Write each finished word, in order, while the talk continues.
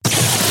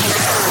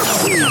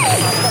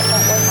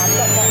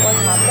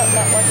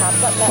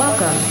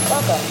Welcome.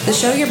 The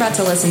show you're about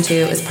to listen to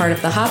is part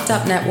of the Hopped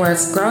Up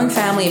Network's growing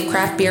family of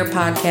craft beer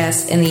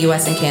podcasts in the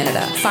U.S. and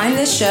Canada. Find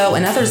this show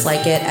and others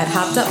like it at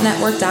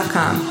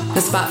hoppedupnetwork.com,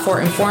 the spot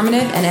for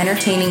informative and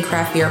entertaining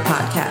craft beer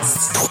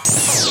podcasts.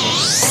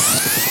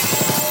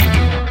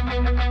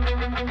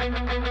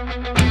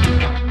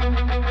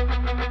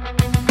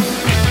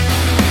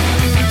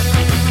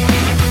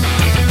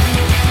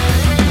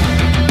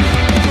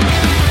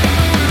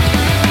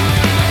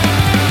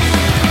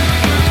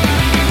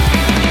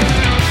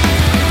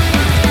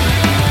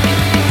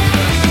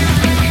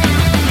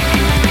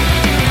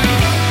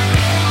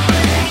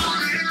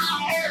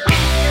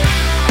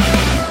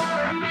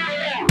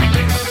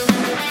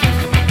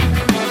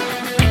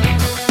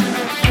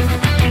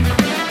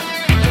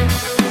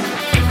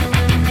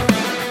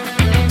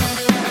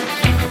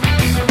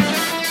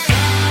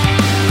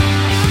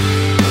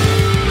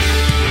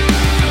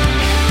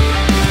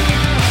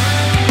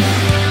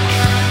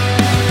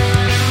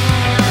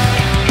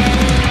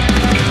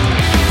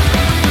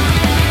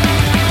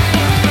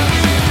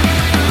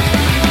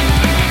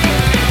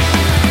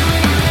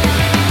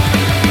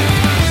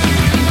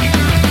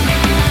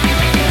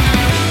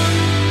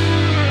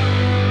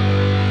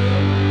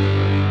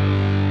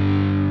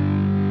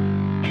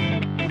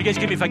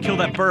 Give me if I kill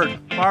that bird.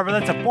 Barbara,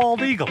 that's a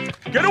bald eagle.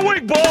 Get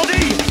away,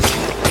 Baldy!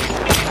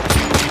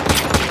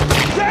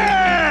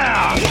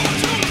 Yeah!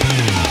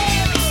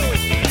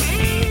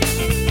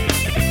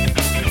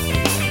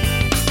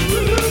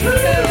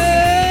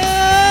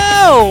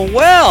 Oh,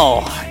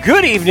 well,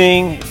 good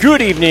evening,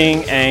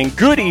 and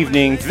good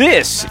evening.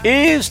 This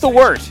is The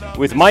Wort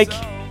with Mike,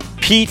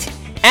 Pete,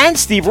 and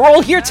Steve. We're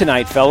all here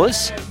tonight,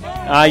 fellas.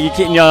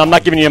 I'm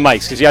not giving you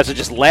mics because you guys are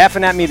just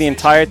laughing at me the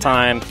entire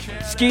time.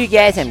 Screw you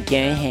guys, I'm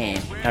going home.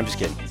 I'm just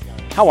kidding.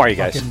 How are you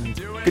guys?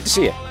 Good to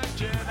see you.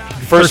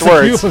 First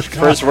words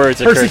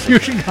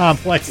persecution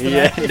complex.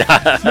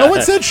 Yeah. No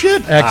one said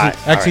shit.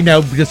 Actually,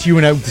 no, because you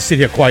and I just sit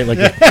here quiet like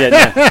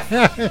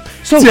that.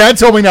 So Dad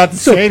told me not to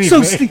say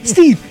anything. So,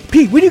 Steve,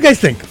 Pete, what do you guys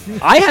think?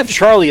 I have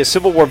Charlie, a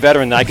Civil War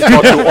veteran that I can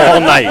talk to all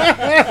night.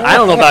 I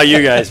don't know about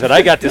you guys, but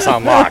I got this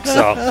on lock.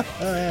 So,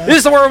 this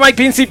is The Word with Mike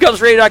Pete and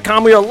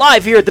SteveCubsRadio.com. We are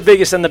live here at the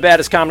biggest and the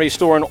baddest comedy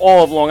store in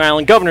all of Long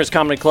Island, Governor's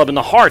Comedy Club in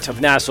the heart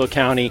of Nassau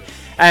County.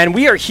 And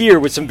we are here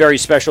with some very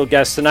special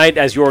guests tonight.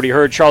 As you already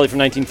heard, Charlie from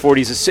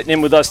 1940s is sitting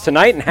in with us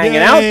tonight and hanging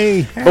out.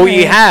 But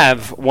we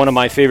have one of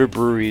my favorite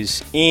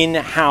breweries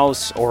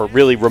in-house, or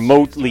really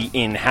remotely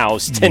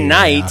in-house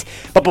tonight.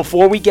 Yeah. But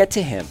before we get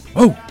to him,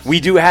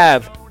 we do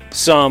have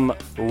some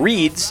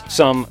reads,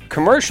 some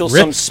commercials,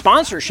 some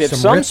sponsorships,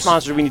 some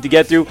sponsors we need to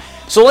get through.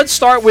 So let's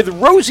start with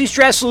Rosie's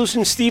Draft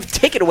Solutions. Steve,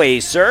 take it away,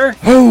 sir.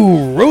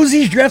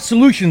 Rosie's Draft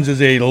Solutions is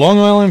a Long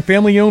Island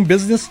family-owned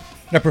business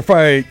that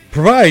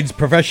provides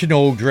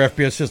professional draft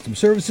beer system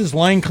services,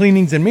 line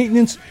cleanings and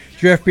maintenance,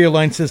 draft beer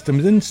line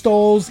systems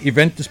installs,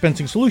 event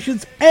dispensing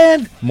solutions,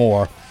 and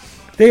more.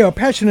 They are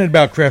passionate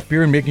about craft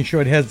beer and making sure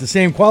it has the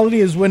same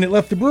quality as when it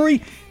left the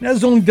brewery. And that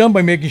is only done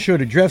by making sure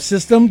the draft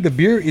system the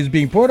beer is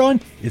being poured on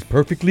is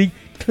perfectly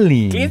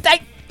clean.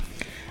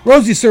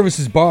 Rosie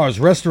services bars,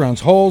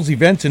 restaurants, halls,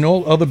 events, and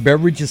all other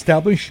beverage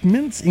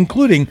establishments,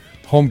 including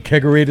home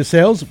kegerator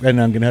sales,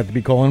 and I'm going to have to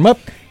be calling them up,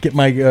 get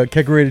my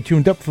kegerator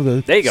tuned up for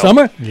the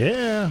summer.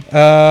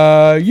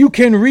 Yeah. You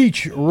can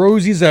reach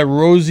Rosie's at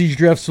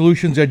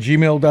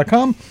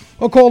rosiesdraftsolutions@gmail.com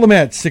or call them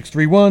at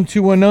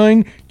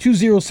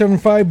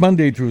 631-219-2075,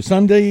 Monday through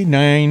Sunday,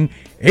 9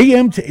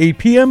 a.m. to 8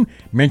 p.m.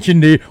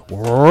 Mention the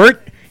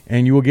Wort,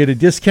 and you will get a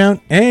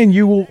discount, and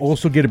you will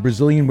also get a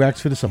Brazilian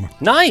wax for the summer.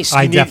 Nice.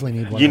 I definitely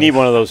need one. You need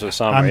one of those for the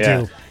summer, I'm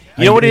due.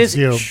 You know what it is?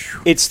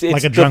 It's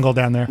like a jungle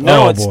down there.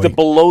 No, it's the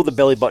below the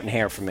belly button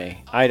hair for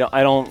me. I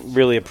don't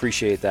really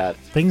appreciate that.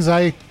 Things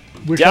I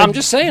wish I'm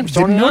just saying.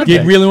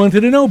 Didn't really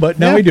wanted to know, but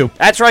now I do.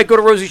 That's right. Go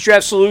to Rosie's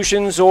Draft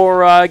Solutions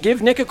or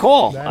give Nick a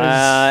call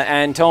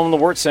and tell him the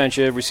Wort sent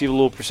you. Receive a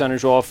little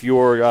percentage off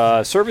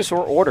your service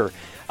or order.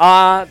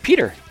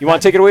 Peter, you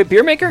want to take it away,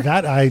 Beer Maker?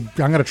 I'm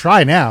going to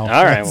try now.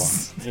 All right. Well,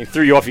 you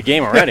threw you off your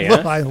game already,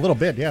 huh? A little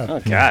bit, yeah. Oh,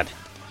 God.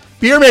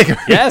 Beer Maker.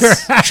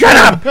 Yes. Shut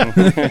up.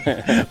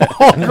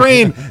 All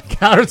green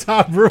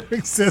countertop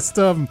brewing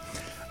system.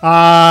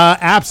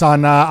 Apps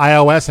on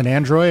iOS and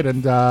Android,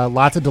 and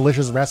lots of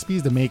delicious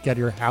recipes to make at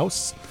your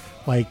house,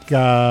 like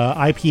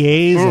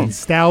IPAs and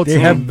stouts. They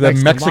have the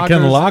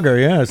Mexican lager,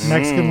 yes.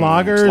 Mexican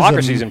lagers. It's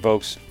lager season,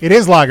 folks. It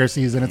is lager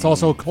season. It's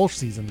also Kolsch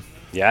season.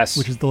 Yes.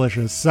 Which is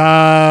delicious.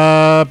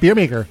 Beer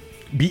Maker.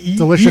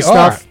 Delicious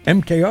stuff.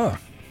 MKR.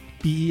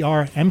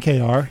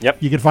 BERMKR. Yep.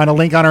 You can find a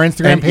link on our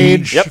Instagram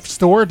page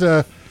store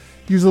to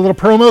use a little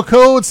promo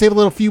code, save a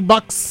little few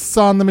bucks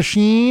on the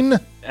machine.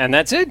 And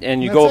that's it.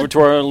 And you go over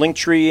to our link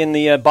tree in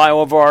the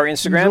bio of our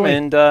Instagram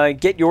and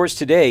get yours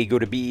today. Go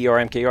to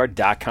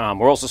BERMKR.com.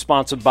 We're also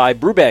sponsored by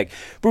Brewbag.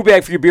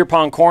 Brewbag for your beer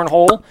pong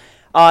cornhole.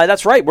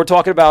 That's right. We're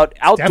talking about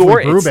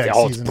outdoor. Definitely brew bag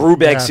it's season. brew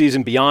bag Yeah.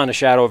 season beyond a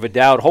shadow of a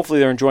doubt. Hopefully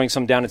they're enjoying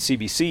some down at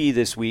CBC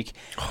this week.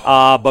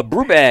 But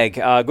brew bag,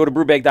 go to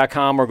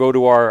brewbag.com or go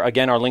to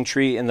our link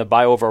tree in the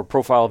bio of our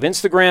profile of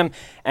Instagram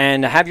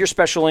and have your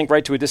special link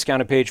right to a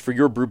discounted page for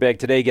your brew bag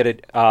today. Get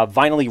it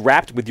vinylly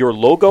wrapped with your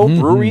logo.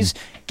 Breweries,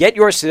 get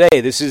yours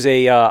today. This is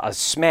a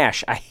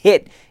smash, a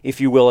hit,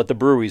 if you will, at the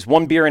breweries.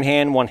 One beer in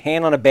hand, one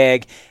hand on a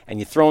bag, and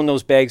you throw in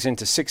those bags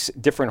into 6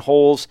 different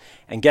holes.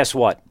 And guess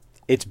what?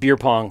 It's beer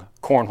pong,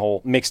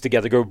 cornhole mixed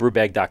together. Go to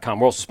brewbag.com.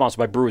 We're also sponsored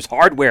by Brewers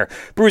Hardware.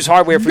 Brewers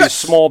Hardware for your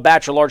small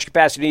batch or large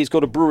capacity needs. Go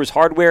to Brewers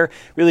Hardware.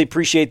 Really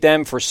appreciate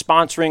them for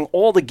sponsoring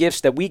all the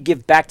gifts that we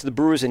give back to the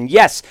brewers. And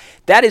yes,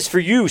 that is for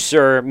you,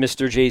 sir,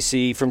 Mr.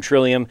 JC from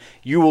Trillium.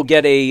 You will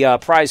get a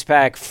prize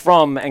pack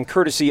from and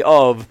courtesy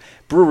of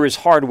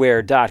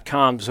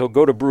brewershardware.com. So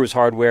go to Brewers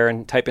Hardware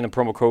and type in the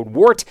promo code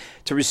WORT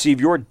to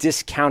receive your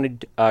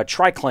discounted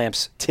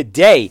tri-clamps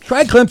today.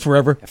 Tri-clamps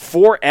forever.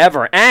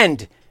 Forever.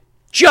 And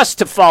just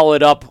to follow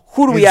it up,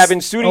 who do we have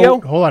in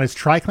studio? Hold on. Is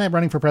Tri-Clamp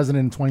running for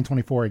president in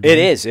 2024 again? It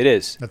is.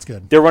 That's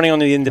good. They're running on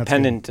the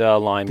independent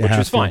line, which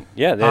is fine.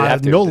 Yeah, they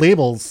have to. No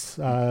labels.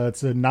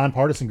 It's a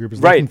nonpartisan group.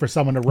 It's Right. looking for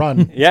someone to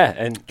run. Yeah,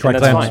 and that's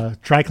Tri-clamps. fine.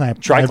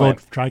 Tri-Clamp. Tri-Clamp. I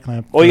vote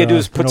Tri-Clamp. All you do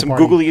is put no some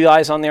party. googly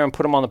eyes on there and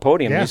put them on the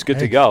podium. Yeah, and it's good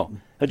to hey. go.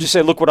 They'll just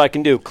say, look what I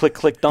can do. Click,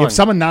 click, done. If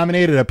someone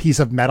nominated a piece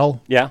of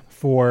metal Yeah.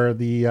 for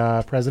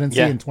the presidency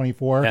Yeah. in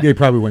 24, They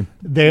probably win.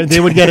 they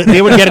would get it.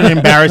 They would get an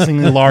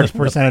embarrassingly large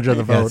percentage of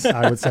the vote.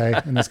 I would say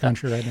in this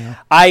country right now.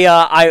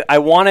 I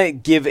want to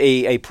give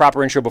a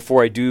proper intro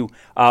before I do.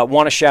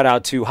 Want to shout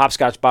out to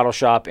Hopscotch Bottle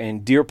Shop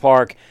in Deer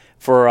Park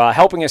for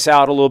helping us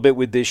out a little bit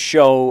with this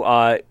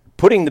show.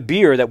 Putting the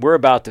beer that we're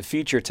about to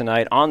feature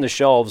tonight on the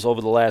shelves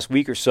over the last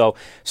week or so.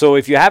 So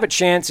if you have a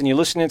chance and you're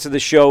listening to the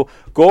show,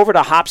 go over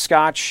to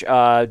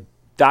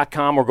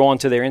hopscotch.com or go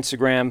onto their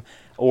Instagram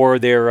or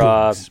their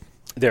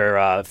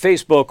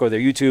Facebook or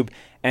their YouTube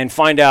and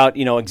find out,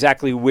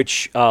 exactly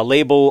which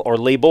label or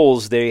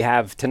labels they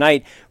have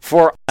tonight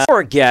for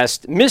our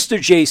guest, Mr.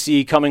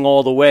 JC, coming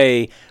all the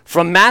way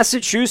from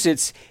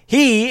Massachusetts.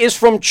 He is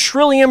from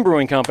Trillium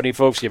Brewing Company,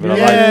 folks. Give it a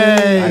like.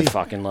 I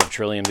fucking love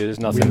Trillium, dude. There's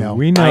nothing.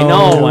 We know.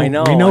 I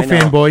know. We know,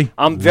 fanboy.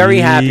 I'm very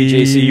happy,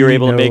 JC, you're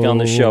able to make it on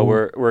the show.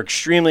 know. We're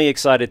extremely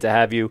excited to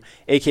have you,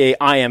 a.k.a.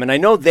 I am. And I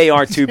know they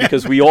are, too,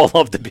 because we all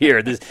love the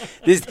beer.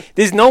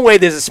 There's no way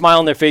there's a smile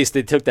on their face.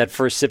 They took that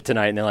first sip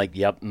tonight, and they're like,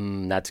 yep,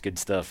 that's good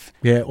stuff.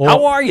 Yeah.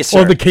 How are you,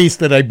 sir? Or the case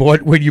that I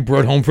bought when you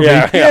brought home for me.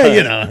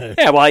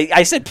 Yeah, well,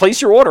 I said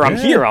place your order. I'm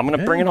here. I'm going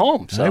to bring it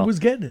home. So. I was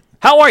getting it.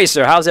 How are you,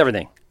 sir? How's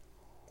everything?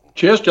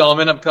 Cheers,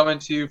 gentlemen. I'm coming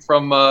to you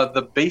from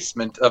the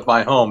basement of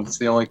my home. It's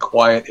the only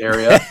quiet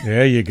area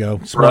There you go.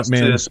 for Smart us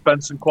man. to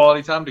spend some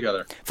quality time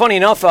together. Funny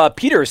enough,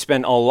 Peter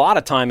spent a lot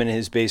of time in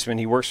his basement.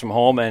 He works from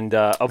home and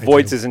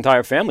avoids his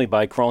entire family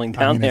by crawling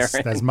down there.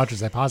 As much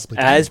as I possibly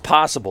can. As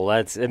possible.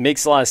 It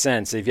makes a lot of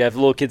sense. If you have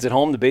little kids at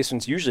home, the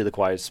basement's usually the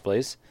quietest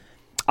place.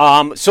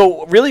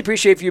 So really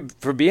appreciate you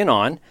for being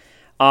on.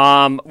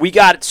 We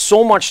got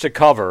so much to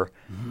cover.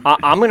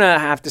 I'm going to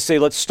have to say,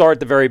 let's start at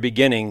the very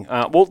beginning.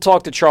 We'll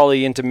talk to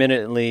Charlie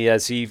intermittently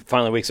as he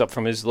finally wakes up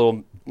from his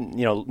little,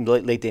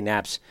 late day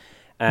naps.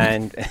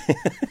 And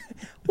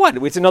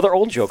what? It's another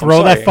old joke.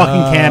 Throw that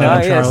fucking can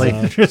at him, yes. Charlie.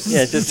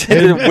 Just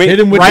hit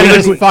him with right the in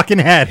his liquid, fucking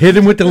head. hit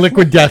him with the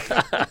liquid death.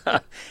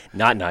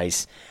 Not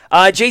nice.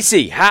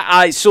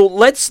 JC, so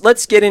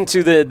let's get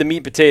into the meat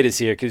and potatoes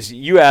here because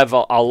you have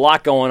a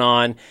lot going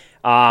on.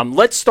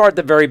 Let's start at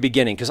the very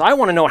beginning because I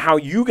want to know how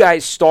you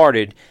guys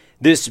started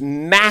this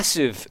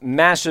massive,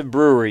 massive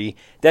brewery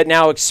that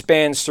now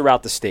expands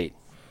throughout the state.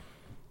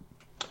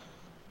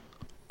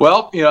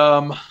 Well,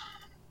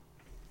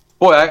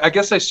 I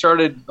guess I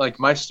started,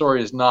 my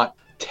story is not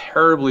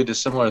terribly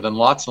dissimilar than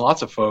lots and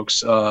lots of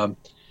folks.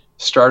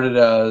 Started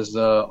as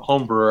a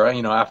home brewer,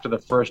 after the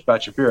first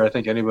batch of beer. I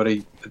think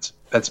anybody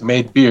that's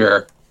made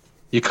beer,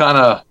 you kind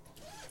of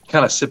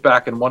sit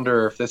back and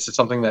wonder if this is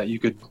something that you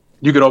could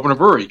open a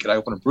brewery. Could I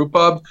open a brew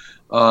pub?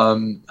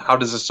 How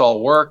does this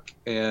all work?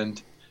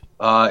 And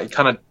it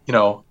kind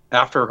of,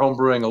 after home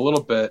brewing a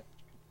little bit,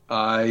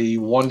 I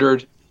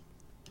wondered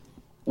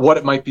what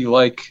it might be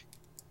like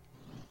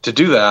to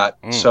do that.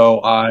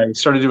 So I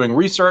started doing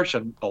research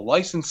on the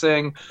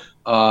licensing,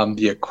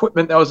 the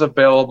equipment that was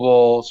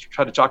available,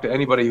 tried to talk to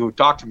anybody who would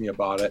talk to me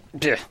about it.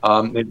 Yeah.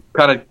 It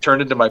kind of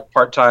turned into my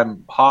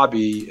part-time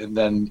hobby, and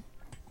then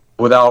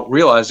without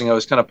realizing, I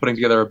was kind of putting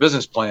together a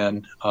business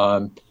plan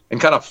and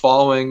kind of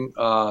following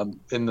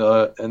in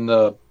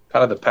the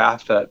kind of the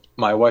path that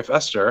my wife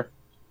Esther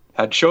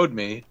had showed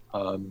me,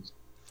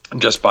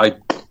 just by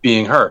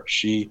being her.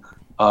 She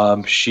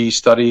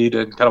studied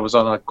and kind of was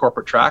on a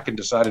corporate track and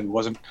decided it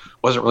wasn't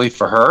really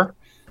for her,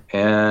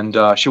 and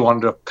she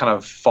wanted to kind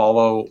of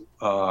follow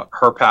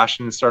her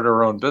passion and start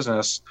her own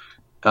business.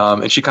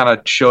 And she kind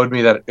of showed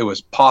me that it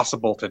was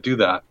possible to do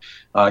that.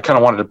 I kind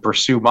of wanted to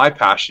pursue my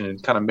passion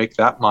and kind of make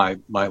that my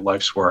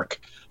life's work.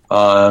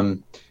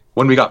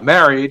 When we got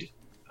married,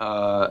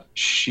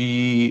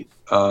 she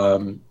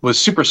was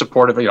super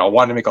supportive.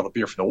 Wanted to make all the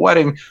beer for the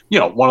wedding.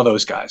 One of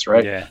those guys,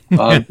 right? Yeah.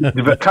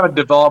 Kind of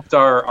developed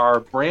our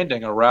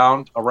branding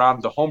around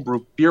the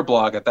homebrew beer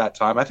blog at that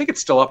time. I think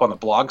it's still up on the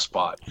blog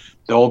spot,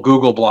 the old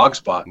Google blog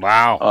spot.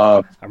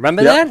 Wow. I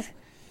remember that.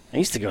 I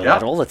used to go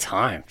that all the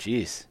time.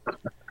 Jeez.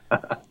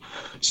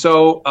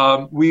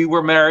 So we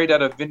were married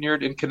at a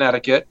vineyard in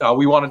Connecticut.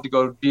 We wanted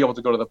to be able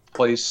to go to the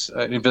place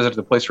and visit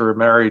the place where we were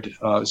married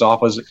as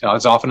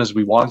often as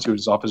we wanted to,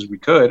 as often as we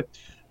could.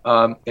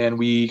 And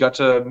we got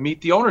to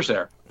meet the owners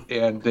there.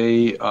 And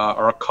they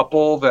are a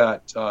couple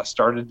that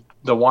started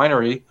the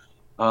winery,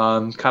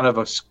 kind of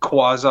a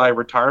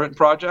quasi-retirement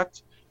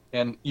project.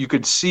 And you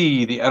could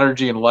see the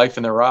energy and life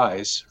in their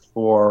eyes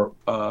for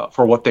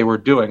what they were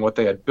doing, what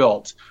they had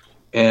built.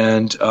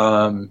 And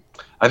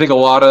I think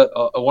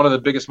one of the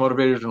biggest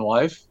motivators in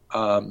life,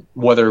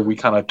 whether we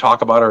kind of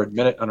talk about or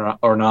admit it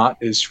or not,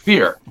 is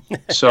fear.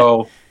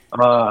 So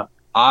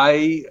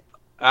I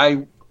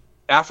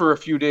after a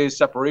few days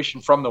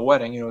separation from the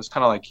wedding, it's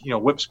kind of like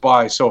whips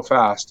by so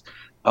fast.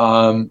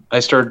 I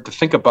started to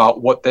think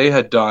about what they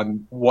had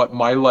done, what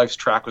my life's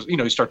track was.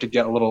 You start to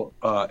get a little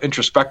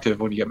introspective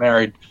when you get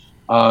married.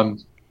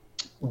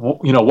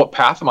 What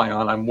path am I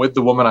on? I'm with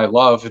the woman I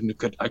love, and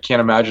I can't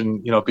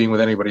imagine, being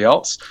with anybody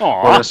else. Aww.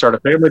 We're going to start a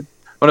family.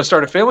 I'm going to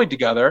start a family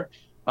together.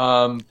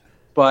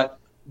 But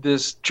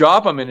this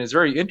job I'm in is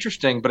very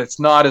interesting, but it's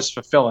not as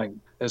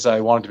fulfilling as I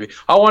wanted to be.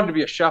 I wanted to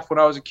be a chef when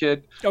I was a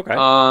kid. Okay.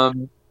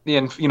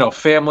 And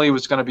family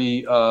was going to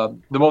be the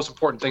most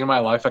important thing in my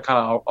life. I kind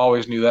of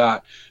always knew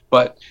that.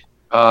 But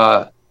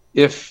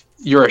if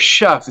you're a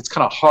chef, it's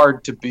kind of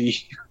hard to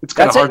be. It's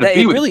kind of hard to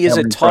be. It really is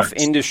a tough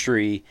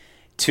industry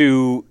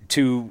to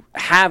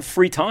have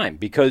free time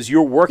because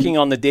you're working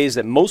on the days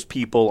that most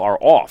people are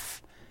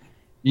off.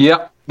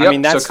 Yep. I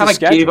mean, that's so I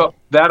kind of gave up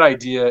that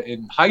idea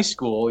in high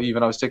school.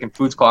 Even I was taking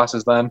foods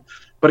classes then,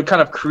 but it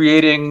kind of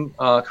creating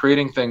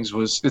things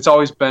it's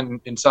always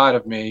been inside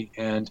of me.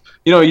 And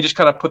you just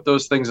kind of put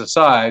those things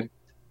aside.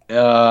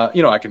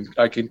 I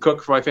can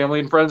cook for my family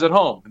and friends at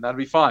home, and that'd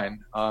be fine.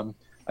 I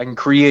can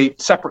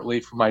create separately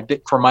for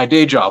my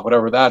day job,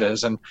 whatever that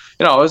is. And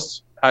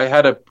I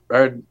had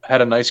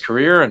a nice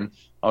career, and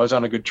I was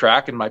on a good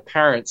track. And my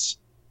parents,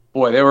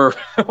 boy, they were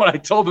when I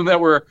told them that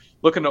we're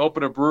looking to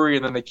open a brewery,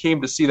 and then they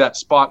came to see that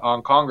spot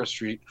on Congress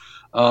Street.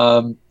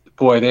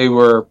 Boy, they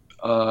were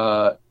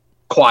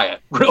quiet,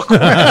 real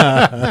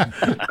quiet.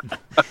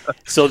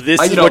 So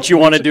this is what you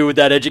want to do with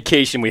that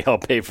education we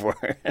help pay for.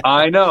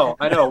 I know.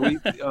 We,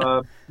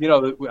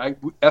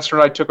 Esther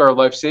and I took our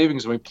life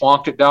savings and we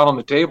plonked it down on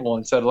the table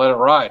and said, "Let it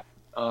ride."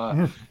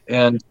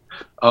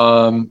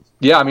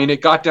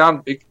 It got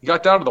down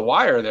to the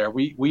wire there.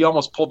 We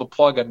almost pulled the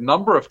plug a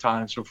number of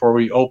times before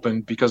we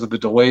opened because of the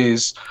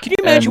delays. Can you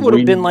imagine what it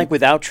would have been like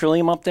without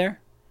Trillium up there?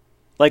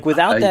 Like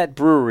without that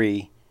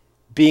brewery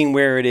being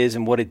where it is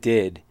and what it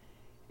did.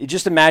 You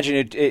just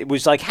imagine it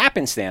was like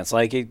happenstance.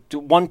 Like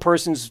one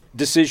person's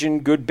decision,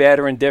 good, bad,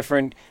 or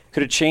indifferent,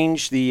 could have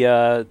changed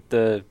the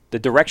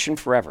direction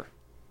forever.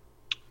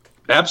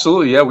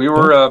 Absolutely, yeah. We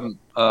were.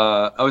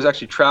 I was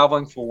actually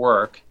traveling for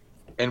work,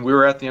 and we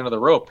were at the end of the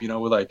rope. We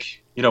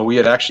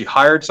had actually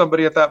hired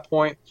somebody at that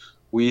point.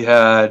 We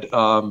had,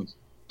 we're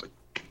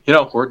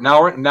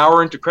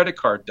into credit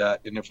card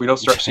debt, and if we don't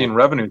start seeing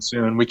revenue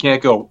soon, we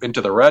can't go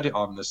into the red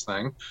on this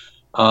thing.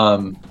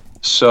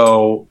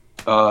 So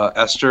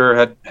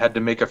Esther had to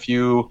make a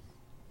few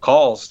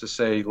calls to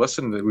say,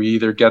 listen, we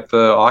either get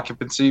the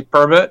occupancy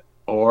permit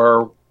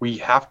or we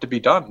have to be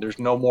done. There's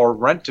no more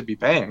rent to be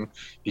paying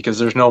because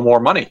there's no more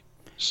money.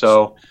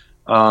 So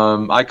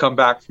I come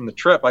back from the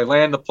trip. I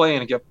land the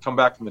plane and come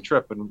back from the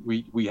trip, and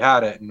we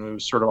had it, and it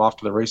was sort of off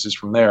to the races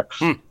from there.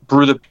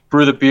 Brew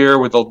the beer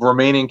with the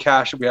remaining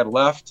cash that we had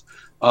left.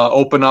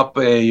 Open up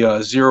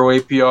a zero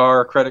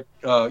APR credit,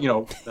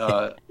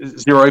 zero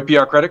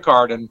APR credit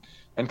card, and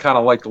kind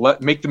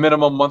of make the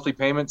minimum monthly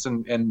payments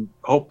and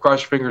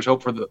cross your fingers,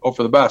 hope for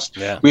the best.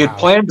 Yeah. We had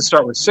planned to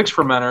start with 6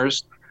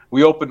 fermenters.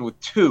 We opened with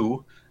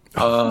 2.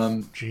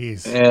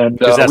 Jeez. And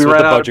we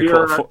ran out of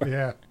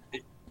beer.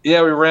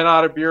 Yeah, we ran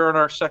out of beer on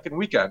our second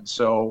weekend,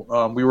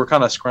 so we were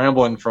kind of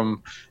scrambling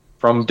from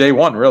day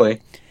one,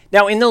 really.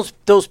 Now, in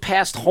those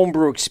past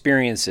homebrew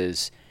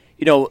experiences,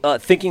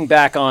 thinking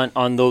back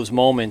on those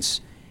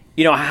moments,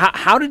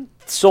 how did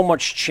so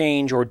much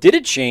change, or did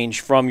it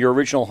change from your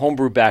original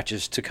homebrew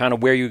batches to kind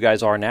of where you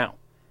guys are now?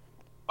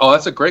 Oh,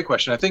 that's a great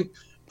question. I think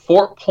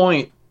Fort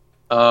Point,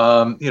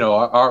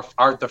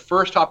 the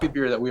first hoppy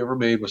beer that we ever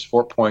made was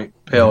Fort Point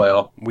Pale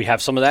Ale. We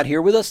have some of that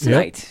here with us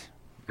tonight.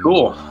 Yep.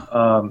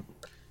 Cool.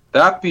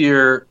 That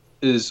beer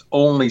is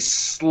only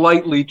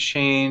slightly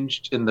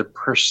changed in the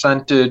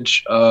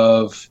percentage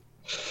of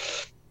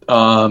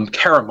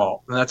carrot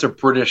malt, and that's a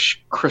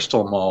British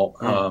crystal malt,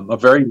 a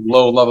very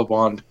low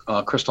Lovibond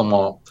crystal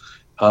malt.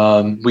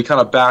 We kind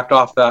of backed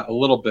off that a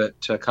little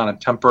bit to kind of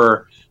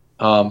temper,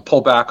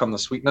 pull back on the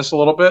sweetness a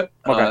little bit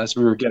as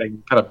we were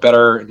getting kind of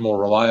better and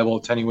more reliable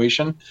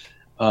attenuation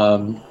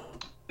in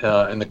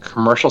the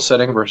commercial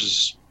setting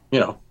versus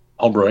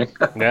home brewing.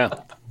 Yeah.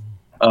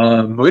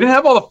 We didn't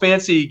have all the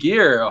fancy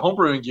gear,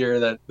 homebrewing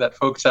gear that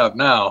folks have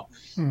now.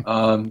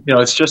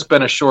 It's just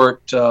been a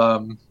short.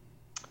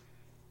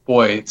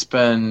 It's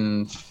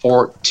been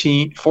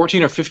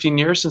 14 or 15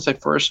 years since I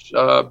first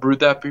brewed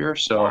that beer.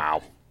 So,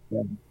 wow.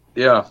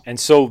 Yeah. And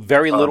so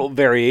very little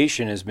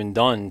variation has been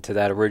done to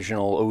that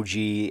original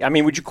OG. I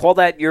mean, would you call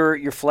that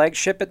your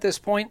flagship at this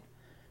point?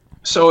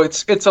 So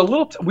it's a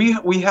little.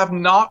 We have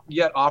not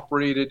yet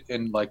operated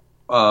in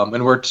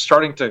and we're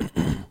starting to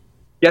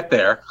get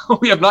there.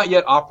 We have not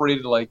yet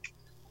operated like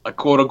a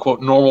quote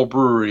unquote normal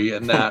brewery,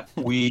 and that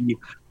we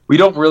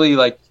don't really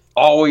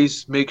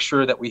always make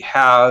sure that we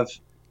have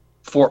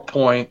Fort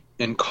Point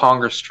in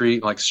Congress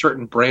Street,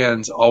 certain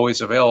brands always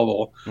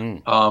available.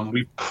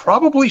 We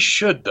probably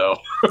should, though.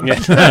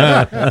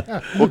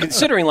 Well,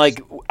 considering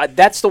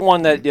that's the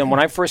one that when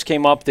I first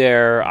came up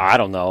there, I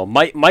don't know.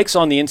 Mike's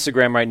on the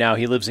Instagram right now.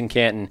 He lives in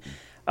Canton.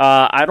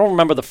 I don't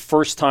remember the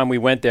first time we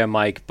went there,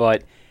 Mike,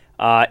 but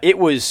it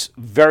was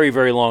very,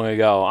 very long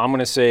ago. I'm going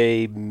to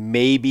say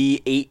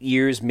maybe 8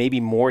 years, maybe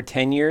more,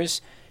 10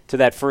 years to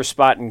that first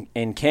spot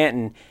in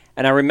Canton.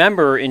 And I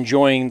remember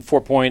enjoying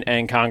Fort Point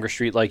and Congress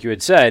Street, like you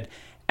had said.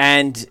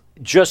 And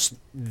just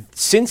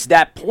since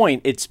that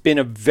point, it's been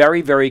a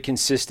very, very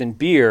consistent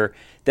beer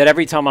that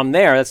every time I'm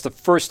there, that's the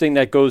first thing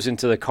that goes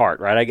into the cart,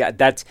 right?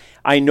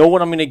 I know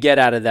what I'm going to get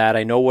out of that.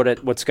 I know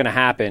what's going to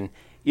happen.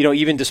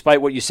 Even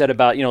despite what you said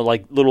about,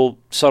 little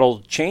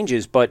subtle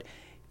changes, but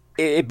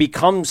it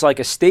becomes like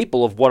a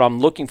staple of what I'm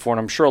looking for. And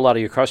I'm sure a lot of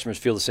your customers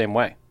feel the same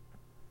way.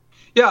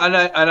 Yeah, and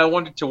I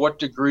wondered to what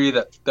degree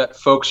that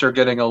folks are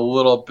getting a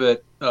little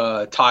bit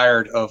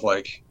tired of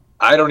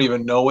I don't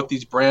even know what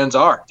these brands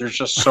are. There's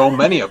just so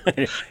many of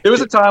them. There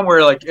was a time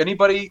where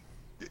anybody,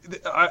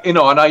 and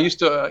I used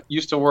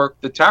to work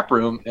the tap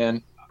room,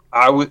 and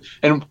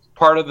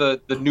part of the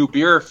new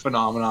beer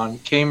phenomenon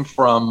came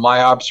from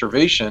my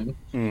observation,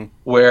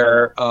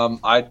 where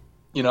I'd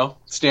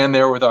stand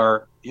there with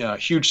our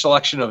huge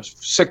selection of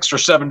 6 or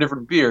 7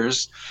 different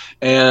beers,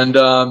 and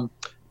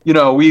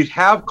we'd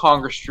have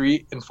Congress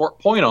Street and Fort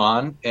Point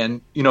on,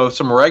 and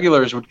some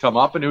regulars would come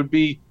up, and it would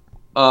be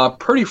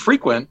pretty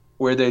frequent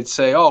where they'd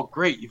say, "Oh,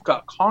 great, you've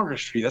got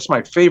Congress Street. That's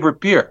my favorite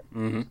beer.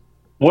 Mm-hmm.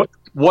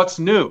 What's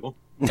new?"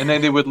 And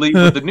then they would leave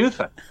with the new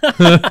thing.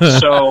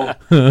 So,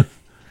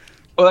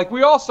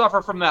 we all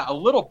suffer from that a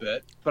little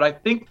bit, but I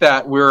think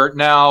that we're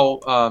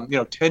now,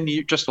 10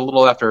 years, just a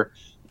little after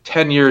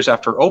 10 years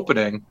after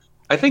opening.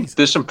 I think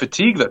there's some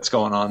fatigue that's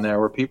going on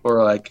there where people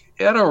are like,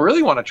 "Yeah, I don't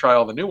really want to try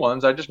all the new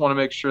ones. I just want to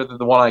make sure that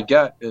the one I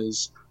get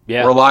is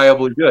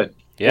reliably good."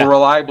 Or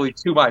reliably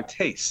to my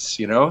tastes,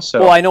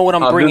 So, well, I know what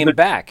I'm bringing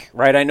back,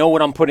 right? I know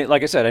what I'm putting.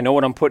 Like I said, I know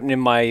what I'm putting in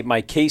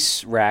my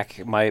case rack,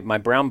 my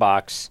brown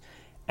box,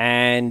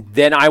 and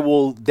then I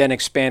will then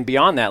expand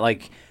beyond that.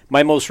 Like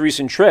my most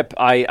recent trip,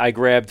 I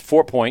grabbed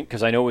Fort Point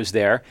because I know it was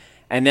there,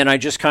 and then I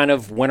just kind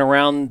of went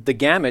around the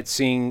gamut,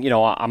 seeing.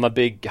 I'm a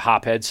big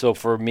hop head, so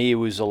for me it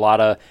was a lot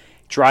of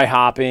dry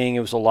hopping. It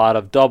was a lot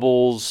of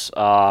doubles.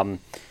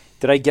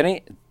 Did I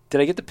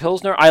get the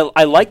Pilsner?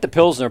 I like the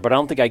Pilsner, but I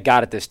don't think I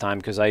got it this time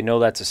because I know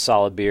that's a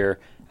solid beer,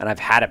 and I've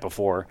had it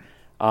before.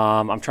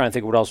 I'm trying to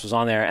think what else was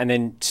on there. And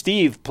then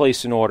Steve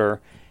placed an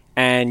order,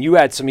 and you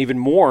had some even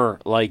more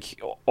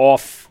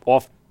off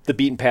the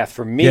beaten path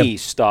for me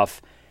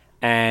stuff.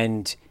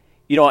 And,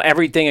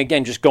 everything,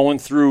 again, just going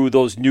through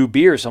those new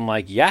beers, I'm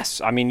like, yes.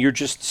 I mean, you're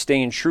just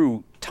staying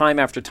true time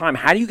after time.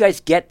 How do you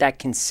guys get that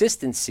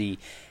consistency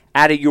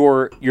out of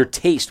your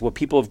taste, what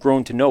people have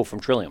grown to know from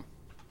Trillium?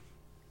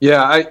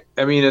 Yeah,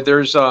 I mean,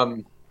 there's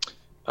don't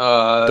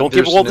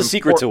give all the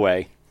secrets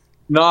away.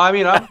 No, I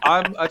mean,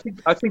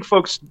 I think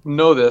folks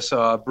know this.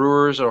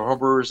 Brewers or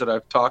homebrewers that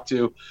I've talked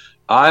to,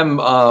 I'm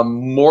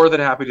more than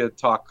happy to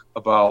talk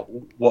about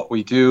what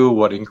we do,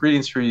 what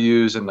ingredients we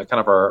use, and the kind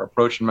of our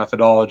approach and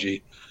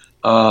methodology.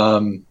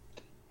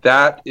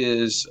 That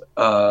is,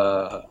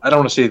 I don't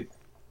want to say.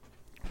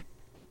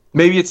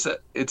 Maybe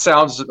it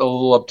sounds a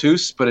little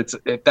obtuse, but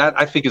that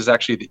I think is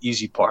actually the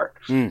easy part.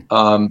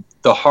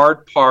 The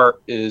hard part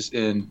is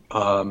in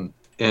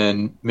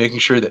making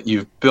sure that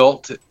you've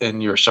built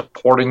and you're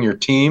supporting your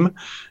team.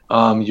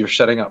 You're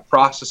setting up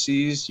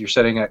processes. You're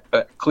setting up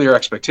clear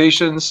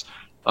expectations.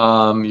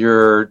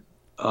 You're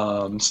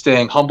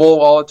staying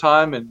humble all the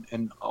time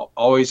and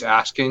always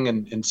asking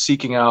and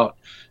seeking out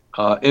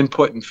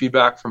input and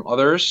feedback from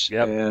others,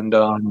 and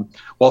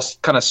while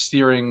kind of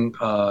steering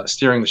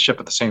the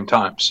ship at the same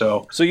time.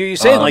 So you're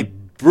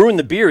saying brewing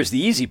the beer is the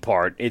easy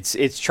part.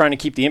 It's trying to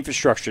keep the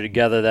infrastructure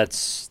together.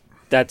 That's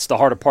the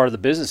harder part of the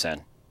business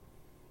end.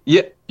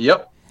 Yep.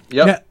 Yeah.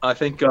 I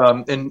think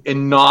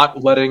in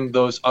not letting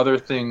those other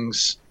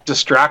things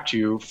distract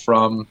you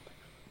from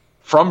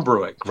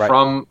brewing, right.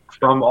 from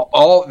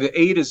all the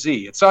A to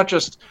Z. It's not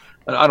just,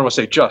 I don't want to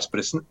say just, but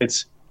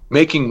it's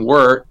making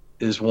wort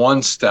is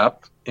one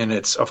step. And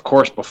it's, of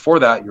course, before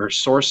that, you're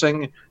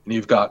sourcing and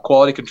you've got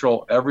quality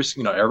control. Every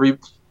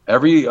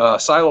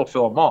silo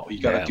fill malt,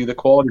 you got to do the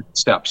quality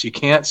steps. You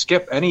can't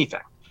skip anything.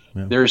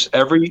 Yeah. There's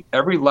every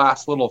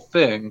last little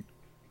thing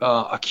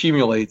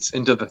accumulates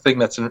into the thing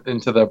that's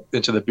into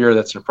the beer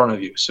that's in front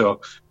of you. So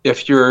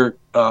if you're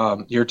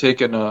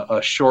taking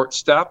a short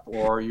step,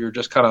 or you're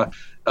just kind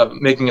of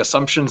making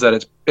assumptions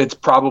that it's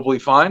probably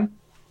fine,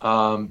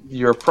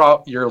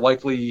 you're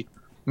likely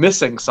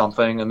missing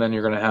something, and then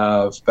you're going to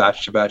have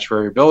batch to batch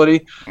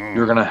variability.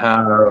 You're going to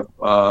have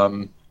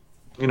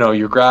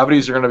your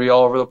gravities are going to be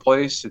all over the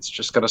place. It's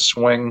just going to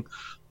swing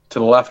to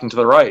the left and to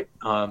the right.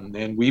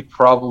 And we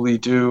probably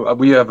do.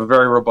 We have a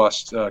very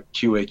robust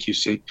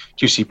QA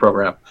QC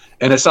program,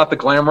 and it's not the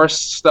glamorous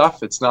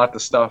stuff. It's not the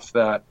stuff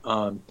that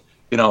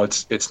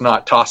it's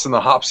not tossing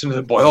the hops into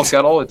the boil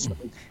kettle. It's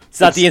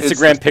not the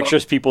Instagram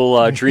pictures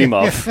people dream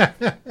of.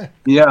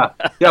 Yeah,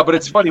 but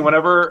it's funny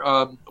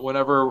whenever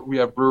we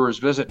have brewers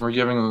visit and we're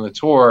giving them the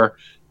tour.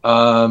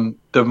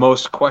 The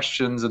most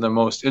questions and the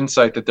most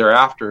insight that they're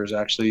after is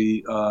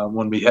actually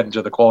when we head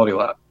into the quality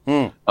lab.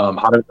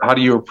 How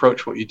do you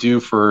approach what you do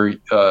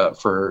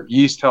for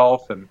yeast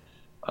health and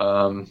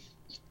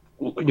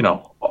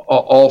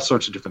all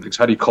sorts of different things?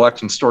 How do you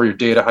collect and store your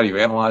data? How do you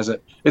analyze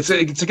it? It's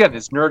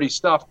nerdy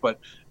stuff, but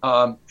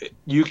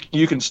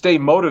you can stay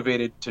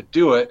motivated to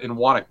do it and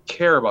want to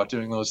care about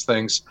doing those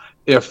things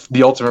if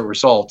the ultimate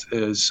result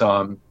is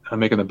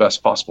making the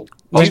best possible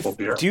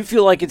beer. Do you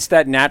feel like it's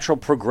that natural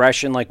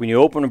progression? Like when you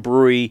open a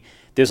brewery,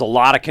 there's a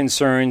lot of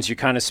concerns. You're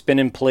kind of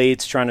spinning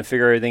plates, trying to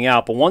figure everything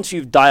out. But once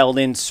you've dialed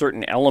in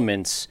certain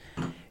elements,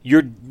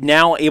 you're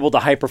now able to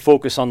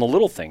hyper-focus on the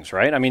little things,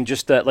 right? I mean,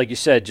 just like you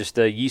said, just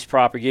the yeast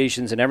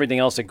propagations and everything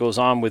else that goes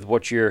on with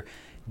what you're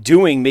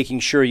doing, making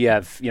sure you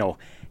have,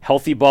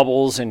 healthy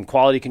bubbles and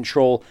quality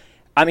control.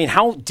 I mean,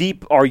 how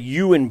deep are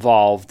you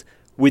involved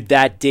with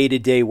that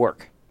day-to-day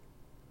work?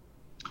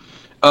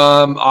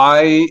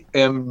 I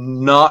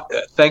am not,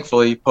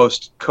 thankfully,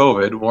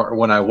 post-COVID,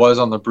 when I was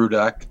on the brew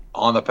deck,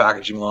 on the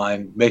packaging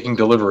line, making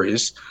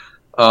deliveries.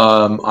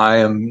 I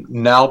am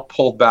now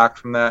pulled back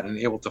from that and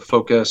able to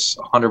focus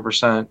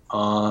 100%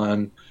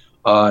 on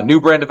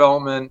new brand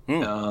development,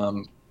 QA,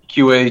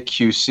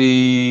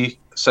 QC,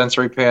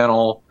 sensory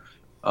panel,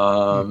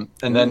 and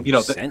then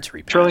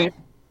sensory Trillium.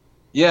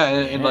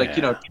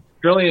 Yeah,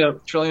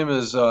 Trillium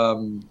is.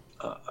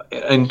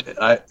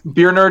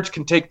 Beer nerds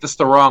can take this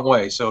the wrong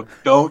way, so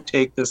don't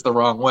take this the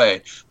wrong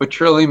way. But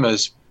Trillium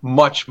is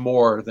much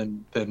more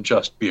than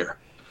just beer.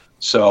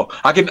 So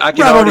I can rabble.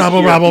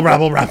 Oh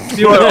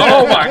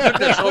my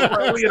goodness!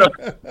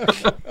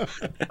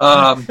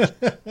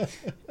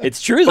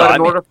 It's true, but though.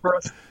 In order for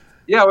us,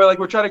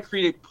 we're trying to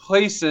create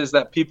places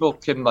that people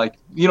can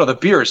the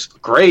beer is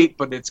great,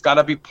 but it's got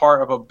to be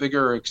part of a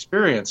bigger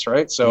experience,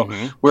 right? So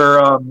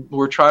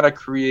we're trying to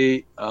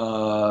create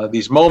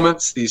these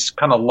moments, these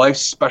kind of life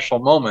special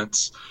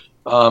moments,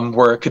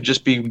 where it could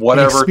just be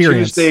whatever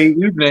Tuesday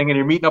evening, and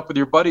you're meeting up with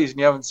your buddies and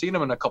you haven't seen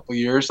them in a couple of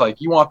years.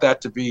 Like, you want that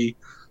to be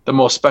the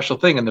most special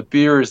thing, and the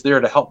beer is there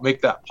to help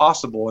make that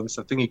possible. And it's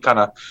the thing you kind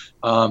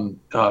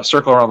of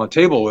circle around the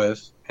table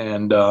with.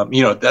 And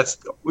that's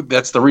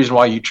the reason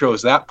why you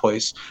chose that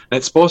place. And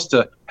it's supposed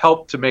to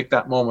help to make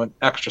that moment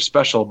extra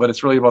special, but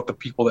it's really about the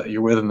people that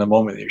you're with in the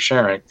moment that you're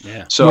sharing.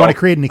 Yeah. So you want to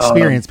create an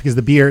experience, because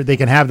the beer, they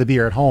can have the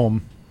beer at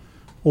home,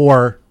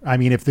 or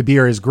if the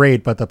beer is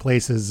great but the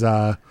place is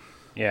I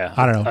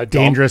don't know,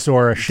 dangerous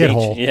or a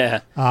shithole.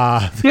 Yeah.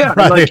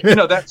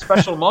 That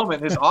special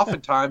moment is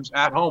oftentimes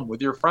at home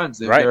with your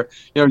friends. Right.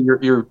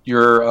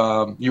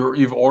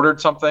 You've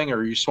ordered something,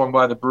 or you swung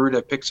by the brewery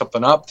to pick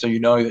something up, so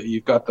that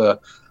you've got the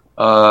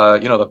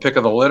pick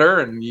of the litter,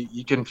 and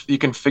you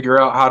can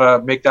figure out how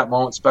to make that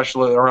moment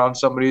special around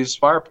somebody's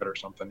fire pit or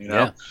something.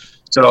 Yeah.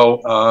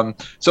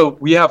 So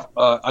we have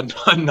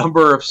a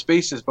number of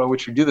spaces by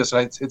which we do this,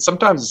 and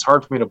sometimes it's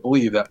hard for me to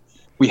believe that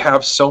we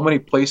have so many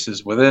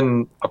places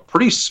within a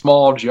pretty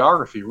small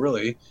geography,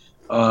 really.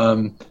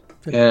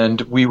 And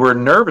we were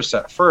nervous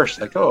at first,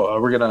 like, are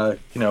we going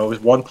to, is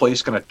one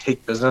place going to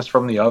take business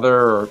from the other?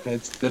 Or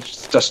it's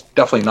just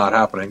definitely not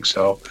happening.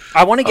 So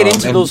I want to get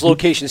into those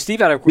locations. Steve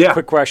had a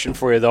quick question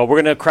for you, though.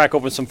 We're going to crack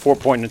open some 4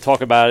 Point and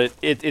talk about it.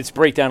 It's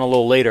breakdown a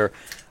little later.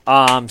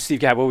 Steve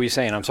Gabb, what were you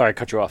saying? I'm sorry, I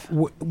cut you off.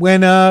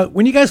 When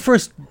you guys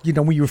first,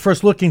 when you were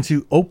first looking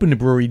to open the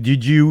brewery,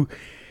 did you...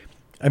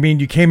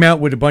 you came out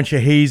with a bunch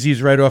of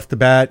hazies right off the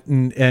bat,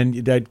 and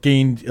that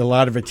gained a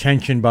lot of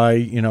attention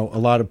by, a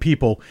lot of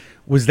people.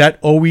 Was that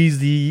always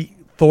the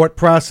thought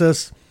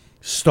process?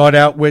 Start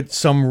out with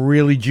some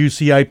really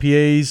juicy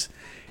IPAs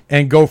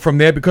and go from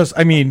there? Because,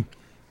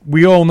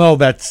 we all know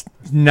that's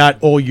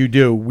not all you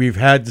do. We've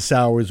had the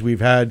sours,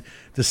 we've had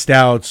the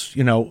stouts,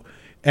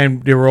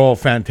 and they were all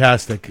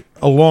fantastic,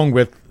 along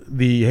with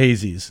the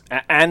hazies.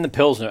 And the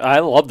Pilsner. I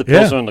love the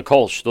Pilsner and the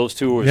Kolsch. Those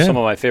two were some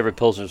of my favorite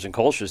Pilsners and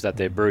Kolschers that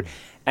they brewed.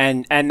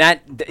 And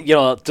that,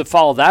 to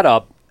follow that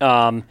up,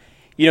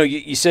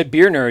 you said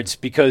beer nerds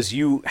because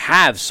you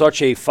have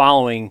such a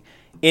following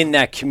in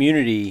that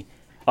community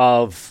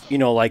of,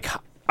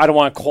 I don't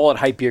want to call it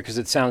hype beer because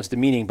it sounds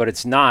demeaning, but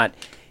it's not,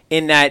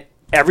 in that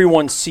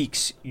everyone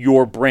seeks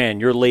your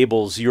brand, your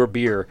labels, your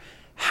beer.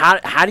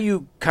 How do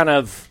you kind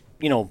of,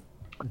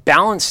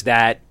 balance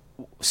that,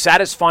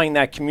 satisfying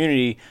that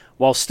community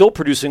while still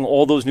producing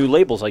all those new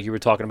labels like you were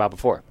talking about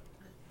before?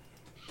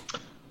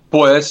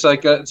 Boy, it's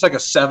like a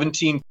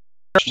 17.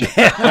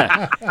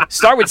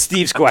 Start with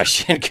Steve's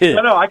question.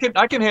 No, I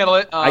can handle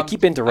it. I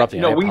keep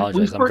interrupting. I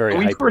apologize. I'm very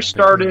hyper. We first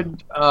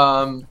started.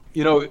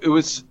 It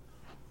was.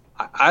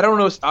 I don't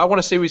know. I want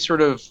to say we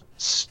sort of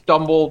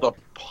stumbled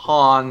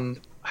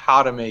upon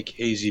how to make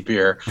hazy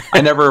beer.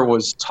 I never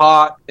was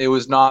taught. It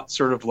was not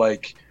sort of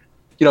like,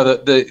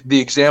 the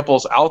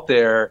examples out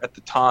there at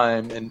the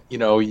time, and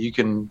you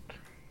can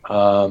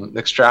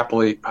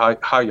extrapolate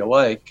how you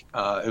like.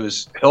 It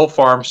was Hill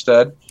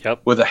Farmstead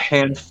with a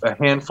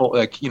handful,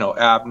 like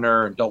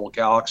Abner and Double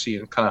Galaxy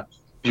and kind of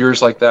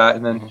beers like that,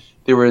 and then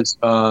there was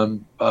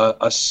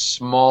a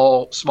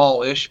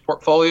small-ish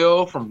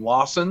portfolio from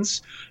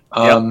Lawson's.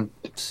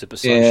 Sip of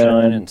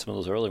Sunshine and some of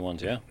those early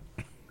ones, yeah.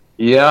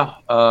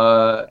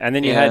 And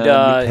then you had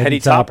Heady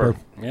Topper.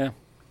 Yeah,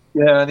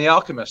 and the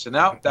Alchemist, and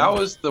that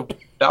was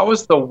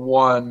the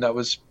one that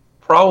was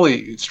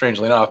probably,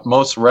 strangely enough,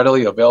 most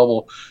readily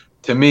available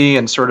to me,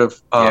 and sort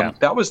of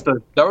that was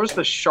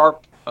the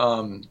sharp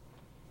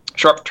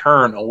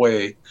turn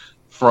away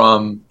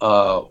from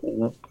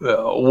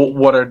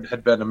what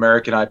had been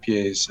American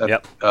IPAs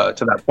to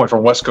that point,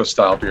 from West Coast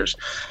style beers.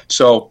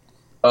 So.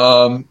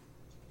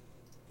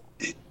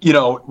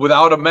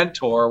 Without a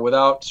mentor,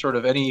 without sort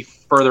of any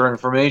further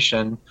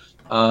information,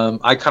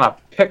 I kind of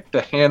picked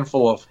a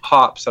handful of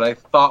hops that I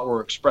thought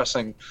were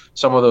expressing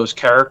some of those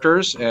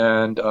characters.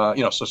 And,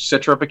 so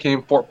Citra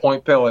became Fort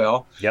Point Pale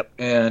Ale.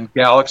 And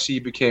Galaxy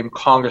became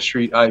Conga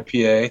Street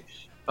IPA.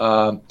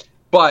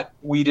 But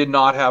we did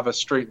not have a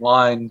straight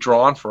line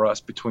drawn for us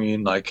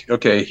between, like,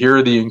 okay, here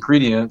are the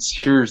ingredients,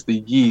 here's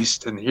the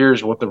yeast, and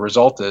here's what the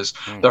result is.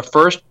 The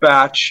first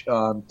batch,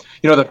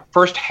 the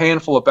first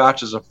handful of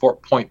batches of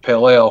Fort Point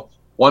Pale Ale,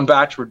 one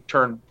batch would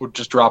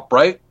just drop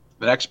bright.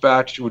 The next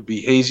batch would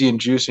be hazy and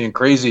juicy and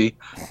crazy,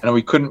 and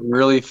we couldn't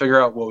really figure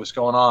out what was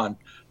going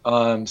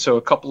on. So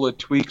a couple of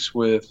tweaks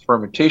with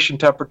fermentation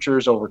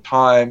temperatures over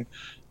time.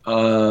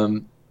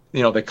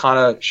 They kind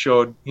of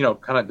showed,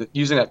 kind of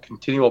using that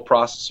continual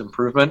process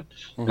improvement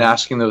and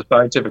asking those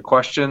scientific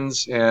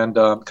questions, and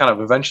kind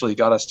of eventually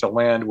got us to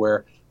land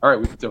where, all right,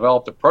 we've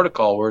developed a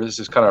protocol where this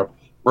is kind of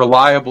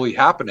reliably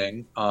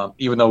happening,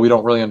 even though we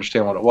don't really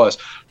understand what it was.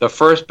 The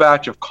first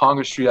batch of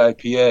Conga Street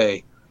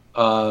IPA,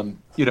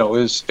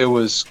 it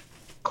was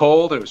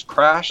cold, it was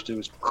crashed, it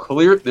was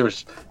clear, there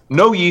was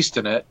no yeast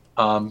in it,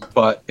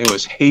 but it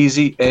was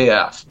hazy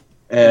AF.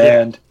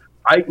 And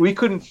we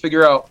couldn't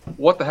figure out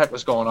what the heck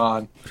was going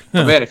on.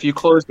 But man, if you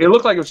closed, it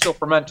looked like it was still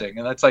fermenting,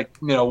 and that's like,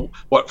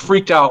 what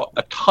freaked out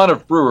a ton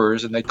of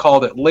brewers, and they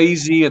called it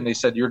lazy, and they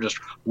said you're just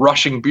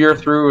rushing beer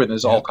through, and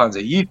there's all kinds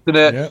of yeast in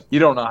it. You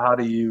don't know how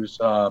to use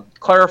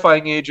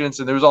clarifying agents,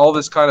 and there's all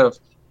this kind of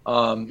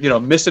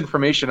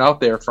misinformation out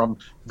there from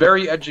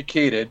very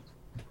educated,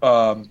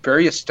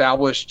 very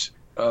established,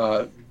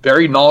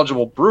 very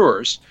knowledgeable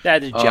brewers.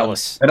 That is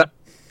jealous.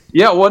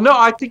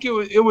 I think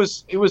it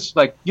was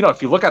like,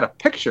 if you look at a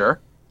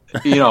picture,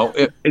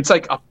 it's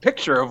like a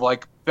picture of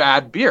like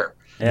bad beer.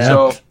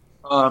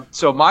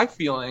 So my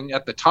feeling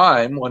at the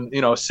time when,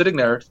 sitting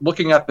there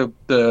looking at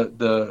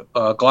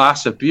the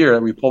glass of beer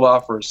that we pulled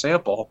off for a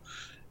sample,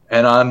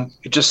 and I'm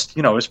just,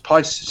 it was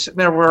probably sitting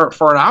there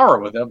for an hour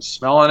with them,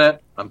 smelling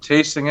it, I'm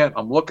tasting it,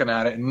 I'm looking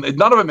at it, and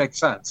none of it makes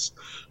sense.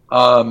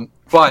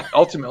 But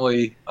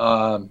ultimately,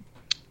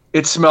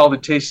 it smelled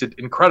and tasted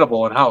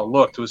incredible, and how it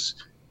looked was,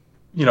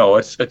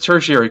 it's a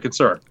tertiary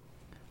concern.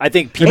 I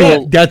think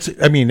people.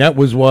 That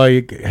was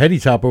why Heady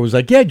Topper was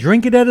like,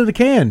 drink it out of the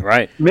can.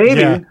 Right.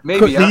 Maybe.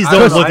 Please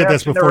don't look at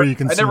this before you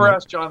consume it. I never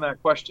asked John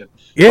that question.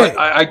 But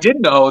I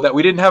did know that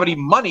we didn't have any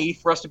money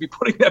for us to be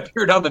putting that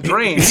beer down the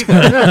drain either.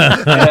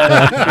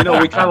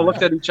 And, we kind of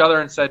looked at each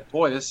other and said,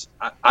 boy,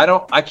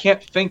 I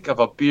can't think of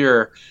a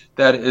beer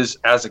that is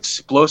as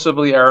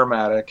explosively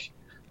aromatic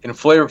and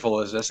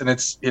flavorful as this. And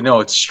it's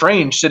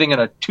strange sitting in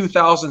a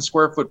 2,000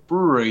 square foot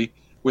brewery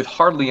with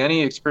hardly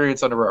any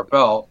experience under our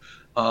belt,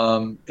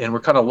 and we're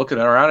kind of looking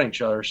around at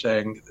each other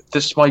saying,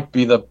 this might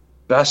be the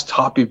best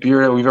hoppy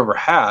beer that we've ever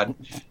had,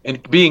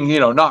 and being,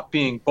 not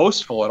being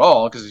boastful at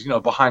all, because,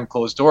 behind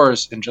closed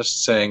doors, and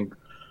just saying,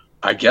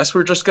 I guess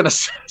we're just going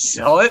to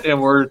sell it,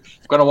 and we're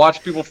going to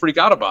watch people freak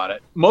out about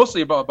it,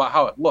 mostly about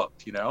how it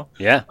looked,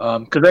 Yeah.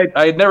 Because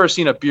I had never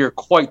seen a beer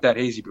quite that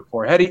hazy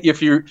before. Heady,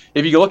 if you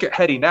look at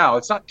Heady now,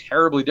 it's not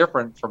terribly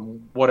different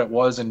from what it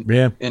was in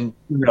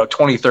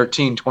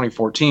 2013,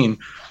 2014.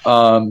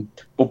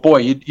 But boy,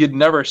 you'd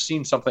never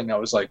seen something that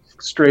was like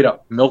straight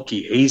up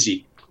milky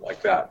hazy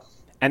like that.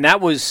 And that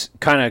was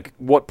kind of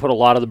what put a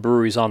lot of the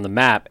breweries on the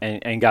map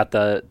and got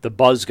the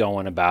buzz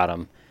going about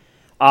them.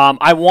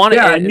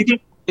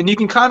 And you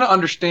can kind of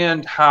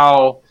understand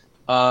how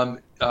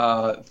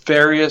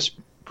various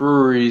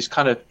breweries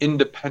kind of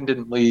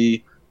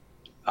independently,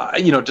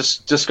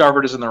 just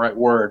discovered isn't the right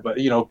word, but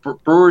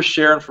brewers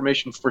share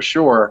information for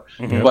sure.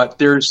 But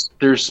there's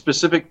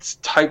specific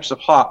types of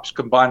hops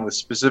combined with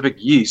specific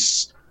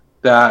yeasts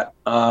that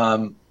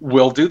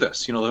will do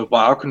this. They'll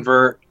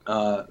bioconvert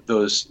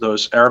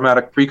those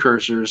aromatic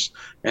precursors,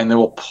 and they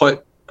will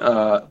put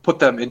put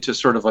them into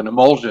sort of an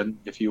emulsion,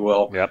 if you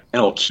will, and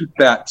it'll keep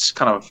that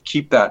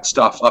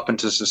stuff up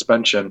into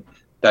suspension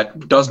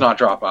that does not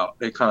drop out.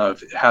 It kind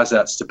of has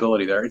that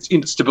stability there. It's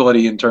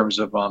stability in terms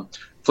of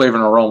flavor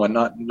and aroma,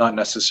 not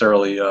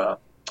necessarily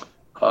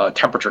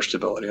temperature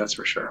stability. That's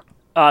for sure.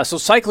 So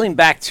cycling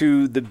back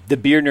to the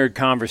beer nerd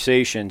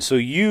conversation, so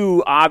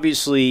you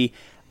obviously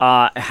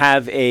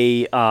have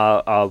a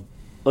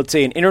let's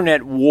say an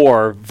internet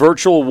war,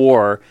 virtual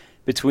war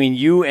between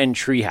you and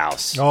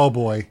Treehouse. Oh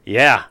boy,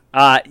 yeah.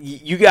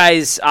 You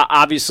guys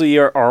obviously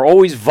are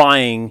always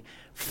vying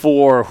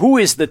for who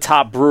is the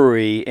top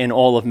brewery in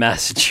all of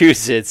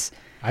Massachusetts.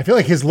 I feel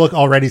like his look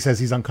already says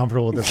he's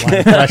uncomfortable with this line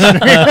of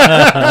questioning.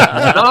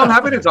 No, I'm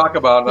happy to talk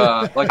about.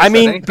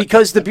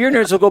 Because the beer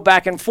nerds will go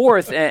back and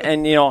forth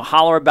and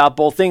holler about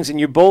both things, and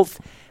you both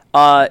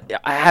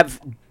have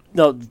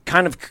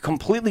kind of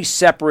completely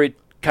separate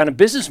kind of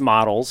business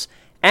models,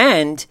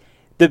 and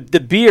the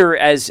beer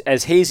as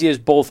hazy as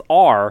both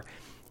are,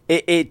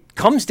 it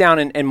comes down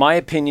in my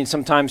opinion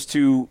sometimes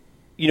to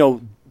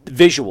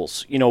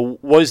visuals.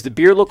 What does the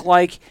beer look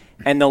like?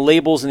 And the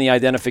labels and the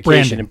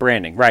identification and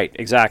branding. Right,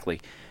 exactly.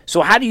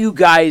 So how do you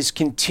guys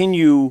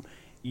continue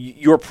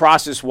your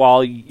process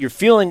while you're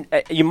feeling,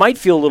 you might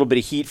feel a little bit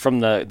of heat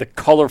from the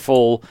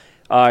colorful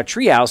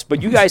Treehouse,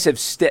 but you guys have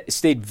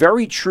stayed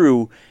very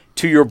true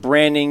to your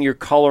branding, your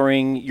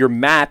coloring, your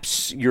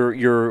maps,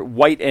 your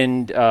white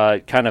and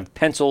kind of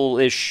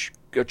pencil-ish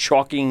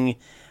chalking,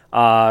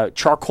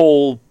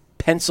 charcoal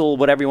pencil,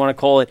 whatever you want to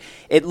call it.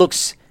 It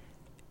looks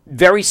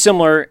very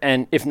similar,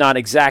 and if not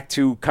exact,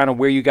 to kind of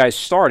where you guys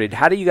started.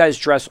 How do you guys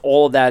dress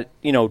all of that,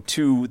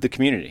 to the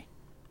community?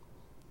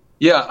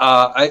 Yeah,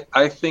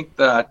 I think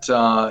that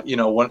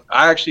when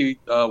I actually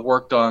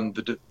worked on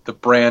the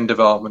brand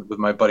development with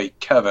my buddy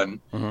Kevin,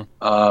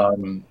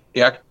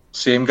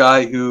 same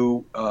guy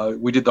who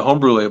we did the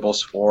homebrew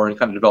labels for and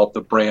kind of developed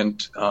the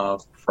brand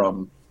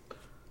from.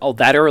 Oh,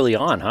 that early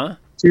on, huh?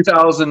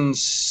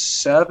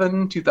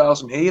 2007,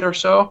 2008 or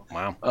so.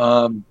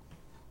 Wow.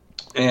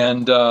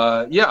 It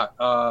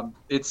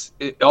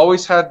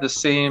always had the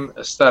same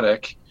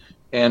aesthetic,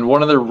 and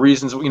one of the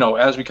reasons,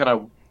 as we kind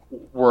of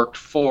worked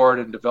forward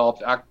and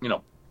developed,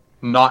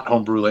 not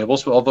homebrew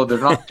labels, although they're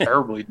not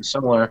terribly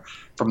dissimilar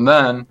from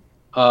then.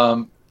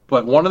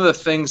 But one of the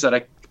things that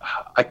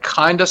I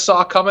kind of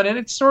saw coming in,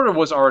 it sort of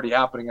was already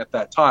happening at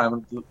that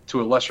time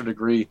to a lesser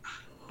degree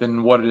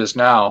than what it is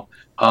now.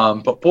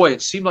 But boy,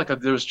 it seemed like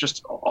there was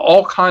just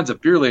all kinds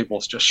of beer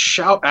labels just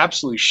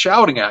absolutely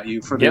shouting at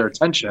you for their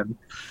attention.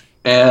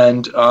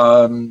 And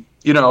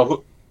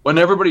when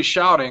everybody's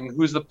shouting,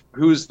 who's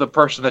the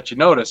person that you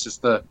notice is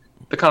the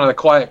kind of the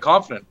quiet,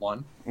 confident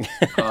one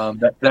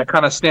that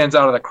kind of stands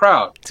out of the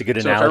crowd. It's a good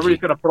analogy. So if everybody's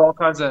going to put all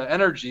kinds of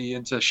energy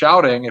into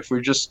shouting, if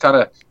we just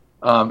kind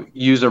of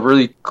use a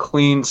really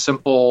clean,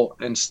 simple,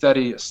 and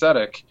steady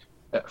aesthetic,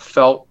 it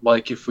felt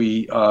like if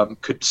we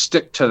could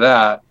stick to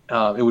that,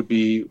 it would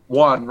be,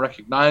 one,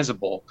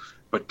 recognizable,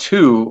 but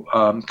two,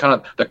 kind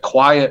of the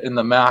quiet and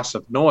the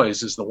massive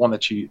noise is the one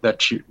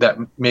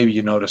that maybe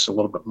you notice a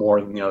little bit more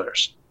than the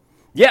others.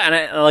 Yeah,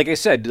 and like I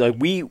said, like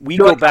we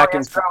go back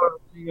and forth.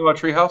 About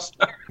Treehouse?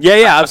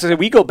 Yeah. I was gonna say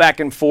we go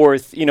back and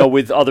forth,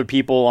 with other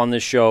people on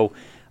this show.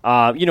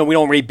 We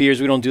don't rate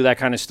beers, we don't do that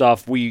kind of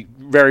stuff. We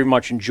very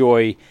much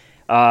enjoy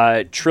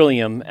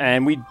Trillium,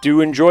 and we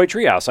do enjoy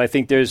Treehouse. I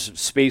think there's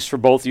space for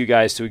both of you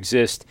guys to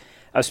exist,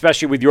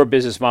 especially with your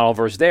business model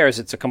versus theirs.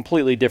 It's a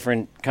completely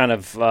different kind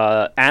of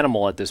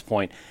animal at this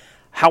point.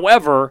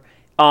 However,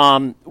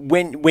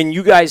 when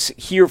you guys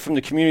hear from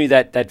the community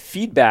that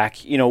feedback,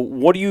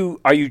 what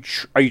are you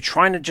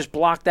trying to just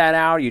block that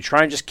out? Are you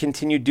trying to just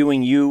continue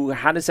doing you?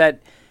 How does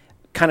that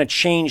kind of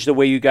change the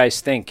way you guys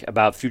think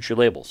about future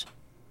labels?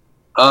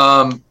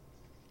 I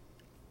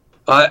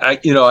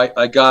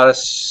gotta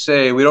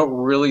say, we don't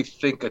really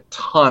think a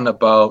ton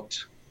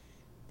about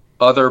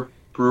other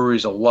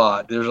breweries a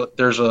lot.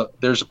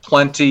 There's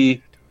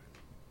plenty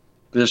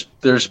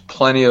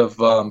of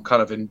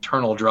kind of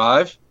internal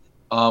drive.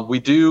 We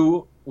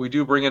do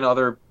bring in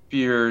other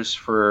beers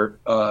for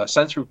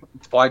sensory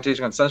blind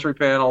tasting on sensory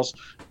panels.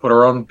 Put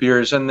our own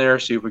beers in there,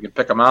 see if we can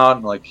pick them out,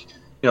 and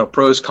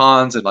pros,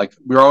 cons, and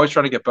we're always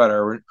trying to get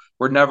better.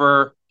 We've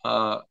never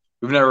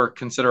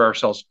considered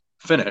ourselves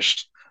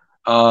finished.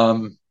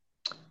 What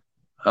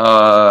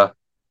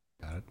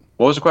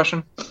was the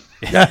question?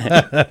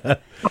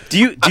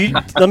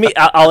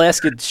 I'll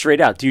ask it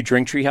straight out. Do you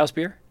drink Treehouse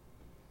beer?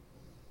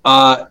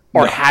 Or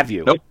no. Have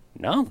you? Nope.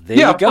 No. There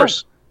you go. Of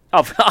course.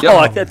 I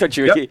thought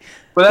you were. Yep.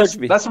 But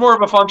that's more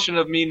of a function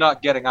of me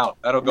not getting out.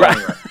 I don't go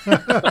anywhere.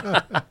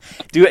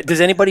 Does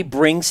anybody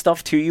bring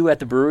stuff to you at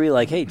the brewery?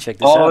 Like, hey, check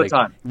this out. All the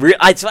time.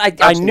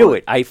 I knew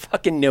it. I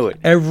fucking knew it.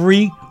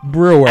 Every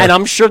brewer. And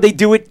I'm sure they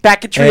do it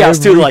back at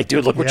Treehouse too. Like,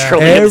 dude, look what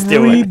Trillium's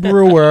doing. Every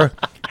brewer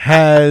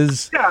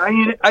has. Yeah, I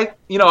mean,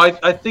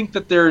 I think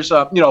that there's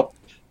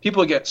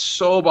people get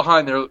so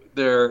behind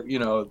their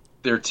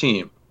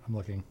team. I'm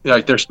looking.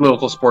 Like their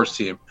local sports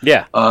team.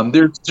 Yeah.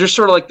 There's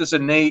sort of like this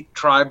innate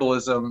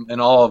tribalism in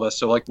all of us.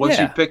 So once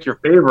you pick your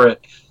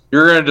favorite,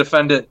 you're going to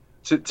defend it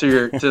to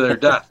their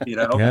death,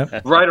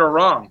 right or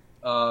wrong.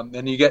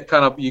 And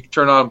you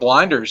turn on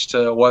blinders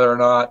to whether or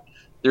not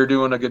they're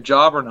doing a good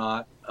job or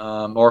not,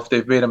 or if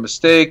they've made a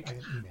mistake,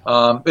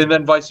 and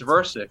then vice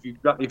versa.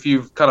 If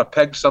you've kind of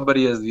pegged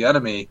somebody as the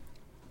enemy,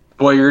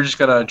 boy, you're just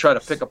gonna try to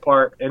pick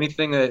apart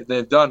anything that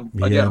they've done,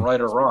 again,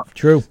 right or wrong.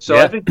 True. So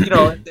I think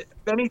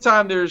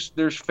anytime there's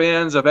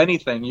fans of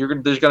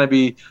anything, there's gonna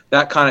be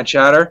that kind of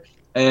chatter.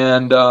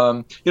 And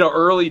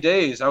early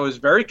days, I was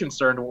very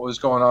concerned what was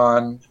going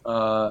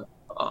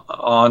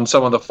on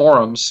some of the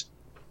forums.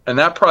 And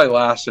that probably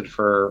lasted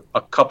for a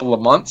couple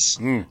of months.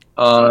 And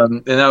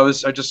it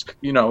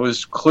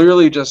was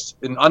clearly just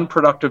an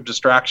unproductive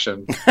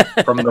distraction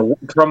from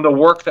the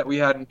work that we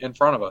had in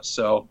front of us.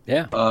 So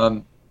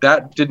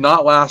that did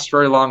not last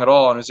very long at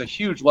all. And it's a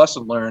huge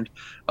lesson learned.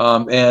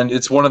 And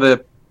it's one of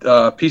the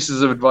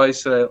pieces of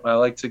advice that I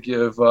like to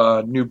give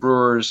new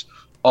brewers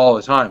all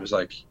the time. Is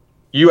like,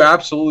 you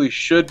absolutely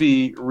should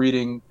be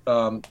reading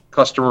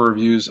customer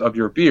reviews of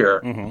your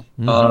beer.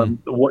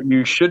 What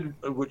you should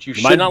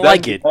might not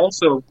like it,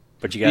 also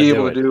but you be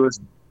able to do is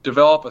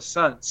develop a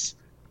sense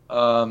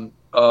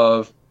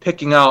of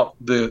picking out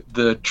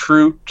the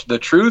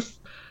truth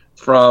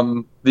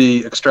from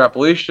the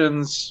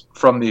extrapolations,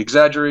 from the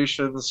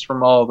exaggerations,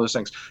 from all of those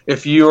things.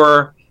 If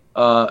you're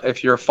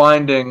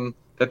finding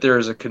that there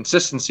is a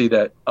consistency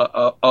that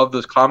of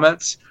those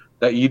comments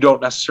that you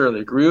don't necessarily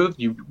agree with,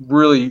 you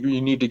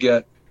need to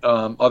get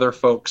other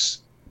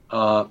folks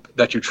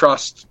that you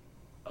trust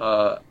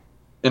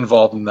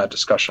involved in that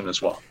discussion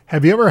as well.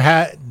 Have you ever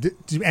had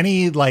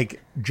any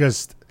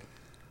just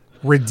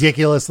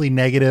ridiculously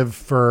negative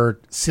for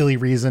silly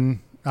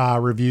reason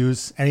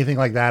reviews? Anything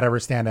like that ever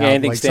stand out?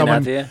 Anything stand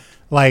out to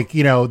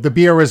you? The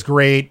beer was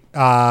great,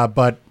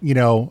 but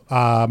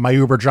my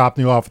Uber dropped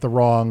me off at the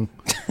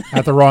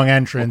wrong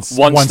entrance.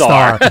 One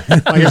star.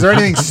 Is there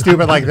anything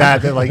stupid like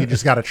that you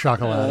just got to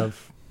chuckle out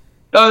of?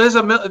 No,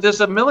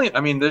 there's a million.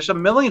 I mean, there's a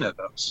million of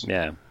those.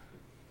 Yeah,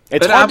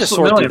 it's hard to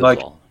sort through them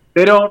all.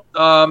 They don't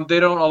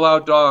allow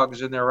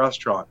dogs in their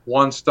restaurant.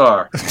 1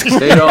 star.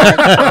 They don't.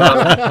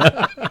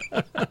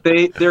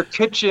 Their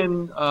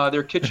kitchen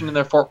in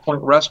their Fort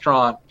Point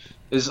restaurant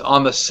is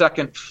on the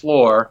 2nd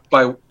floor.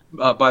 By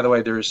the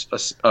way, there's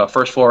a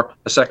first floor,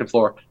 a second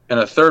floor, and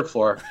a third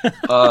floor.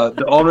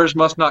 The owners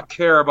must not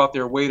care about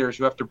their waiters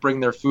who have to bring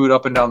their food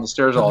up and down the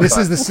stairs all the time. This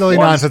is the silly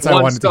nonsense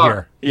I wanted to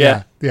hear.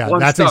 Yeah.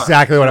 That's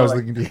exactly what I was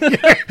looking to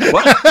hear.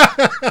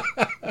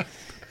 What?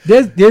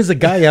 There's a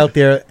guy out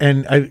there,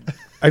 and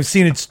I've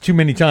seen it too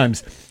many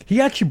times.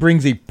 He actually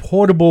brings a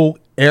portable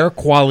air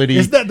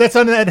quality. That's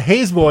on that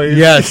Haze Boys.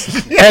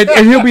 Yes,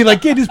 and he'll be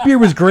like, "Yeah, this beer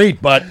was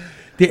great, but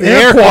the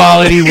air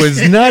quality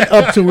was not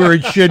up to where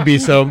it should be."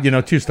 So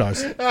 2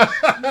 stars.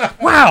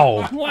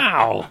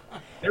 Wow.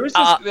 There was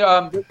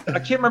this. I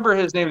can't remember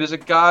his name. There's a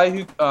guy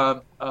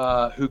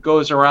who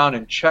goes around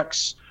and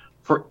checks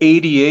for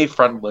ADA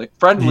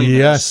friendliness.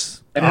 Yes.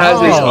 And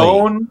has his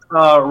own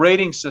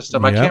rating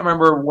system. I can't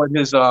remember what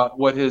his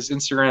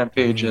Instagram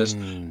page is,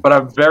 but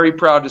I'm very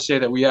proud to say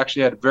that we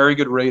actually had very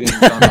good ratings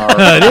on our.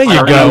 There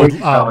you go.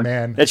 Oh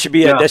man, that should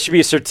be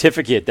a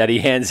certificate that he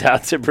hands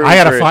out to brewers. I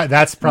gotta find.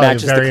 That's probably a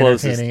very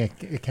entertaining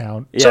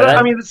account.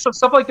 Yeah, so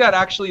stuff like that.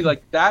 Actually,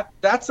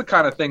 that's the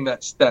kind of thing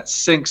that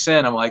sinks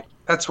in. I'm like,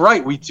 that's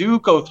right. We do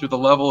go through the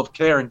level of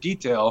care and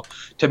detail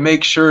to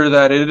make sure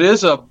that it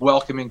is a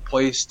welcoming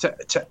place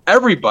to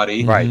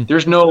everybody. Right.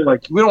 There's no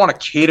we don't want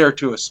to cater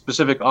to a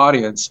specific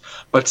audience,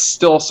 but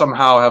still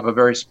somehow have a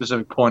very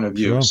specific point of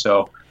view.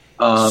 Sure.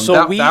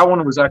 So that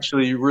one was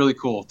actually really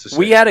cool to see.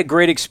 We had a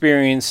great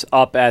experience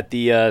up at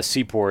the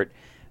Seaport.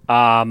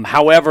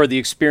 However, the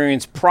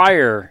experience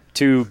prior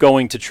to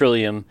going to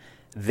Trillium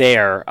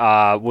there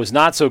was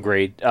not so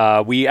great.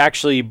 We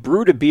actually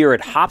brewed a beer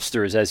at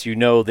Hopsters, as you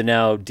know, the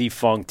now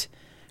defunct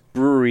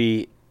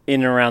brewery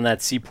in and around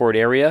that Seaport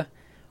area,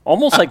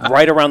 almost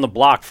right around the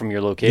block from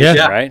your location,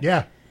 right?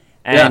 Yeah.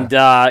 And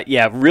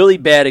really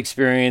bad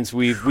experience.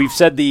 We've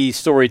said the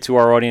story to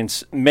our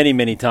audience many,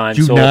 many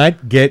times. Do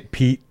not get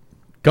Pete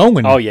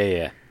going. Oh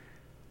yeah.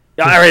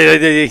 All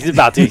right, he's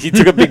about to. He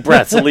took a big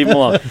breath, so leave him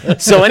alone.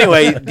 So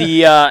anyway,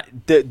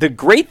 the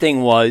great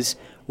thing was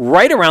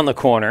right around the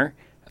corner.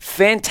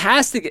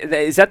 Fantastic!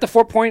 Is that the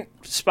 4 Point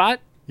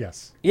spot?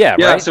 Yes. Yeah.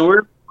 Yeah. Right?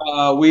 So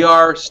we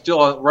are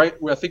still right.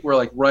 I think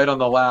we're right on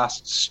the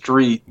last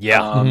street.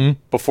 Yeah.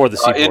 Before the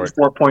Seaport. In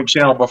 4 Point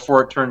Channel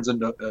before it turns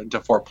into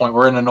 4 Point.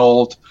 We're in an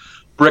old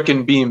brick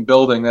and beam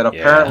building that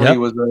apparently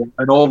was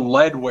an old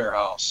lead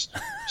warehouse.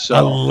 So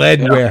a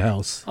lead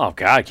warehouse. Oh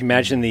God! Can you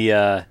imagine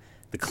the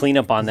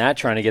cleanup on that?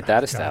 Trying to get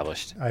that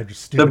established. I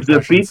just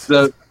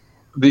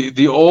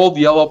the old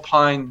yellow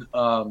pine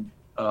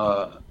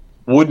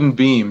wooden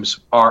beams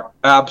are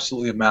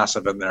absolutely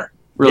massive in there.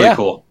 Really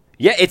cool.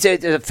 Yeah, it's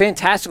a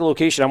fantastic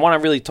location. I want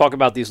to really talk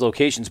about these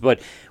locations,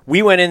 but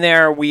we went in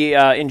there. We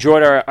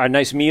enjoyed our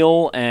nice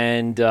meal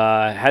and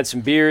had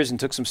some beers and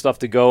took some stuff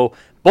to go.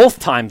 Both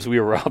times we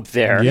were up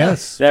there.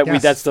 Yes.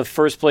 That's the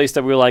first place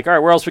that we were like, all right,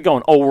 where else are we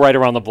going? Oh, right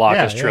around the block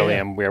is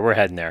Trillium. Yeah. We're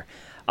heading there.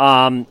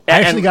 I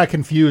actually got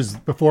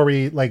confused before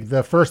we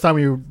the first time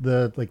we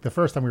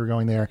were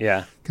going there.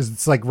 Yeah, because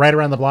it's like right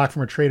around the block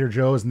from a Trader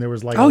Joe's, and there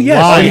was like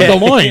the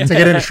line to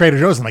get into Trader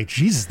Joe's. I'm like,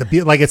 Jesus,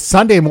 it's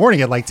Sunday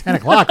morning at like 10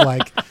 o'clock.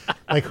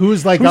 Like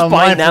who's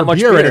online that for much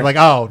beer? beer? And like,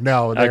 oh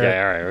no, okay,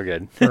 all right, we're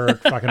good for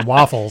fucking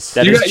waffles.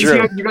 That is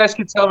true. You guys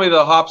can tell me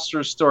the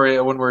Hopster story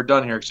when we're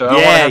done here. So I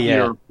want to have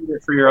you repeat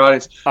it for your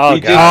audience.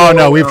 Oh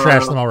no, we've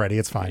trashed them already.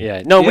 It's fine.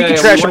 Yeah, no, we can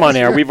trash them on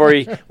air.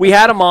 We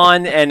had them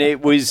on, and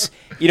it was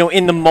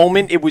in the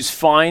moment it was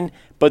fine.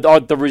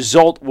 But the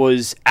result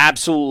was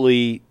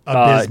absolutely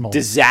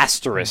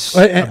disastrous.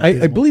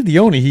 I believe the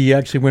owner, he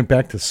actually went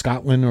back to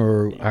Scotland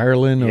or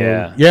Ireland.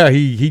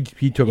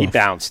 He took off. He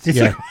bounced.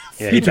 Yeah,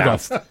 he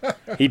bounced.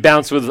 He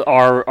bounced with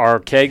our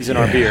kegs and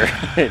our beer.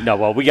 No,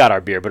 well, we got our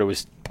beer, but it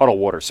was puddle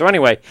water. So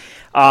anyway,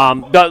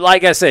 but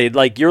like I say,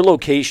 your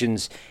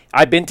locations,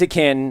 I've been to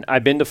Canton,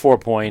 I've been to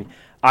Fort Point.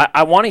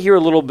 I want to hear a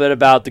little bit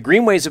about the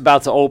Greenway's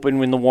about to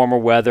open in the warmer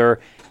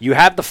weather. You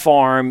have the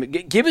farm.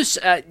 Give us,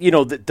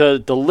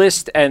 the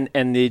list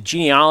and the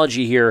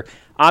genealogy here.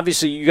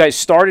 Obviously, you guys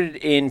started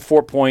in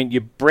Fort Point.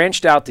 You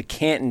branched out to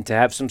Canton to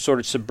have some sort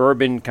of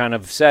suburban kind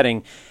of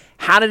setting.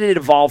 How did it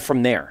evolve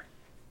from there?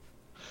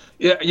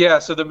 Yeah.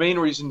 So the main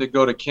reason to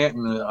go to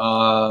Canton,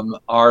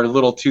 our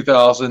little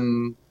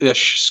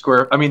 2,000-ish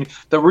square. I mean,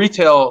 the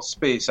retail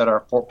space at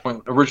our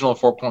original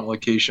Fort Point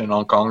location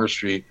on Congress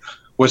Street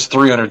was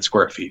 300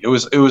 square feet. It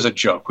was a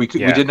joke. We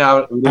didn't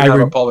have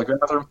a public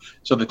bathroom,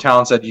 so the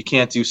town said you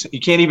can't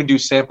even do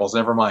samples.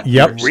 Never mind.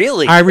 Yep,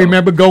 really. I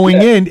remember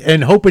going in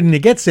and hoping to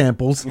get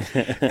samples,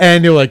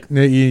 and they're like,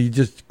 no, "You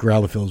just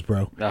growler fills,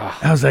 bro." Oh.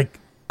 I was like,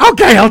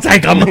 "Okay, I'll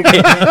take them.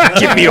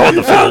 Give me all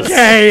the fills."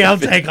 Okay, I'll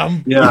take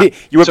them. Yeah,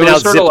 you whipping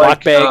out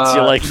Ziploc bags.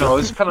 You're like,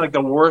 it's kind of like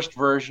the worst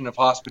version of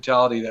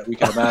hospitality that we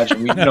can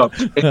imagine.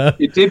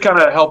 It did kind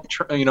of help,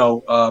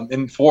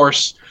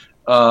 enforce.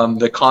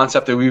 The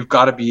concept that we've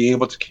got to be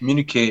able to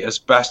communicate as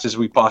best as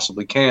we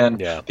possibly can.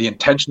 Yeah. The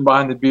intention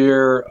behind the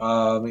beer,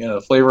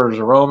 the flavors,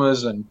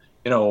 aromas, and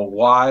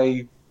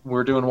why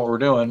we're doing what we're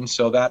doing.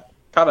 So that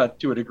kind of,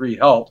 to a degree,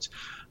 helped.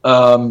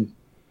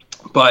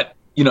 But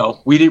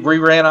we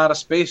ran out of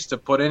space to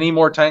put any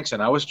more tanks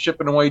in. I was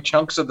chipping away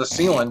chunks of the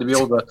ceiling to be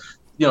able to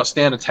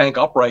stand a tank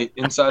upright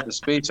inside the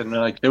space, and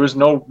there was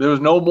no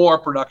more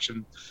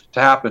production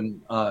to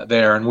happen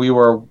there, and we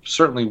were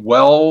certainly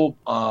well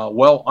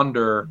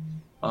under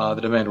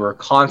the demand. We were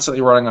constantly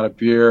running out of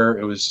beer.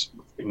 It was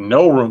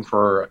no room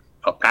for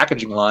a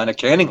packaging line, a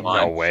canning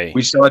line. No way.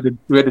 We had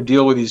to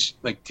deal with these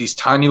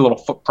tiny little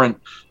footprint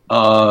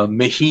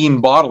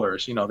Maheen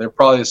bottlers. They're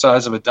probably the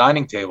size of a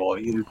dining table.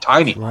 They're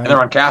tiny, right. And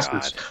they're on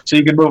caskets, so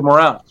you can move them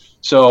around.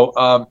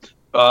 So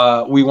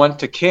we went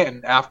to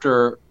Canton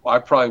after I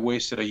probably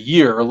wasted a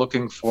year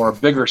looking for a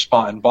bigger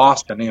spot in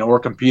Boston. We're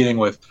competing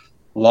with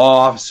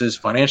law offices,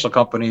 financial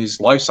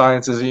companies, life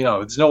sciences.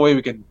 There's no way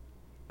we can.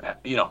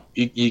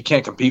 You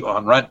can't compete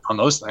on rent on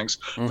those things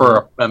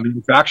for a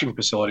manufacturing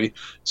facility.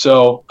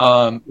 So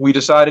we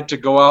decided to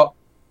go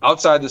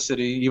outside the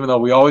city, even though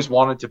we always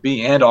wanted to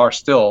be and are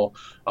still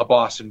a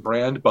Boston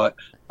brand, but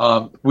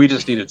we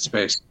just needed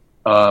space.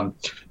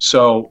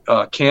 So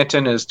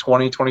Canton is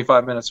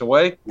 25 minutes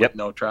away with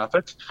no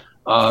traffic.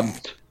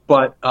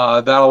 But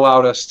that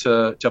allowed us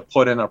to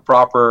put in a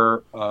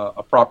proper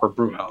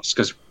brew house,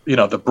 because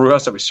the brew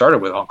house that we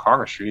started with on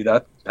Congress Street,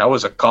 that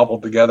was a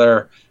cobbled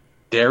together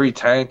dairy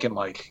tank, and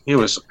it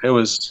was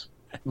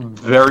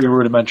very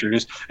rudimentary.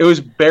 It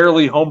was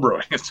barely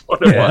homebrewing. It's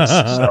what it was.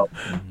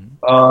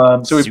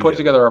 So we put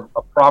together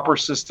a proper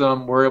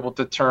system. We're able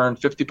to turn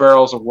 50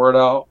 barrels of wort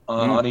out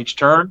on each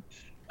turn.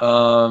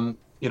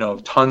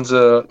 Tons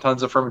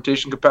of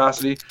fermentation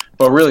capacity,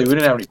 but really we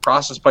didn't have any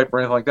process pipe or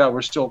anything like that.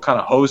 We're still kind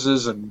of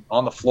hoses and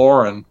on the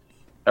floor, and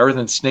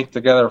everything snaked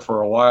together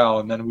for a while.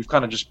 And then we've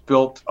kind of just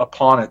built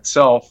upon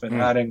itself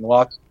and adding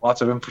lots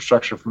of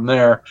infrastructure from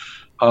there.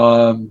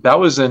 That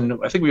was I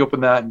think we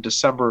opened that in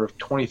December of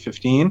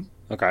 2015.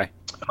 Okay.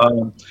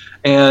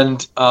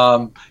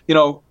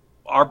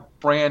 Our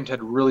brand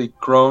had really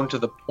grown to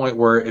the point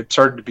where it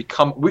started to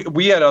become,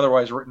 we had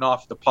otherwise written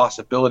off the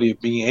possibility of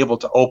being able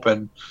to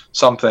open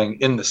something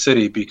in the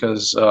city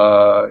because,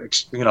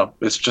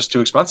 it's just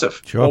too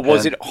expensive. Sure. Well,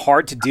 was it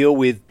hard to deal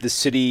with the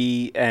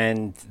city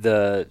and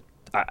I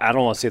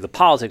don't want to say the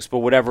politics, but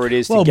whatever it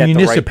is to get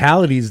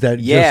municipalities the right...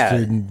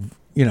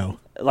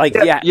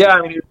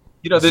 I mean,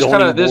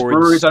 there's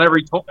breweries on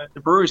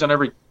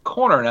every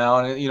corner now,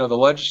 and the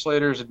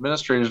legislators,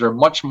 administrators are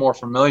much more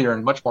familiar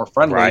and much more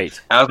friendly,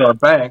 as are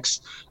banks.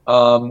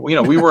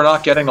 We were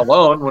not getting a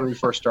loan when we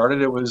first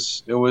started. It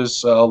was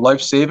life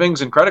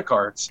savings and credit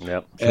cards.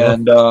 Yep.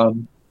 And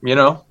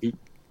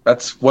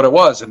that's what it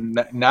was.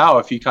 And now,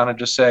 if you kind of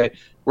just say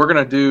we're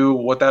going to do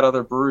what that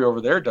other brewery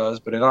over there does,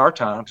 but in our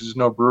town, because there's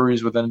no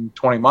breweries within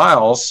 20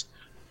 miles,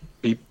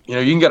 you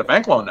can get a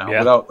bank loan now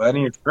without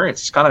any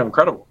experience. It's kind of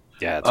incredible.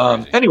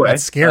 Yeah. Anyway,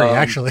 that's scary,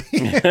 actually.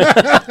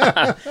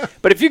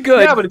 But if you're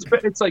good, but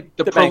it's like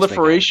the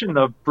proliferation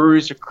of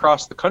breweries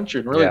across the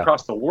country and really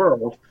across the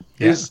world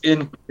is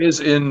in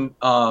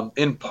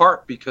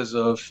part because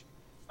of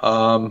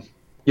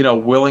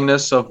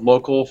willingness of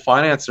local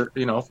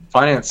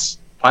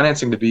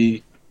financing to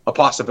be a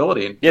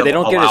possibility. Yeah, they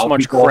don't get as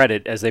much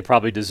credit as they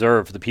probably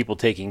deserve. The people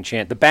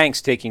the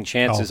banks taking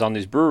chances on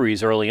these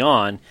breweries early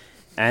on,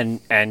 and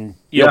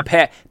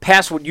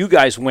past what you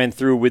guys went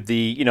through with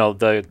the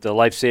the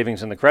life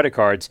savings and the credit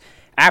cards.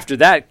 After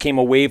that came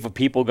a wave of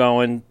people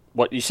going,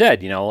 what you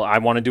said, I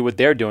want to do what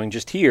they're doing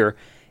just here.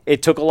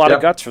 It took a lot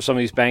of guts for some of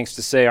these banks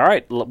to say, all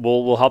right,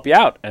 we'll help you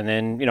out. And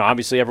then,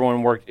 obviously it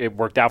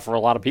worked out for a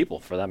lot of people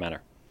for that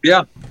matter.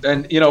 Yeah.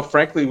 And,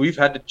 frankly, we've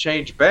had to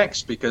change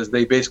banks because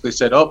they basically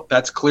said, oh,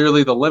 that's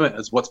clearly the limit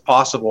is what's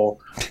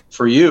possible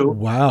for you.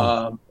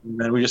 Wow. And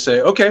then we just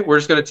say, okay, we're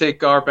just going to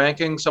take our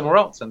banking somewhere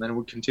else. And then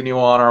we continue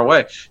on our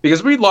way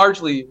because we're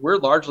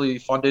largely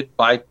funded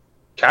by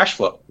cash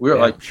flow.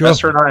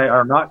 Esther and I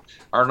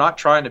are not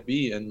trying to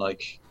be in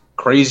like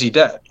crazy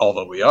debt,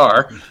 although we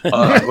are.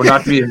 We're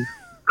not being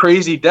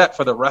crazy debt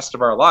for the rest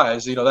of our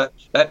lives.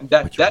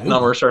 That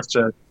number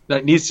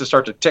needs to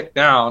start to tick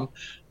down.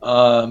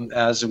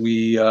 As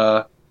we,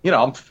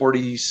 I'm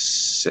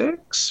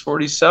 46,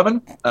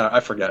 47. I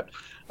forget.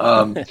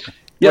 But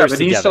it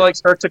needs to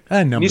start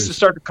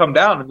to come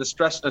down, and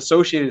the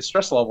associated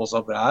stress levels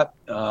of that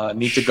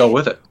need to go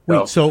with it.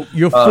 Wait, so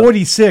you're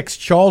 46.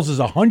 Charles is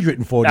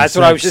 146. That's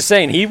what I was just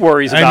saying. He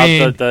worries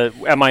about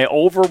am I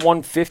over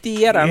 150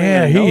 yet? I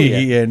don't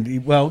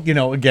even know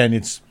yet. Again,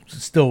 it's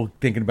still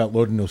thinking about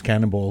loading those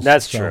cannonballs.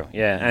 That's true.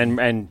 Yeah,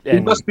 and he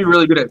must be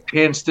really good at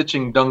hand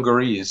stitching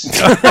dungarees.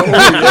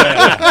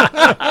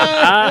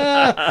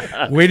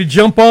 Way to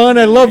jump on!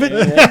 I love it.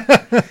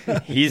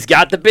 He's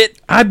got the bit.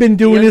 I've been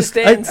doing this.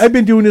 I've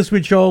been doing this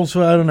with Charles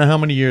for I don't know how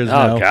many years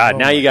now. Oh God!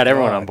 Now you got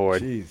everyone on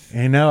board. Geez.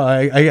 And now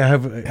I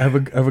have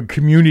a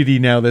community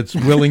now that's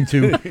willing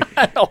to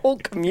a whole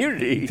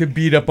community to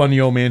beat up on the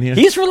old man here.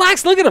 He's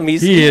relaxed. Look at him. He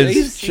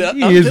is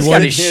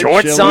got his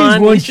shorts on.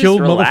 He's one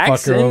chilled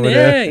motherfucker over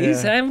there.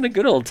 He's having a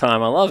good old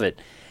time. I love it.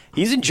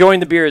 He's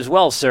enjoying the beer as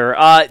well,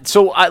 sir.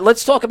 So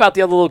let's talk about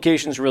the other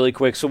locations really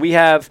quick. So we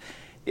have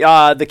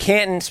the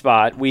Canton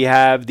spot. We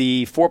have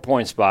the 4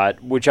 Point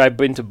spot, which I've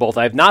been to both.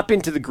 I have not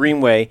been to the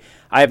Greenway.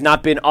 I have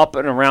not been up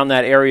and around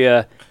that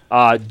area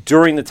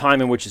during the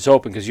time in which it's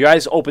open, because you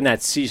guys open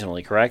that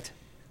seasonally, correct?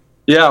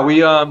 Yeah,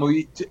 we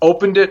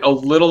opened it a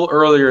little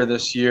earlier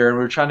this year, and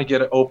we were trying to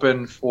get it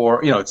open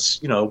for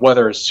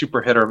weather is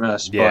super hit or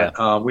miss. Yeah.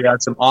 But we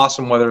had some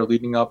awesome weather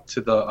leading up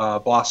to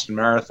the Boston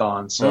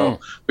Marathon, so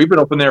we've been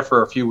open there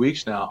for a few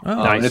weeks now. Oh,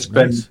 nice. And it's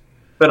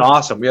been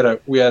awesome. We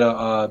had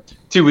a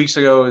 2 weeks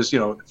ago is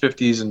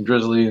 50s and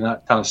drizzly, and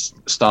that kind of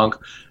stunk.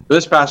 But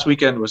this past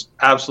weekend was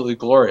absolutely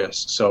glorious.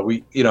 So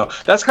we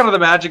that's kind of the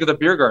magic of the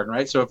beer garden,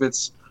 right? So if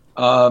it's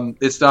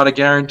not a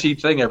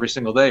guaranteed thing every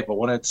single day, but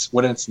when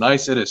it's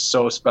nice, it is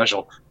so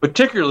special,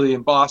 particularly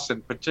in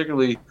Boston,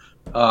 particularly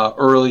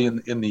early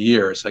in the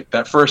year. It's like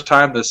that first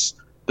time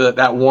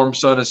that warm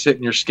sun is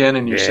hitting your skin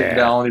and you're sitting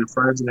down with your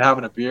friends and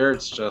having a beer.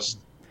 It's just,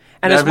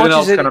 and everything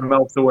else kind of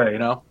melts away,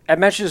 As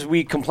much as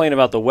we complain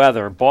about the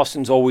weather,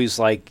 Boston's always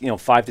 5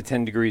 to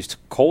 10 degrees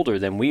colder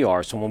than we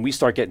are. So when we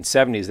start getting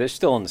 70s, they're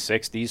still in the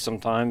 60s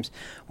sometimes.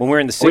 When we're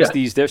in the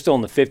 60s, they're still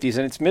in the 50s,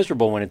 and it's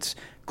miserable when it's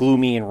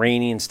gloomy and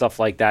rainy and stuff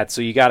like that.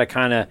 So you got to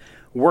kind of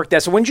work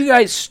that. So when did you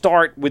guys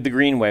start with the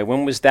Greenway?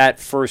 When was that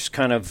first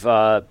kind of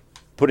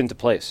put into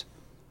place?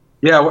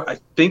 Yeah, I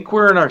think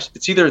we're in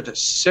it's either the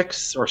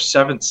 6th or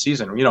 7th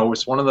season.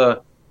 It's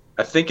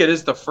I think it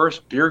is the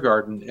first beer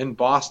garden in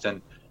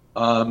Boston.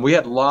 We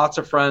had lots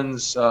of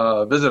friends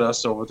visit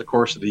us over the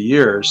course of the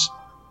years,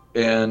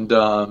 and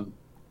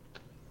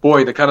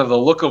boy, the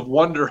look of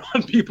wonder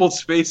on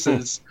people's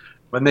faces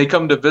when they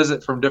come to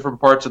visit from different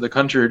parts of the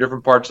country or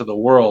different parts of the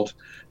world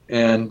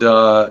and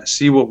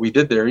see what we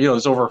did there.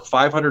 There's over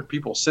 500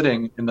 people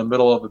sitting in the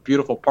middle of a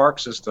beautiful park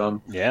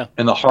system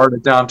in the heart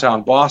of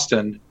downtown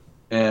Boston,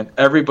 and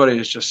everybody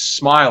is just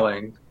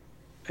smiling.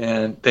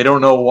 And they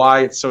don't know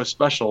why it's so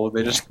special.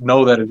 They just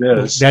know that it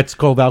is. That's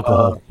called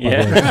alcohol.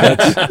 There's that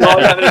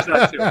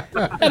too.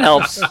 That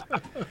helps.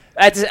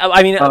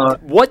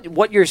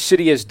 What your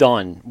city has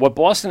done, what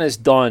Boston has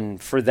done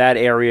for that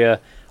area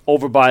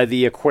over by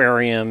the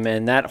aquarium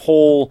and that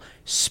whole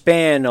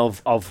span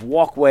of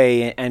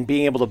walkway and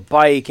being able to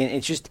bike, and it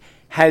just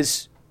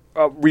has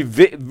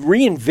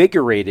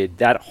reinvigorated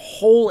that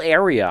whole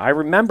area. I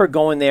remember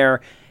going there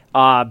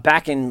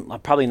back in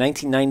probably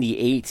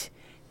 1998.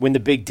 When the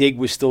Big Dig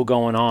was still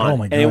going on. Oh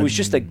my God. And it was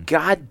just a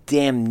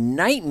goddamn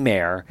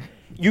nightmare.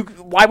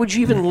 Why would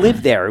you even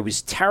live there? It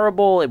was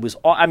terrible. It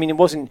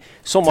wasn't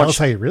so much. Tell us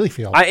how you really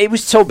feel. It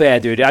was so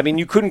bad, dude.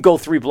 You couldn't go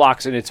 3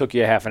 blocks and it took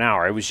you a half an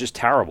hour. It was just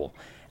terrible.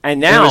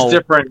 And now it was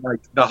different. Like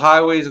the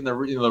highways and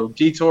the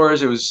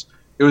detours, it was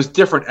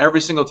different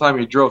every single time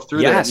you drove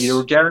through there. You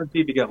were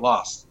guaranteed to get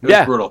lost. It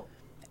was brutal.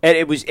 And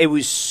it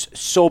was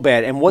so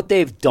bad. And what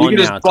they've done you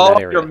can now just follow to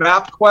that area. your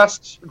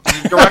MapQuest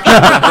directions.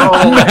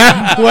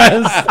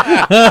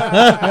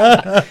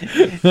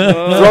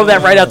 Throw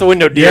that right out the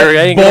window,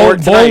 dear.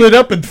 Bolt it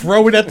up and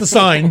throw it at the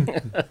sign.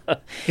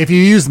 If you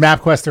use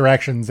MapQuest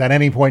directions at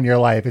any point in your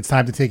life, it's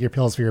time to take your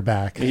pills for your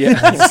back. Yeah.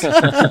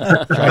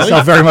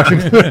 Myself very much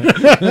included.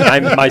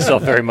 I'm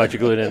myself very much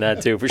included in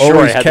that too, for sure.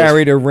 Always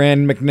carried a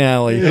Rand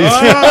McNally.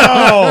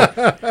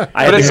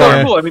 But it's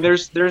so cool. I mean,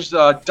 there's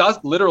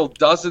literal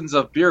dozens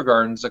of beer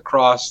gardens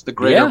across the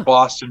greater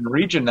Boston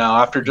region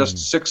now. After just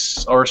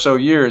 6 or so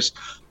years,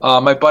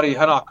 my buddy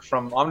Henok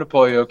from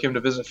Omnipollo came to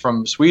visit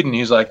from Sweden.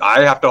 He's like,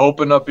 I have to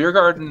open a beer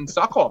garden in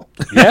Stockholm.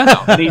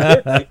 Yeah, and he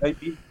did.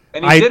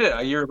 He did it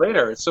a year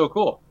later. It's so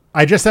cool.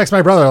 I just texted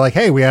my brother like,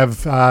 "Hey, we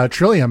have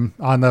Trillium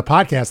on the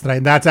podcast tonight,"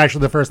 and that's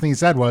actually the first thing he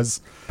said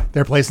was,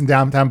 "Their place in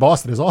downtown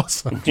Boston is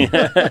awesome."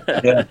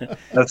 Yeah,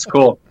 that's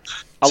cool.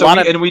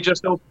 We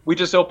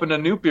just opened a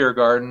new beer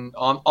garden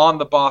on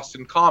the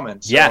Boston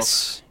Common. So,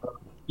 yes.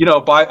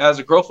 As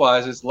a crow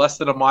flies, it's less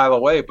than a mile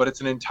away, but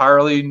it's an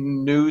entirely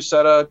new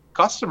set of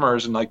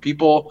customers and like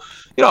people.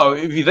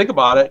 If you think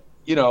about it,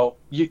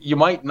 you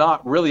might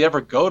not really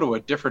ever go to a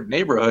different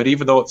neighborhood,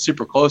 even though it's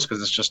super close,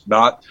 because it's just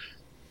not,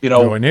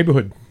 a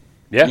neighborhood.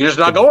 Yeah, you're just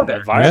not going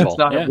there. It's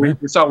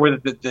not where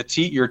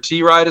your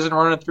T ride isn't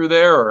running through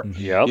there, or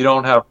you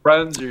don't have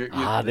friends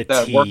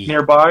that work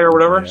nearby or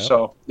whatever. Yep.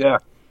 So yeah.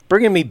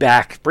 Bringing me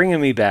back.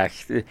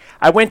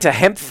 I went to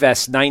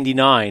Hempfest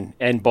 '99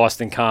 and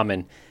Boston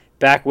Common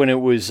back when it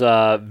was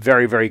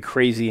very, very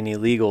crazy and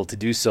illegal to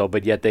do so,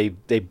 but yet they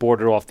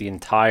boarded off the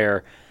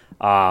entire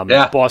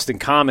Boston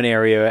Common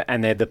area,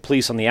 and they had the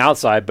police on the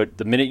outside, but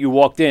the minute you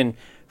walked in,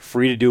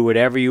 free to do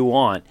whatever you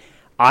want.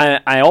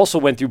 I also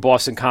went through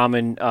Boston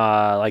Common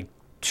like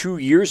 2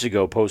 years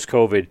ago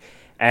post-COVID,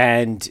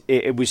 and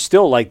it was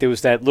still like there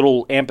was that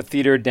little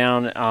amphitheater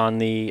down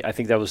on I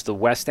think that was the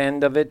west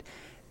end of it,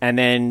 and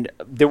then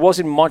there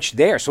wasn't much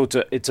there. So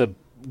it's a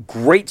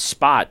great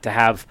spot to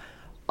have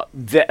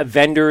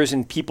vendors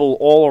and people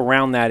all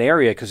around that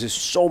area because there's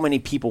so many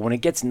people. When it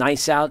gets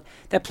nice out,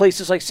 that place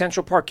is like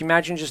Central Park. Can you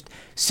imagine just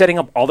setting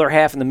up other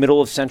half in the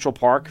middle of Central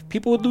Park?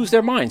 People would lose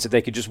their minds if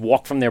they could just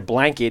walk from their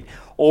blanket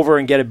over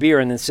and get a beer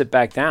and then sit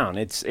back down.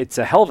 It's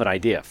a hell of an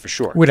idea for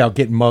sure. Without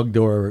getting mugged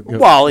or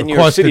well, in New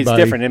York City it's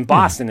different. In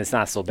Boston, it's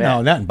not so bad.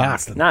 No, not in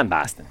Boston. Not in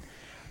Boston.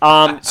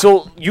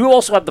 So you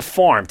also have the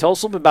farm. Tell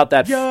us a little bit about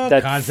that.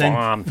 That cousin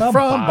farm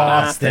from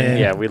Boston.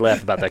 Yeah, we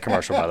laughed about that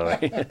commercial, by the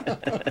way.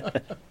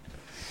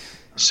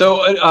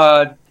 So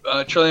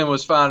Trillium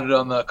was founded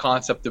on the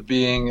concept of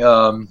being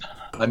a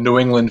New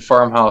England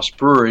farmhouse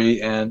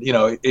brewery, and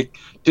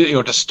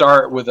to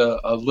start with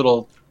a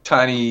little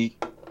tiny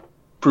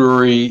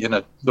brewery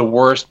in the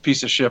worst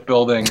piece of shit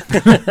building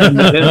in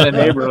the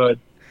neighborhood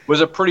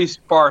was a pretty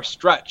far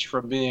stretch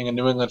from being a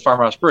New England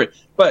farmhouse brewery.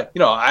 But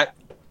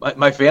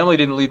my family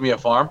didn't leave me a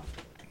farm.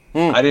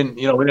 I didn't.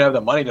 We didn't have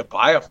the money to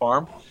buy a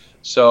farm.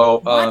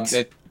 So what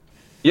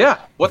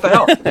the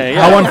hell?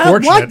 How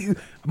unfortunate.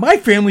 My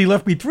family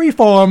left me 3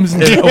 farms.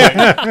 They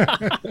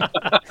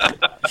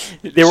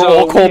were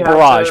all called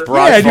Barrage.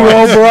 They were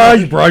all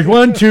Barrage. Barrage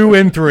 1, 2,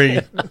 and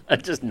 3.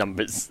 Just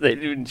numbers. They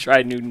didn't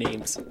try new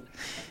names.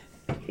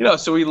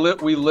 So we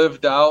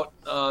lived out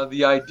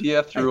the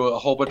idea through a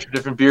whole bunch of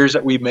different beers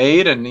that we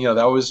made, and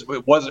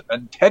it wasn't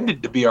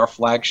intended to be our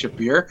flagship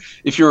beer.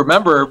 If you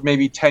remember,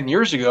 maybe 10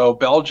 years ago,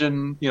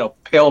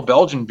 pale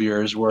Belgian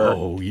beers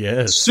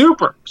were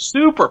super,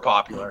 super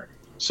popular.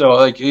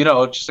 So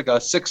just like a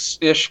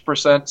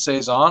 6-ish%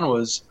 saison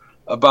was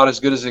about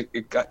as good as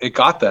it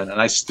got then, and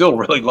I still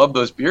really love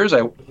those beers.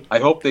 I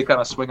hope they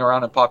kind of swing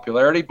around in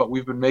popularty, but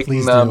we've been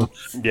making them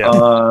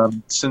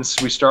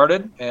since we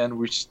started, and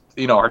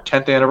our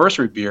 10th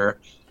anniversary beer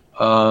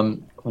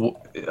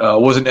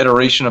was an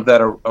iteration of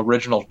that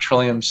original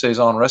Trillium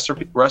saison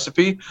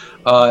recipe.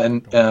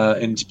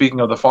 And speaking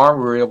of the farm,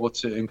 we were able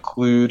to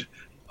include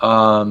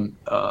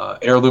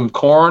heirloom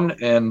corn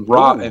and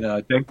rye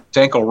and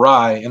Danko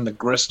rye in the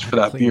grist for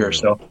that beer.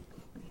 So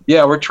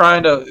we're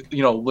trying to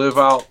live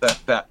out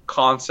that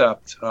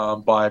concept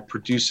by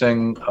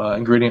producing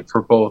ingredient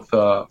for both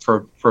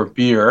for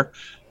beer,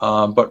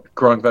 but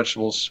growing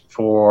vegetables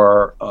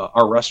for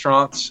our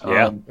restaurants.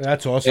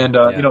 That's awesome.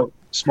 And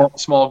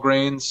small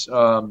grains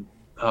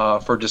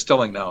for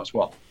distilling now as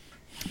well.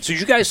 So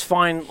you guys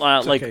find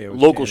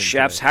local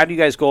chefs? How do you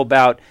guys go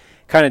about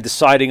kind of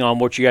deciding on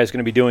what you guys are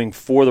going to be doing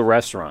for the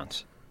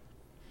restaurants?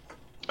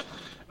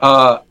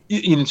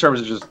 In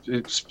terms of just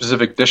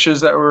specific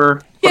dishes that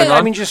we're putting on?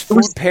 I mean, just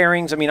food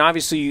pairings. I mean,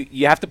 obviously,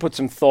 you have to put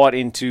some thought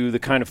into the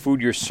kind of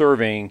food you're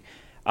serving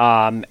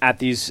at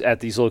these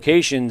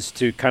locations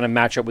to kind of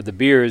match up with the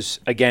beers,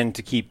 again,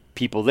 to keep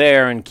people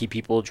there and keep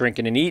people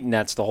drinking and eating.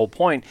 That's the whole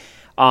point.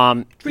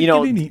 Drinking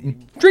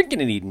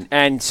and eating.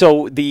 And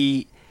so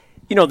there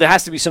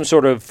has to be some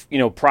sort of,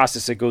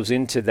 process that goes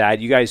into that.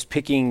 You guys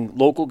picking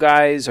local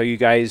guys? Are you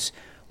guys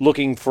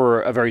looking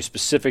for a very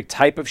specific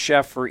type of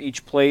chef for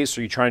each place?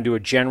 Or are you trying to do a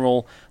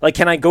general,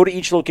 can I go to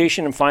each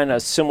location and find a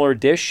similar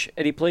dish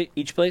at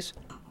each place?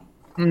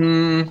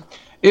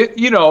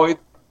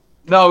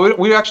 No,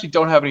 we actually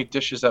don't have any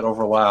dishes that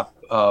overlap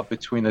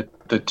between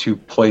the two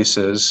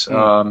places.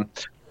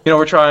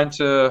 We're trying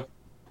to,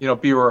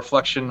 be a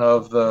reflection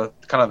of the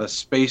kind of the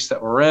space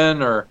that we're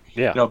in, or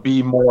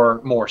be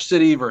more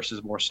city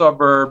versus more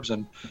suburbs,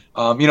 and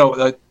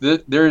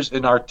there's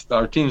in our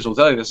teams will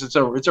tell you this. It's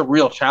a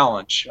real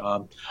challenge.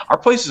 Our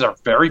places are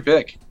very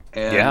big,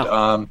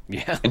 and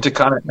and to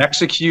kind of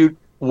execute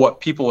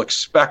what people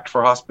expect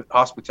for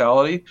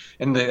hospitality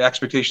and the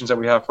expectations that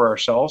we have for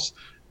ourselves.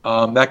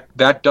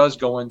 That does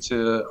go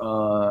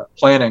into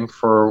planning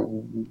for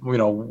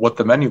what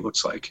the menu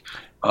looks like.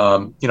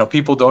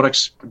 People don't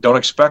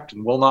expect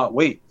and will not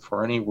wait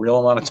for any real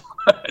amount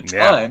of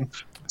time.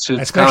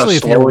 Especially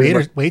if your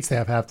wait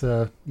staff have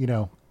to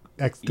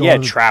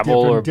travel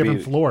or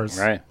different floors,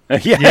 right?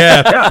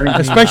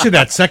 Especially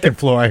that second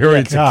floor. I heard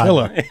it's a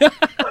killer.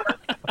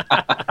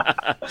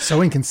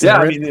 So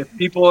inconsiderate. Yeah, if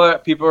people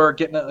are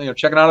getting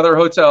checking out of their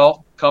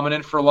hotel, coming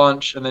in for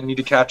lunch, and then need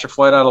to catch a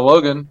flight out of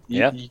Logan,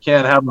 you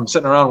can't have them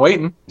sitting around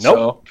waiting.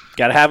 Nope.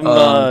 Got to have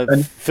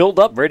them filled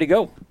up, ready to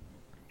go.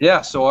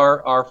 Yeah, so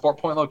our Fort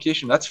Point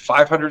location, that's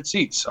 500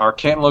 seats. Our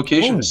Canton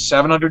location is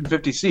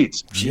 750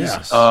 seats.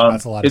 Jesus,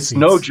 that's a lot of seats. It's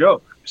no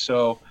joke.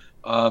 So,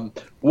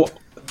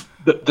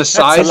 the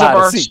size of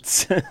our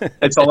seats.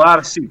 It's a lot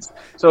of seats.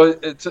 So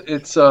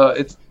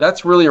it's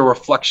that's really a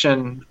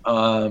reflection.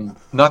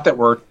 Not that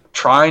we're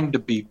trying to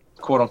be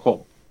quote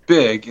unquote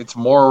big. It's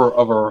more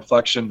of a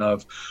reflection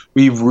of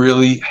we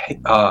really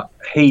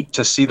hate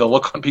to see the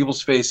look on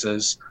people's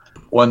faces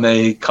when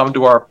they come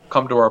to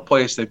our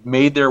place. They've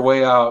made their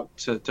way out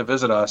to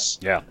visit us.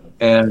 Yeah,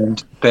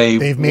 and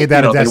they've made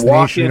that a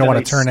destination. You don't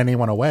want to turn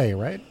anyone away,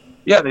 right?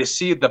 Yeah, they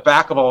see the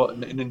back of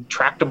an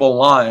intractable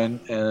line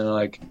and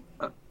like.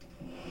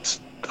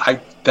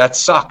 That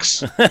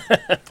sucks.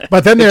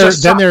 But then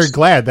they're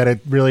glad that it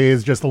really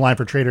is just the line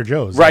for Trader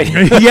Joe's. Right.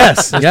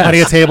 Yes.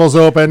 Plenty of tables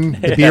open.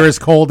 The beer is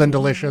cold and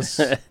delicious.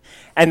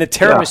 And the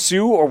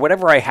tiramisu or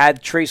whatever I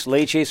had, tres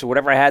leches or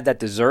whatever I had, that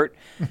dessert.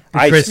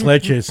 Tres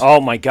leches.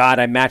 Oh, my God.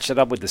 I matched it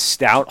up with the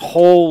stout.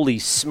 Holy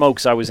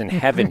smokes. I was in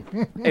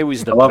heaven. It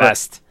was the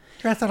best.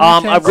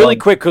 Really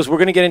quick, because we're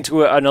going to get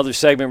into another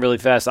segment really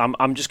fast.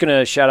 I'm just going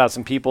to shout out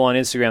some people on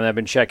Instagram that have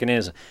been checking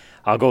in.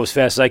 I'll go as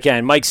fast as I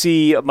can. Mike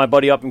C., my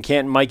buddy up in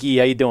Canton. Mikey,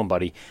 how you doing,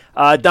 buddy?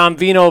 Dom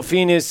Vino,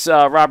 Phoenix,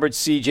 Robert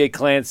C., Jay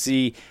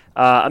Clancy,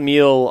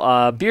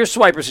 Emil, Beer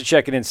Swipers are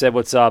checking in, said,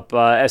 what's up?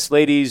 S.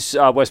 Ladies,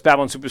 West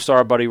Babylon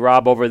Superstar, buddy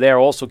Rob over there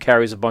also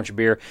carries a bunch of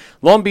beer.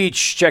 Long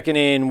Beach checking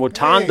in.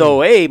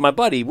 Wotando, hey, my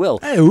buddy, Will.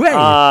 Hey.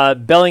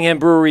 Bellingham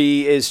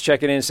Brewery is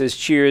checking in, says,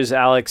 cheers,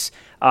 Alex.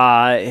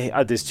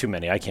 There's too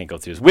many. I can't go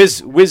through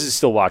this. Wiz is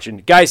still watching.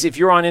 Guys, if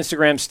you're on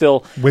Instagram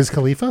still. Wiz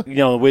Khalifa?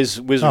 Wiz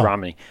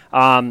Romney.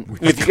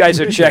 If you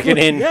guys are checking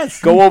in,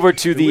 go over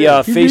to the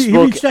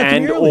Facebook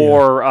and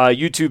or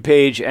YouTube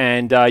page,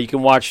 and you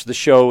can watch the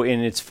show in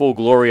its full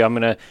glory. I'm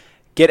going to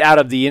get out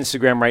of the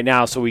Instagram right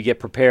now so we get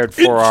prepared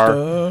for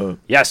our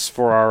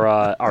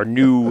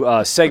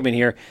new segment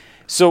here.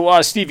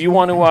 So, Steve, you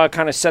want to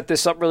kind of set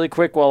this up really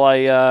quick while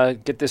I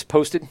get this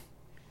posted?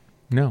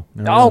 No.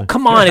 Oh,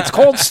 come on. It's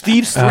called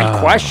Steve's Three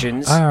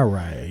Questions. All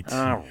right.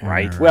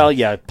 Well,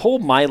 yeah, pull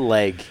my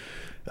leg.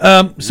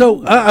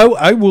 So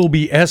I will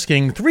be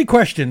asking 3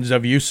 questions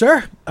of you,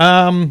 sir.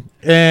 And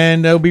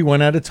it'll be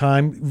one at a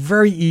time.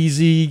 Very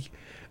easy.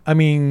 I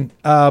mean,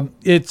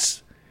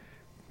 it's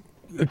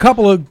a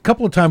couple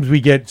of times we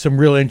get some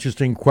real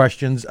interesting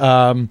questions.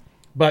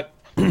 But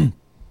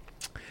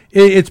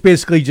it's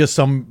basically just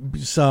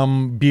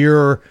some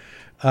beer,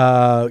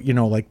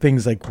 like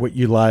things like what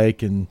you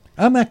like, and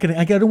I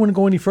don't want to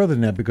go any further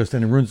than that because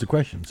then it ruins the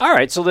questions. All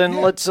right, so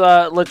then let's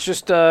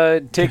just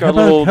take our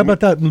little how about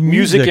that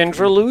music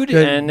interlude,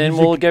 and then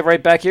we'll get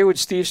right back here with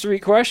Steve's 3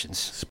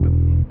 questions.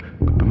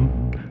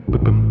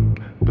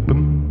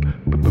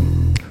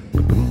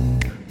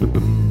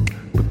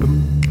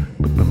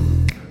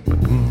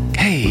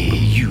 Hey,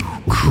 you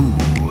cool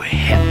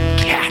hep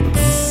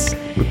cats.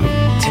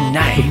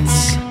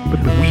 Tonight,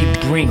 we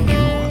bring you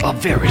a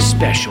very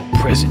special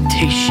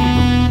presentation.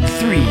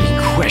 3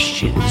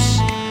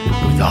 questions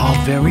with our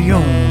very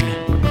own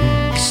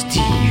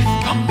Steve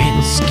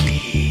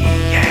Pominski.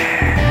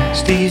 Yeah.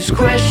 Steve's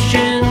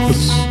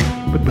questions.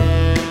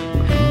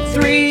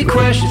 3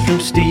 questions from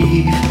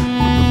Steve.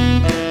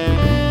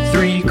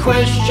 3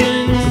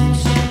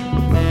 questions.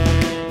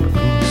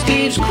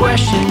 Steve's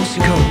questions.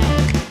 Go.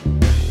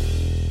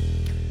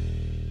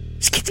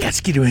 I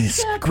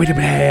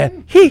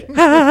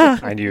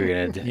knew you were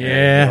going to.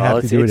 Yeah,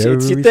 it's your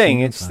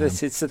thing. It's the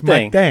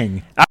thing. My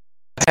thing. Go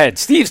ahead,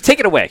 Steve, take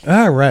it away.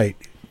 All right.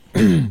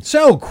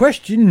 So,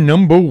 question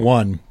number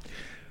 1.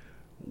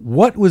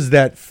 What was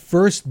that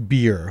first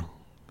beer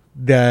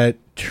that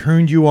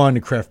turned you on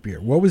to craft beer?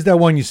 What was that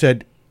one you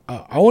said,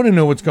 I want to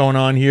know what's going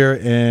on here,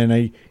 and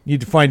I need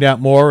to find out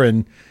more,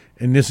 and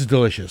this is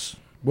delicious?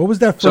 What was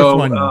that first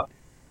one?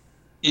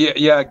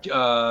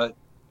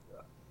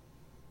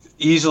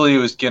 Easily it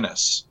was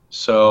Guinness.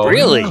 So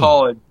really? in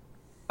college,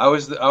 I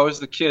was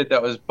the kid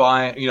that was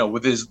buying,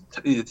 with his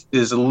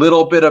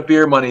little bit of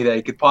beer money that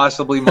he could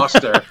possibly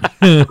muster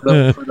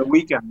for the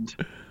weekend.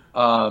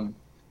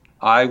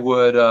 I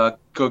would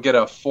go get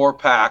a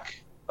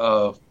 4-pack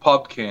of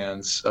pub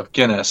cans of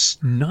Guinness.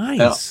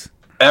 Nice.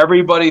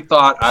 Everybody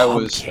thought I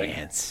was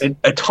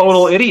a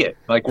total idiot.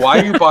 Like, why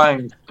are you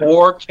buying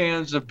 4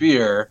 cans of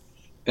beer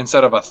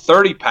instead of a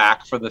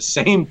 30-pack for the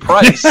same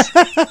price?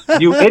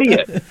 You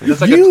idiot.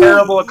 It's like a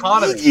terrible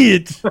economy.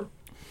 Idiot.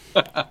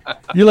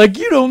 You're like,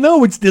 you don't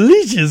know. It's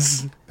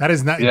delicious. That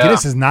is not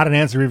Guinness is not an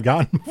answer we've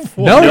gotten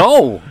before.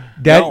 No.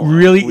 That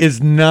really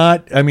is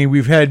not. I mean,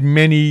 we've had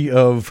many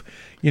of,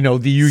 the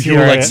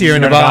usual Sierra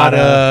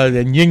Nevada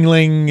and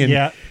Yingling.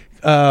 And,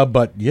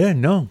 but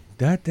no,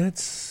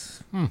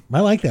 that's,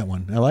 I like that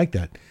one. I like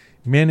that.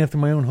 Man after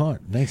my own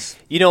heart. Nice.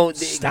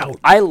 Stout.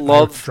 I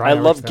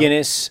love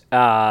Guinness.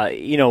 I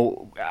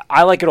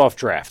like it off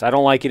draft. I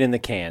don't like it in the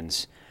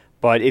cans.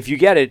 But if you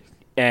get it,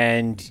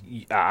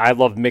 and I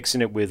love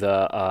mixing it with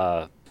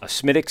a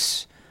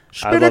Smittix.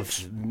 I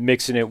love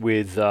mixing it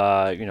with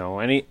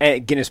any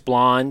Guinness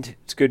Blonde.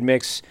 It's a good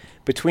mix.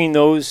 Between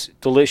those,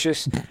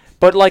 delicious.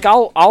 But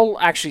I'll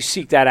actually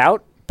seek that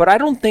out. But I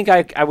don't think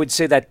I would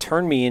say that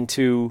turned me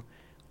into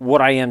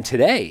what I am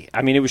today.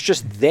 I mean, it was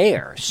just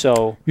there.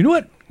 So you know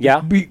what?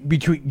 Yeah.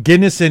 Between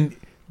Guinness and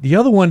the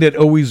other one that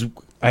always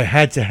I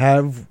had to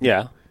have.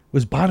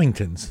 Was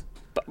Boddington's.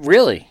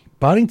 Really?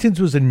 Boddington's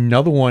was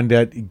another one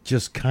that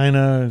just kind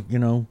of,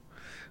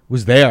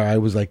 was there. I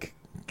was like,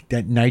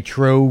 that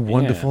nitro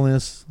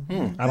wonderfulness. I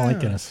don't like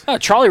Guinness.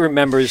 Charlie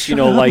remembers,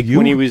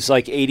 when he was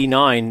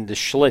 89, the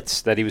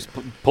Schlitz, that he was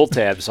pull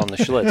tabs on the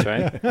Schlitz,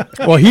 right?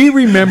 Well, he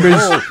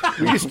remembers.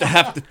 We used to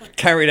have to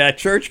carry that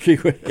church key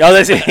with. Oh,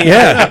 that's it.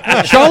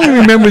 Yeah. Charlie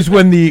remembers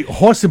when the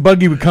horse and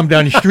buggy would come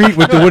down the street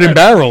with the wooden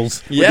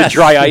barrels. With the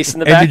dry ice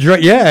in the back.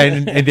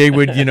 And they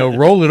would,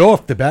 roll it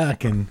off the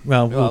back. And,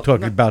 we'll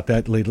talk about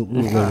that later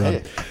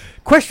on.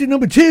 Question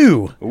number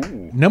 2.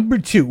 Ooh. Number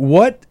 2.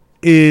 What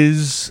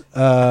is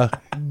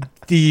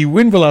the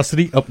wind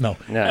velocity? Oh, no.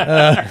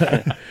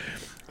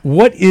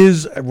 What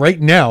is, right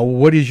now,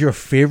 what is your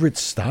favorite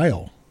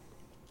style?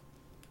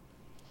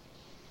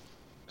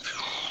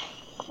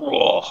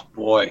 Oh,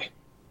 boy.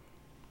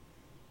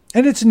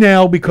 And it's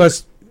now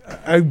because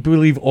I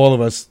believe all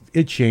of us,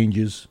 it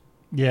changes.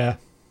 Yeah.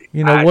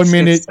 1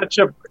 minute.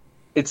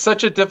 It's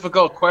such a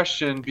difficult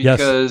question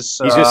because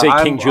he's going to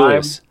say King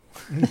Julius.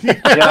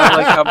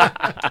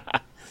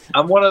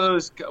 I'm one of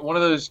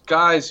those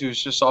guys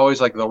who's just always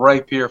like the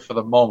right beer for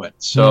the moment.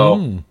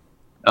 So,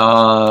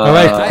 all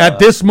right, at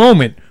this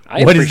moment,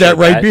 what is that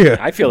right beer?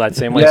 I feel that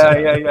same way.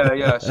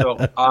 Yeah. So,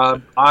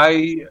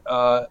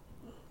 I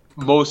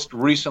most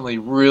recently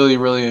really,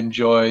 really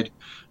enjoyed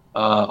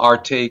our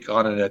take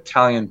on an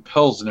Italian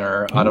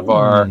Pilsner out of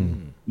our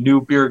new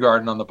beer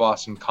garden on the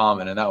Boston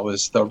Common, and that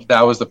was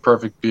the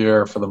perfect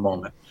beer for the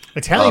moment.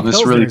 Italian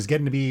Pilsner is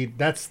getting to be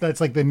that's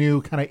like the new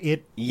kind of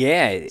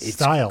it's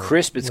style.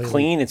 Crisp, it's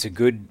clean, it's a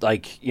good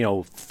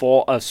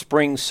fall,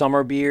 spring,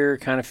 summer beer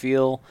kind of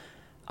feel.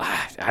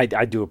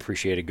 I do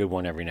appreciate a good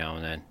one every now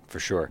and then for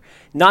sure.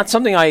 Not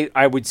something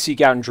I would seek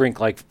out and drink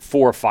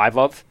 4 or 5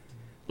 of.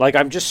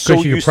 I'm just so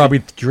used. You could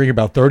probably drink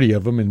about 30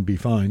 of them and be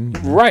fine.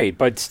 Right,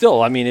 but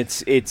still, I mean,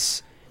 it's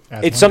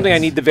something I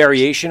need the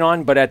variation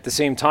on. But at the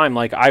same time,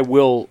 I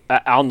will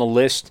on the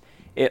list.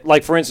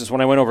 For instance, when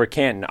I went over to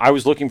Canton, I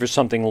was looking for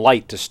something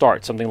light to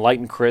start, something light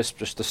and crisp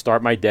just to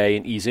start my day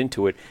and ease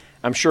into it.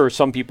 I'm sure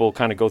some people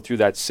kind of go through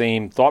that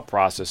same thought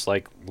process,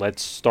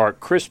 let's start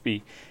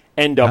crispy,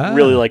 end up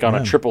really on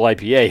a triple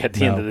IPA at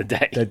the end of the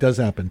day. That does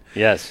happen.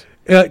 Yes.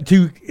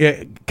 To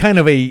kind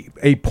of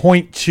a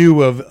point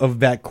 2 of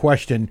that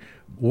question,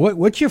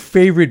 what's your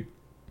favorite?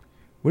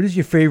 What is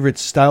your favorite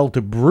style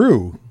to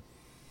brew?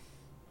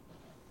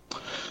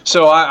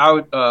 So I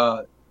would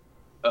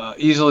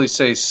easily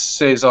say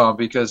saison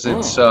because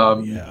it's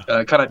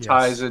kind of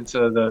ties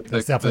into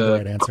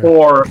the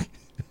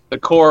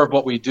core of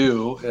what we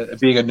do,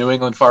 being a New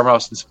England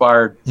farmhouse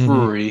inspired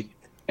brewery,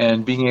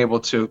 and being able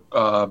to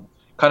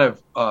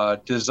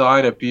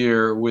design a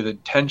beer with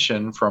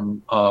intention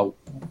from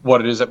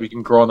what it is that we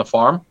can grow on the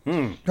farm,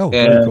 and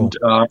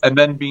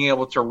then being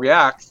able to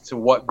react to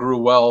what grew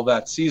well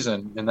that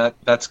season, and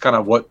that's kind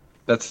of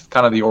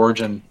the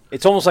origin.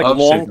 It's almost like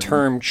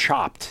long-term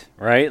chopped,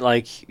 right?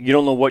 You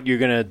don't know what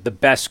the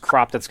best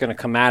crop that's going to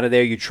come out of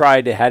there. You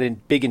tried to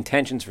had big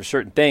intentions for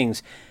certain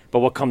things, but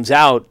what comes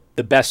out,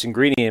 the best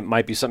ingredient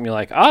might be something you're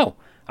like, oh,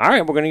 all right,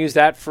 we're going to use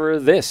that for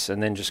this,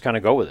 and then just kind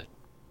of go with it.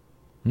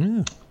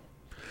 Yeah.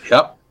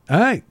 Yep. All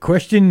right,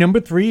 question number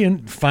 3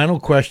 and final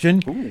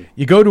question. Ooh.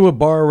 You go to a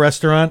bar or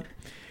restaurant.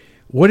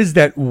 What is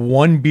that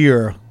one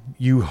beer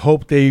you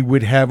hope they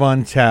would have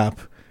on tap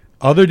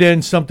other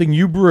than something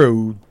you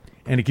brewed,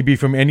 and it could be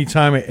from any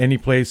time, at any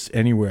place,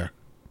 anywhere?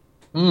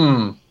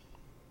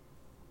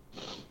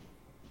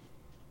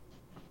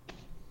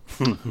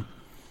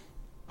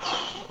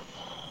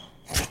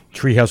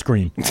 Treehouse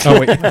Green. Oh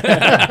wait.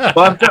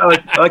 Well,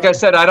 like I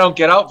said, I don't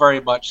get out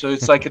very much, so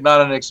it's like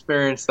not an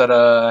experience that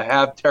I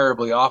have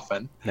terribly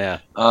often. Yeah.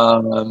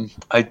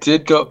 I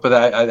did go, but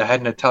I had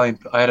an Italian.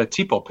 I had a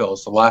Tipo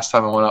Pills the last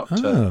time I went out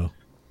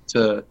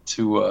to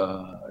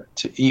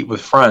eat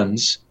with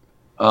friends.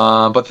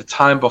 But the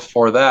time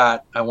before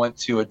that, I went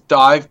to a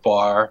dive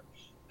bar,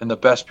 and the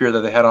best beer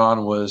that they had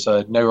on was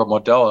Negro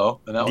Modelo,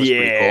 and that was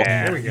pretty cool.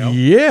 There we go.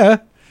 Yeah.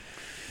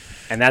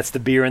 And that's the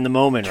beer in the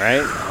moment,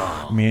 right?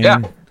 Oh, man.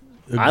 Yeah.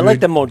 I like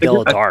the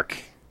Modelo Dark.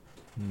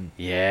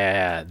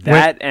 Yeah,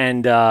 that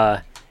and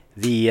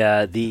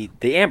the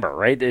amber,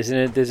 right? Isn't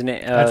it? There's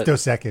That's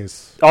Dos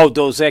Equis. Oh,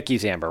 Dos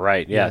Equis amber,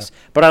 right? Yes,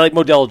 but I like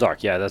Modelo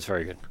Dark. Yeah, that's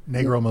very good.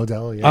 Negro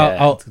Modelo. Yeah,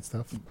 I'll- that's good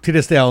stuff. To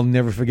this day, I'll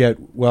never forget.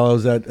 While I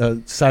was at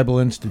Cybele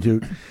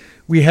Institute,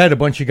 we had a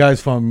bunch of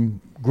guys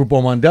from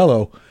Grupo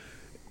Mondello,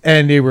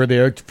 and they were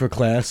there for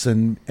class,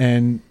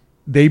 and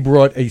they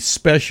brought a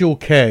special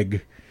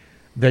keg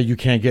that you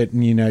can't get in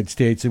the United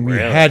States, and we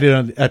had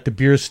it at the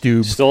beer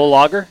stube. Still a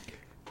lager?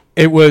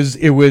 It was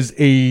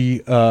a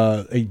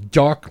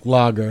dark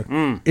lager.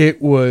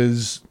 It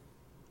was.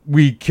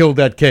 We killed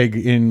that keg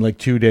in like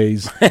 2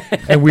 days,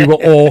 and we were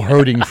all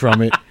hurting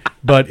from it.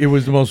 But it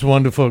was the most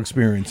wonderful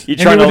experience. And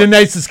they were the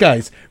nicest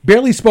guys.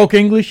 Barely spoke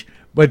English,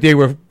 but they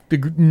were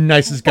the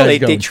nicest guys.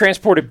 They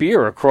transported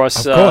beer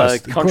across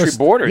country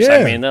borders. Yeah.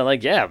 I mean, they're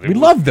like, we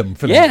loved them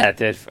for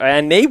that. Yeah,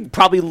 and they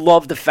probably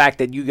loved the fact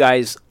that you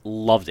guys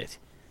loved it.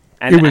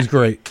 And It was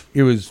great.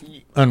 It was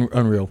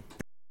unreal.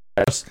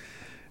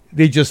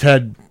 They just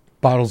had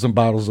bottles and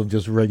bottles of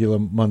just regular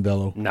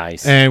Mondello.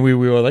 Nice. And we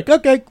were like,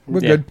 okay,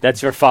 we're good.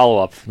 That's your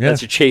follow-up. Yeah.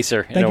 That's your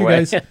chaser, Thank in a you, way.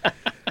 guys.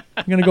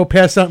 I'm going to go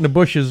pass out in the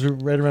bushes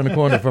right around the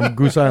corner from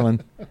Goose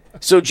Island.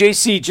 So,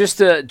 JC, just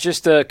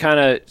to kind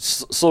of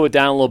slow it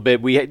down a little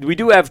bit, we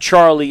do have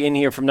Charlie in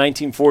here from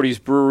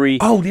 1940s Brewery.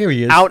 Oh, there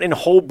he is. Out in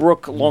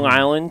Holbrook, Long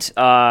Island.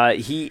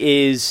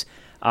 He is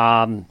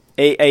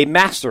a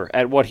master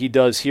at what he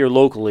does here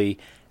locally.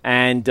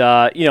 And,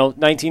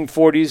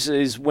 1940s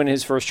is when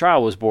his first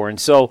child was born.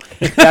 So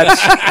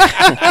that's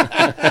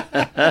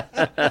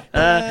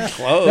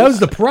Close. That was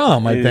the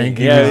prom, I think.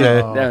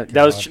 That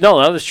was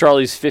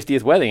Charlie's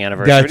 50th wedding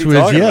anniversary. That's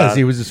what he was.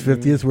 He was his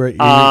 50th,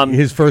 where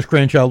his first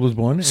grandchild was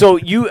born. So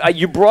you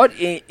brought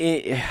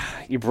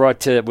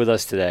with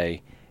us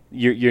today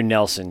your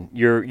Nelson,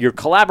 your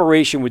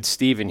collaboration with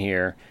Steven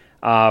here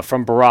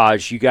from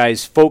Barrage. You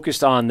guys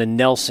focused on the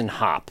Nelson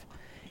hop.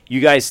 You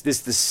guys, this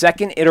is the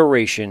second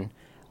iteration.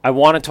 I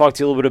want to talk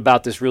to you a little bit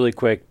about this really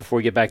quick before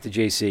we get back to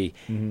JC.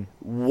 Mm-hmm.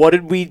 What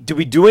did we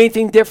do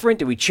anything different?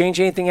 Did we change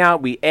anything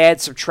out? We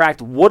add,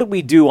 subtract? What did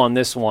we do on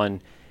this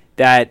one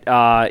that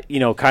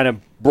kind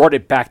of brought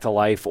it back to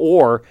life,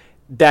 or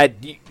that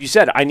you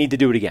said I need to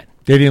do it again?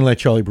 They didn't let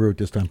Charlie brew it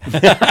this time.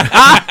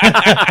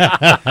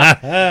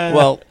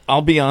 Well,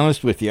 I'll be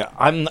honest with you.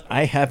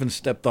 I haven't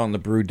stepped on the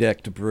brew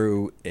deck to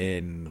brew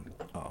in.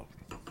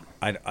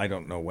 I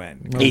don't know when.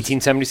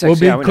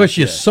 1876. Well, because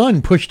your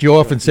son pushed you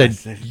off and said,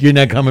 you're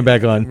not coming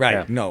back on. Right.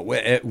 Yeah. No.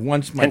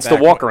 Once my hence the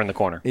walker in the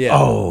corner. Yeah.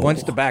 Oh.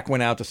 Once the back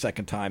went out the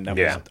second time,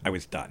 I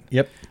was done.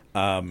 Yep.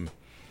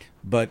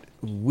 But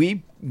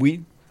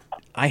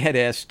I had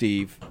asked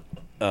Steve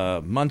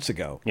months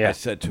ago. Yeah. I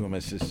said to him, I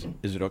says,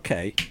 is it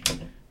okay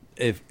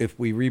if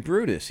we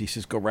rebrew this? He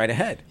says, go right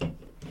ahead.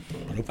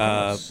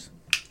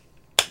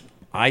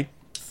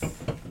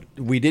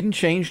 We didn't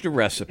change the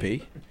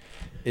recipe.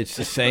 It's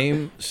the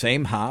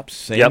same hops,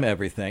 same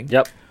everything.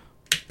 Yep.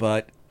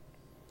 But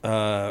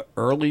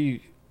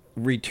early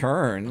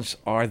returns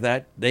are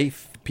that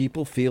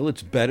people feel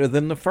it's better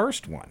than the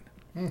first one.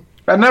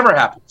 That never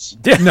happens.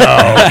 No.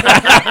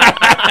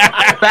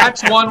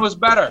 Batch one was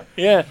better.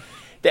 Yeah.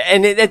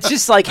 And it's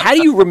just like, how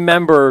do you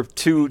remember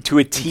to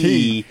a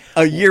T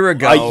a year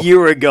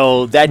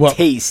ago that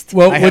taste?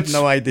 Well, I have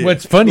no idea.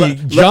 What's funny,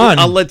 John?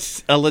 I'll let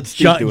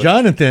Steve do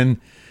it.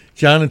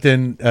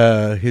 Jonathan,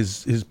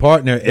 his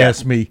partner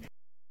asked me,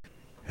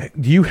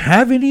 do you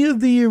have any of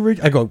the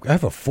original? I go, I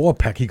have a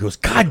 4-pack. He goes,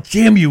 God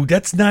damn you,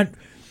 that's not.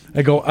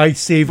 I go, I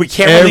save. We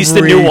can't release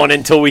the new one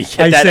until we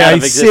get that out of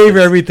existence. I save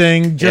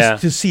everything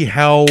just to see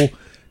how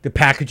the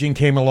packaging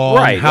came along,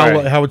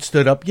 how it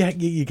stood up. Yeah,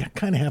 you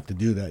kind of have to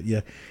do that.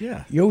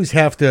 Yeah. You always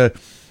have to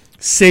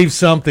save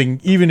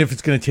something, even if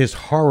it's going to taste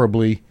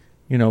horribly,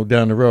 down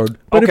the road.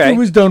 But if it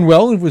was done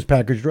well and it was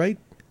packaged right.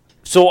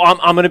 So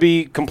I'm going to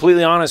be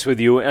completely honest with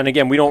you, and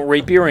again, we don't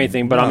rate beer or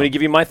anything, but I'm going to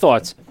give you my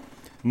thoughts.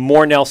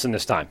 More Nelson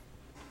this time.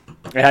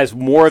 It has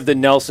more of the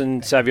Nelson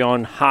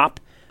Sauvignon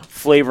hop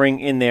flavoring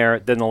in there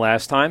than the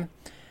last time.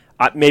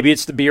 Maybe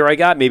it's the beer I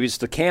got, maybe it's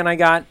the can I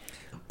got,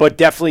 but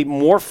definitely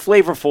more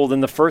flavorful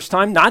than the first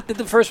time. Not that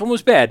the first one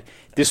was bad.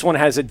 This one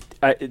has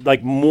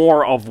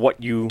more of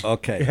what you.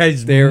 Okay, it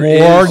has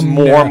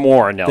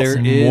more Nelson. There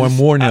is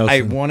more Nelson.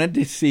 I wanted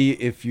to see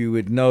if you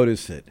would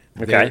notice it.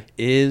 Okay,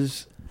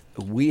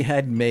 we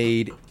had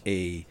made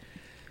a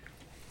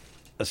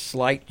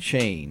slight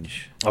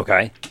change.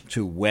 Okay.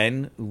 To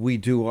when we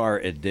do our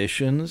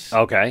additions.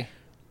 Okay.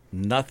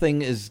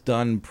 Nothing is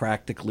done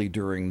practically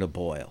during the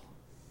boil.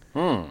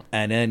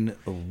 and then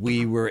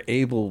we were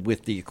able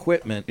with the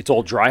equipment. It's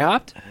all dry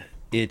hopped.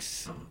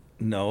 There's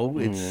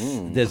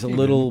a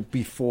little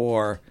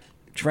before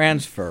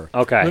transfer.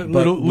 Okay,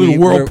 little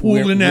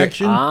whirlpool in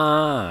action.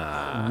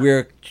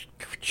 We're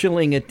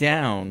chilling it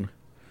down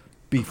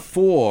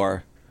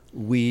before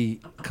we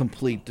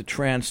complete the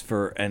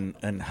transfer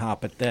and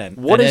hop it then.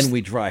 Then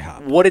we dry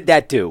hop. What did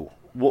that do?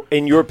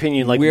 In your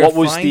opinion,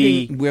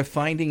 We're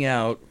finding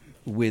out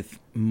with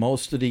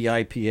most of the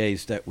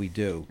IPAs that we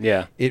do.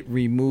 Yeah. It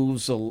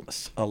removes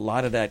a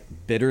lot of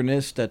that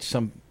bitterness that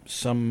some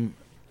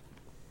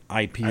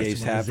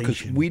IPAs have,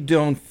 because we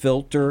don't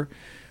filter.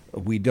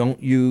 We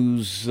don't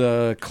use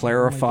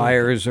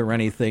clarifiers or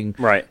anything.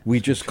 Right. We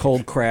just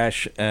cold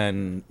crash,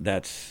 and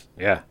that's...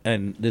 Yeah.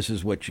 And this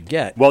is what you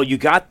get. Well, you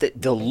got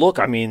the look.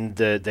 I mean,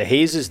 the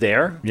haze is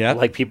there,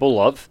 like people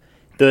love.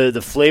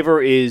 The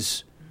flavor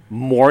is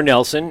more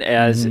Nelson,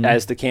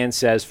 as the can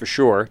says, for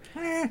sure.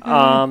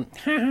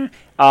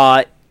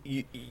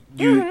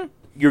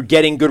 You're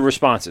getting good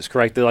responses,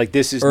 correct? They're like,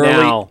 this is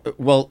now...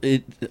 Well,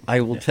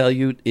 I will tell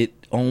you, it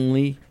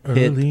only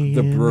hit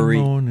the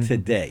brewery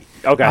today.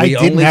 Okay. I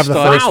didn't have the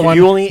first one.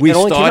 We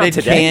started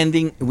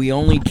canning. We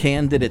only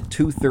canned it at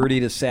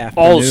 2:30 this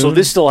afternoon. Oh, so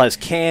this still has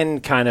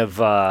can kind of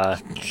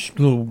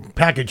little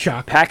package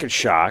shock.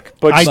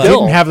 But I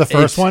still, didn't have the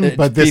first one,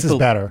 but this is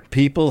better.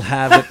 People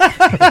have it.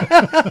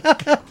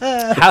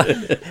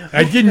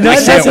 I did not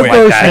That's have the the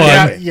first one.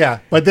 one. Yeah,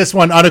 but this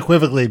one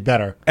unequivocally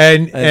better.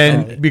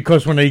 And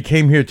because when I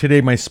came here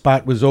today, my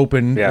spot was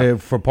open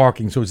for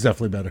parking, so it's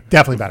definitely better.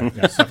 Definitely better.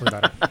 Yes, definitely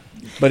better.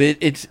 But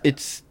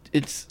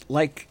it's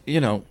like,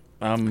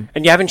 and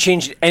you haven't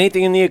changed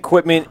anything in the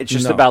equipment. It's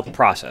just about the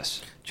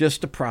process.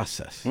 Just the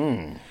process.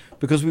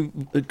 Because we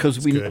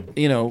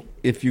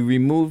if you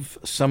remove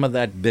some of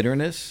that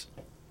bitterness,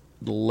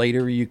 the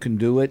later you can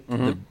do it,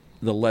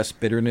 the less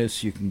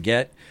bitterness you can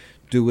get.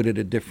 Do it at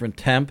a different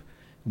temp.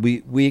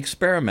 We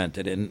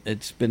experimented, and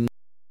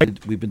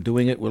we've been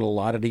doing it with a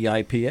lot of the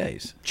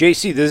IPAs.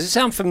 JC, does it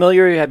sound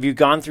familiar? Have you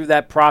gone through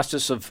that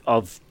process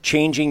of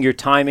changing your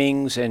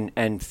timings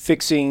and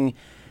fixing,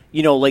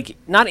 like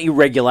not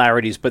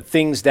irregularities, but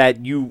things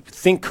that you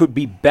think could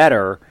be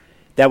better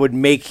that would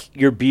make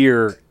your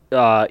beer,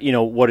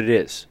 what it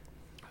is?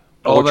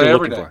 All what day, you're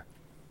every looking day. for.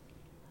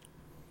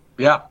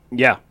 Yeah.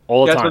 Yeah,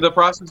 all the time. So the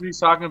process he's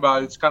talking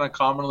about, it's kind of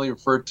commonly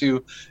referred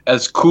to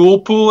as cool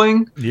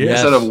pooling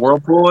instead of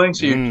whirlpooling.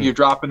 So you're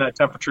dropping that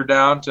temperature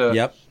down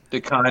to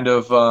kind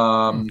of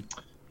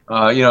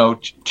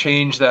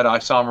change that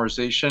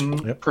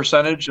isomerization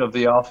percentage of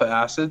the alpha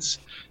acids.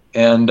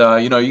 And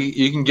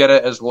you can get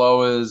it as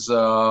low as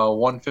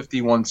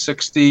 150,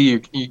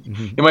 160.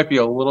 You might be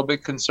a little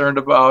bit concerned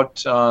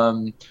about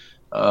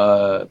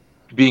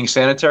being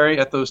sanitary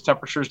at those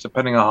temperatures,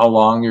 depending on how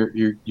long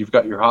you've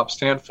got your hop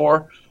stand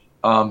for.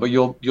 But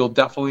you'll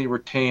definitely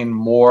retain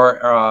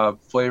more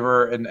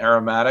flavor and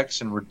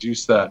aromatics and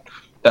reduce that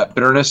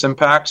bitterness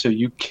impact. So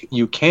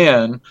you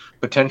can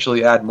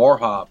potentially add more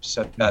hops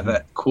at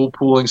that cool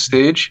pooling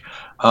stage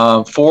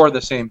for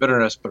the same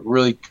bitterness, but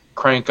really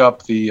crank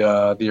up the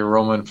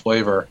aroma and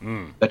flavor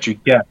that you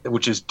get,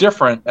 which is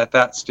different at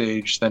that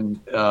stage than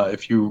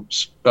if you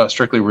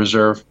strictly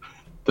reserve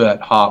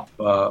that hop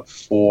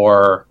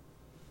for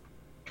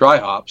dry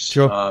hops.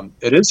 Sure.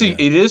 It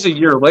is a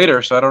year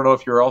later, so I don't know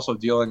if you're also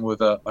dealing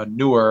with a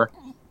newer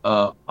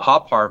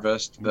hop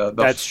harvest.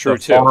 That's true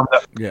too.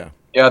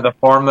 The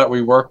farm that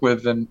we work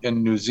with in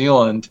New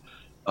Zealand,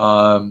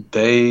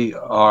 they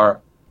are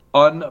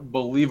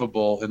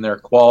unbelievable in their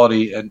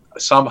quality, and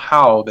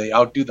somehow they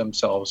outdo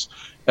themselves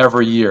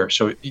every year.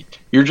 So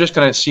you're just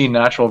going to see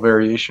natural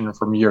variation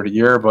from year to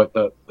year. But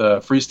the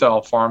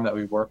freestyle farm that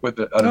we work with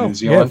out of New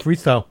Zealand,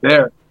 freestyle,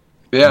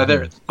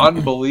 they're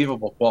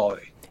unbelievable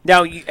quality.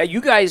 Now,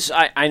 you guys,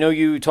 I know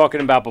you were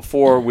talking about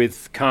before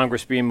with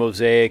Congress being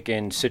Mosaic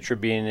and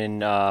Citra being in...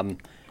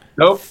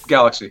 Nope,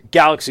 Galaxy.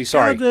 Galaxy,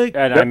 sorry. Galaxy.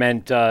 And I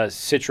meant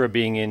Citra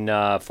being in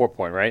 4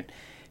 Point, right?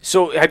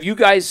 So have you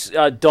guys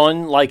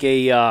done like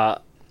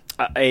a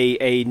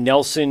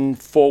Nelson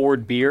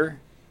forward beer?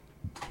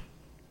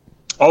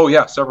 Oh,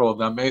 yeah, several of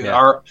them.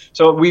 Yeah.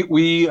 So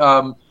we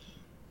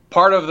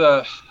part of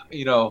the,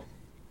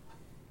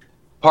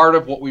 part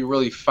of what we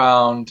really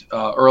found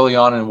early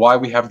on and why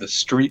we have the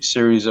Street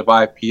series of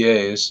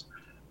IPAs,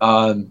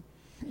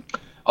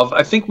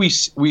 I think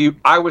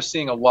I was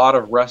seeing a lot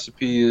of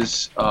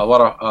recipes, a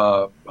lot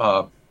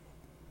of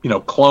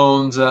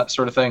clones, that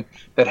sort of thing,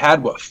 that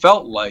had what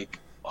felt like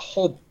a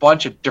whole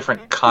bunch of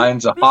different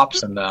kinds of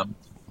hops in them,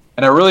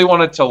 and I really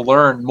wanted to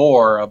learn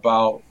more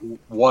about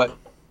what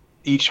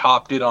each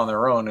hop did on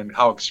their own and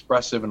how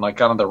expressive and like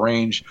kind of the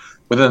range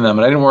within them.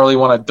 And I didn't really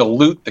want to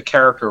dilute the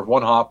character of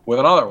one hop with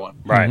another one.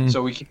 Right. Mm-hmm.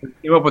 So we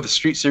came up with a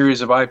Street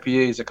series of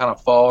IPAs that kind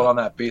of followed on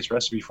that base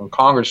recipe from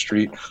Congress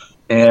Street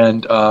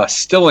and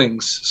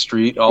Stillings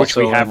Street.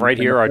 Also, which we have right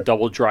here, our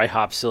double dry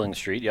hop Stillings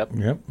Street. Yep.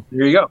 There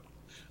you go.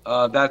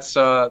 That's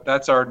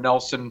our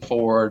Nelson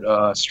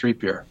Forward Street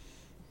beer.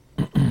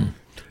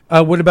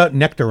 What about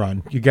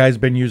Nectaron? You guys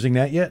been using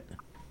that yet?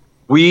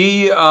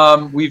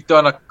 We've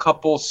done a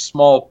couple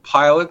small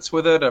pilots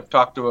with it. I've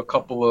talked to a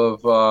couple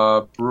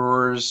of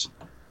brewers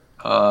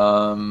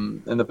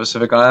in the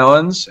Pacific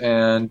Islands,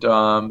 and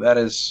that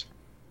is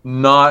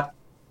not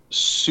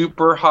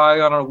super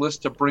high on our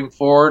list to bring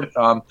forward.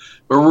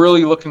 We're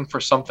really looking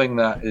for something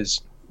that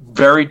is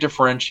very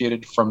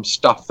differentiated from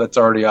stuff that's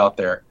already out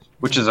there,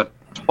 which is a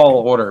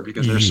tall order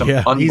because there's some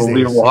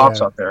unbelievable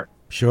hops out there.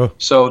 Sure.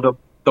 So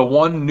the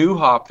one new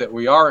hop that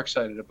we are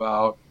excited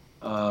about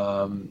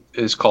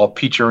is called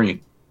Peacherine.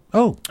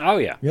 Oh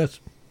yeah. Yes.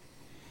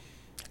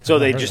 So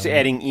they're just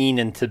adding EAN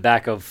and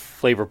tobacco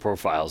flavor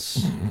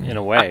profiles in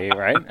a way,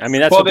 right? I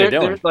mean, that's what they're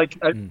doing.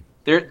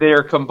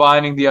 They're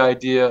combining the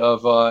idea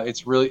of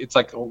it's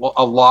like a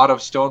lot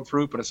of stone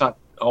fruit, but it's not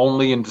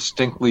only and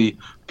distinctly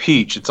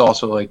peach. It's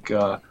also like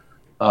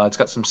it's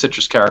got some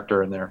citrus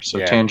character in there.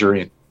 So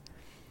tangerine.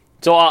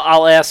 So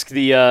I'll ask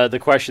the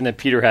question that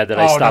Peter had that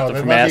I stopped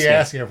him from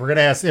asking. If we're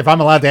gonna ask, if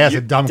I'm allowed to ask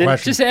a dumb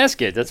question, just ask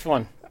it. That's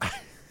fun.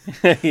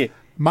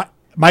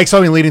 Mike saw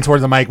me leaning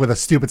towards the mic with a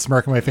stupid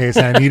smirk on my face,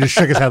 and he just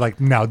shook his head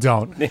like, "No,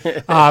 don't."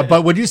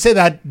 But would you say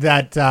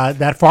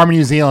that farm in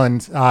New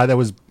Zealand that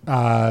was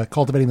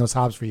cultivating those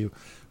hops for you,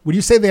 would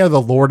you say they are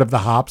the Lord of the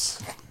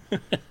hops?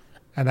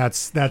 And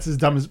that's as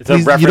dumb as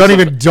please, you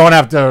don't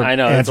have to. I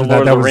know it's a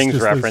Lord of the Rings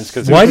reference.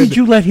 Why did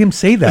you let him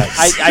say that?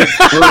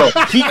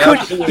 He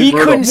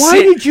couldn't.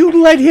 Why did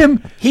you let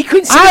him? He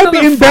couldn't. I'm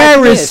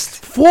embarrassed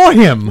for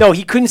him. No,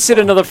 he couldn't sit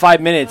another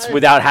 5 minutes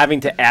without having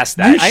to ask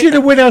that. You should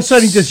have went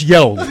outside and just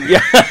yelled.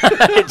 Yeah,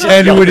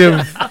 and it would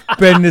have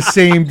been the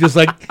same, just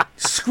like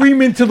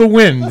scream into the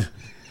wind.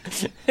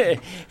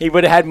 He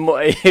would have had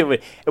more. It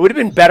would have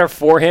been better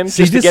for him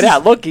to get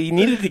out. Look, he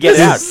needed to get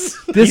out.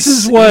 This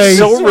is why he's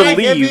so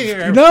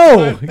relieved.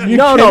 No,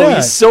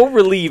 he's so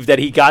relieved that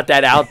he got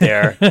that out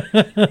there.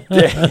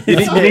 He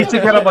needs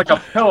to get him like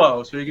a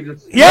pillow so he can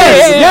just.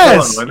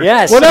 Yes.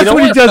 Well, that's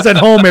what he does at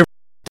home before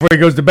he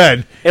goes to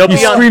bed. He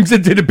screams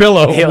into the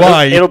pillow.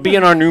 Why? It'll be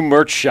in our new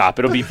merch shop.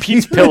 It'll be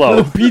Pete's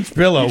Pillow. Pete's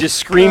Pillow. You just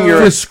scream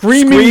your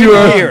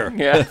beer.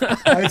 Yeah.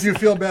 How did you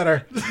feel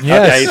better?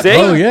 Yes.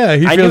 Okay, oh yeah,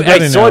 he feels better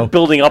now. I saw it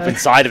building up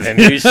inside of him.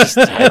 He was just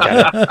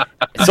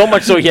so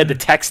much so he had to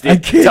text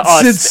it to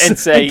us and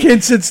say, "I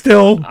can't sit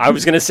still." I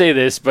was going to say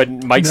this, but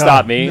Mike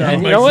stopped me.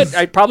 And you know what?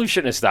 I probably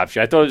shouldn't have stopped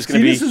you. I thought it was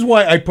going to be. This is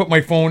why I put my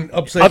phone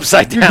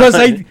upside down because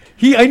I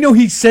know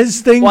he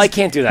says things. Well, I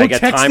can't do that. I got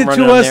text time it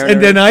running to on us, there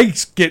and then I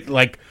get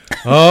like,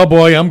 "Oh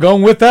boy, I'm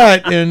going with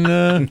that." And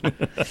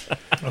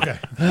okay,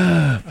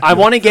 I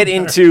want to get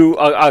into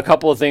a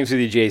couple of things with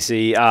you,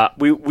 JC.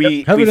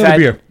 We've had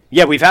beer.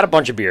 Yeah, we've had a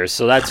bunch of beers,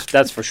 so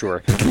that's for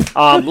sure.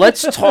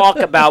 Let's talk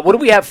about what do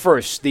we have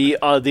first? The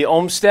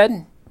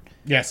Olmsted.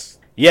 Yes.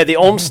 Yeah, the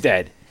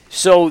Olmsted.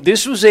 So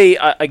this was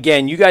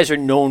again, you guys are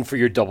known for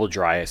your double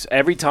dries.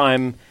 Every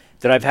time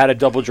that I've had a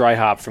double dry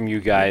hop from you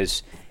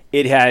guys,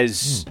 it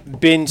has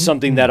been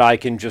something that I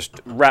can just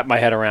wrap my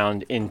head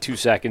around in 2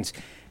 seconds.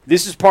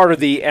 This is part of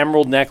the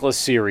Emerald Necklace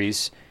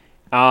series.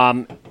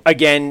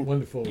 Again,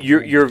 wonderful.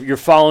 You're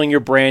following your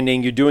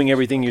branding. You're doing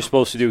everything you're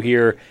supposed to do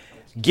here.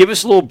 Give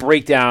us a little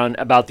breakdown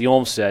about the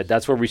Olmsted.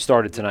 That's where we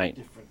started tonight.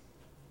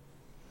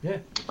 Yeah.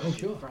 Oh,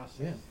 sure.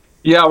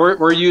 Yeah,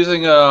 we're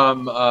using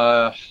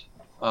the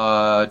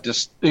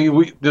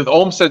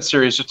Olmsted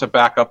series, just to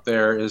back up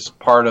there, is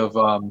part of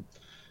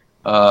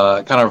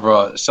kind of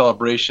a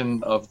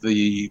celebration of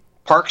the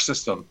park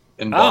system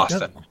in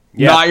Boston.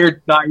 Yeah.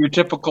 Not your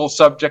typical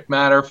subject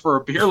matter for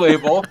a beer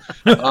label.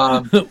 But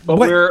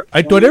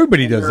I thought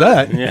everybody does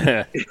that.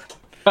 Yeah.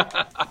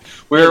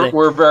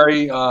 we're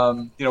very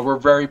we're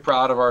very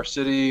proud of our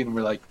city, and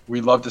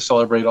we love to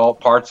celebrate all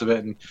parts of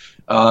it,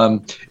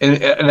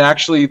 and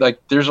actually, like,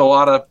 there's a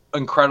lot of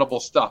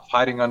incredible stuff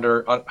hiding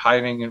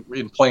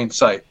in plain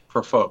sight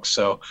for folks.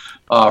 So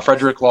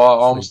Frederick Law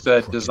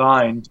Olmsted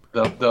designed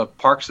the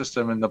park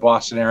system in the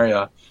Boston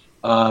area,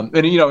 and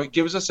it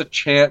gives us a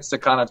chance to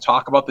kind of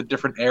talk about the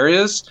different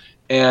areas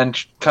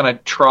and kind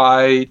of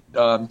try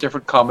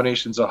different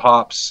combinations of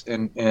hops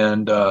and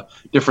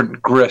different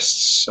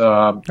grists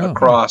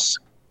across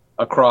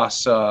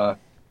a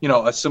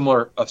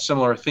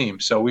similar theme.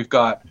 So we've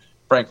got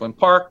Franklin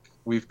Park,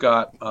 we've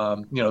got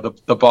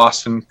the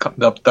Boston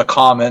the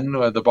Common,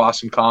 the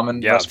Boston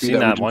Common. Yeah, I've seen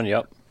that one.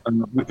 Yep.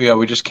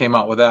 We just came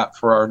out with that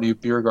for our new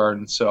beer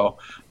garden. So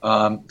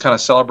kind of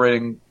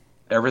celebrating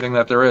everything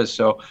that there is.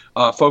 So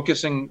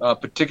focusing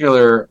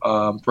particular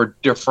for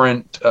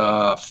different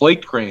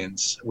flaked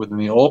grains within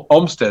the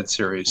Olmsted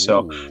series.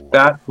 So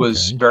that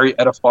was very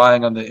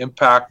edifying on the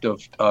impact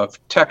of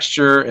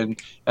texture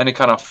and any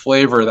kind of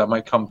flavor that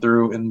might come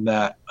through in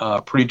that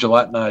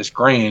pre-gelatinized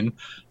grain.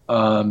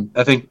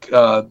 I think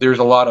there's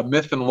a lot of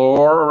myth and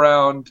lore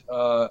around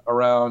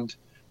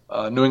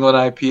New England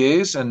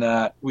IPAs, and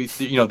that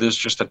there's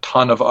just a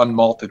ton of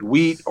unmalted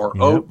wheat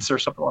or oats or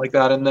something like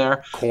that in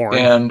there. Corn.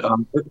 And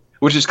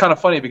which is kind of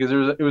funny because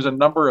it was a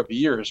number of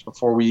years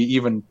before we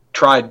even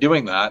tried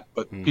doing that,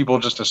 but people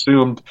just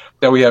assumed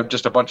that we have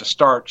just a bunch of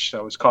starch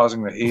that was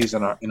causing the haze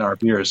in our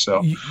beers.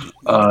 So,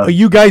 do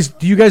you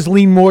guys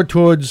lean more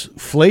towards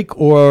flake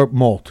or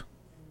malt?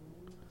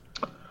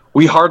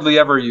 we hardly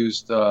ever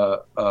used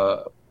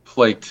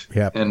flaked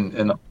Yep.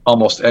 in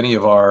almost any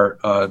of our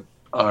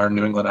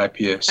New England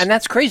IPAs. And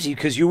that's crazy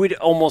because you would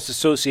almost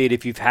associate,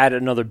 if you've had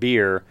another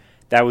beer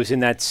that was in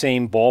that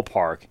same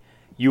ballpark,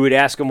 you would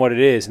ask them what it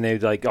is, and they'd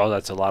be like, "Oh,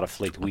 that's a lot of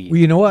flaked wheat." Well,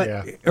 you know what?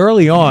 Yeah.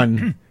 Early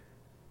on,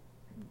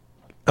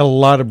 a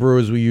lot of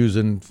brewers were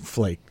using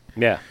flake.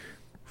 Yeah.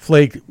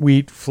 Flake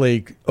wheat,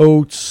 flake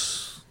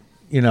oats,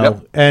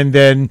 Yep. and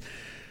then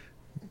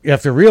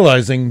after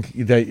realizing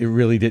that it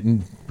really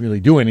didn't really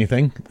do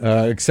anything,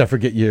 except for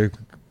get your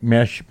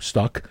mash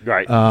stuck.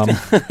 Right.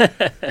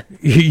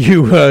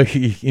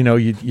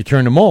 You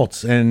turn to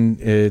malts,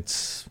 and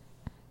it's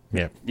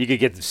You could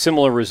get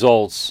similar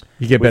results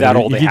you get without better.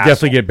 all the You hassle.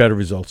 definitely get better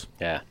results.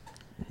 Yeah.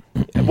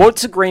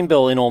 What's the grain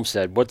bill in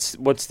Olmsted? What's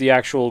the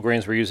actual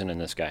grains we're using in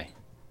this guy?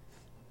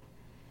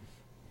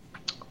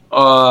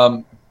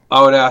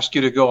 I would ask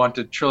you to go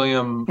onto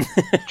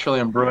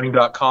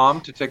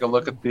trilliumbrewing.com to take a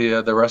look at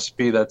the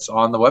recipe that's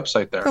on the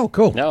website there. Oh,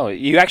 cool. No,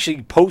 you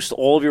actually post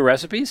all of your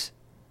recipes?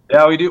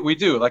 Yeah, we do. We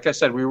do. Like I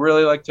said, we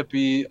really like to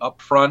be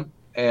upfront,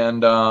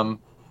 and I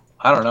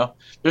don't know.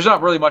 There's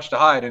not really much to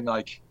hide, and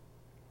like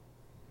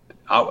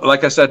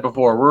I said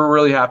before, we're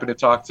really happy to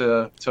talk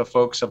to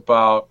folks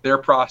about their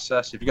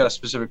process. If you got a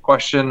specific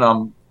question,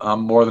 I'm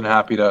more than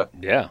happy to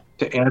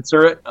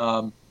answer it.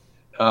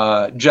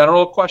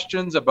 General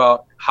questions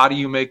about how do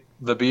you make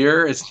the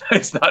beer,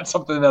 it's not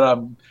something that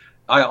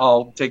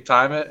I'll take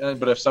time at.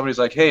 But if somebody's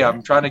like, "Hey,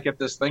 I'm trying to get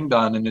this thing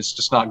done and it's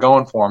just not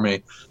going for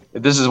me.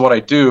 This is what I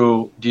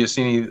do. Do you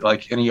see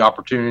any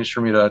opportunities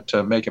for me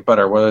to make it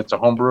better?" Whether it's a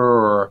home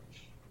brewer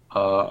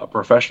or a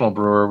professional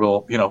brewer,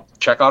 we'll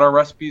check out our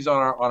recipes on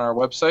our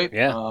website.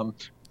 Yeah,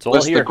 it's all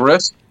list here. the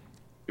grist.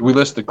 We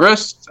list the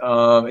grist,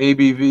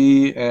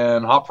 ABV,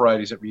 and hop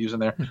varieties that we use in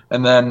there,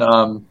 and then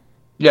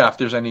if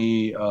there's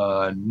any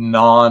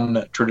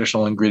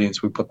non-traditional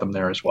ingredients, we put them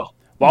there as well.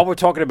 While we're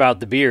talking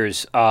about the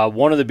beers,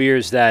 one of the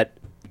beers that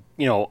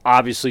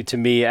obviously to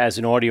me as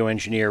an audio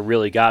engineer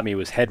really got me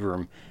was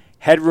Headroom.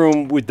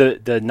 Headroom with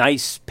the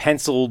nice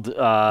penciled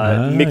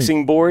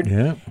mixing board.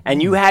 Yeah.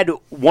 And you had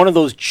one of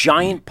those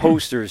giant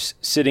posters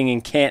sitting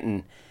in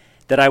Canton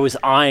that I was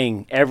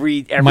eyeing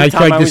every Mike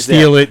time tried I to was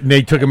steal there. it, and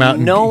they took him out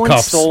in No one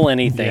cuffs. stole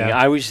anything.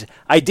 Yeah.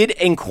 I did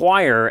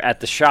inquire at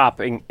the shop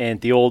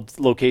at the old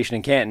location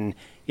in Canton,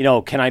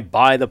 can I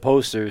buy the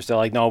posters? They're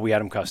like, no, we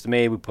had them custom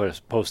made. We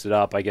posted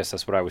up. I guess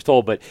that's what I was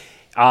told. But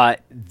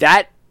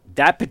that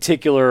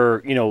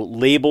particular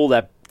label,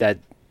 that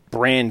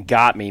brand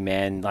got me,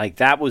 man. Like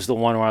that was the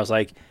one where I was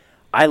like,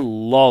 I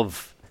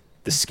love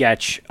the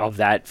sketch of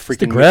that freaking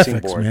the mixing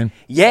graphics, board. man.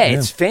 Yeah, Yeah.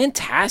 it's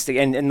fantastic,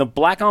 and the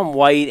black on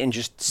white and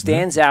just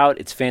stands out.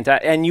 It's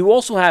fantastic, and you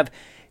also have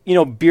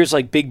beers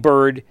like Big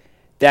Bird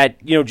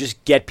that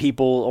just get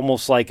people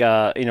almost like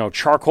a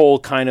charcoal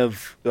kind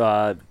of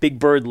Big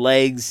Bird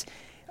legs,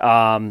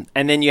 and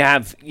then you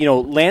have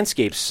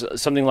landscapes,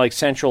 something like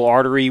Central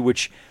Artery,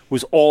 which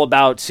was all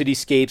about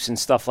cityscapes and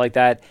stuff like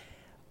that.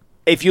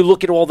 If you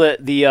look at all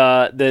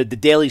the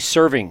daily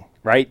serving,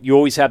 right, you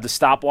always have the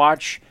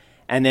stopwatch,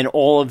 and then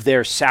all of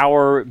their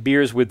sour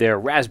beers with their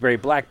raspberry,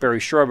 blackberry,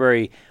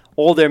 strawberry,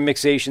 all their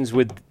mixations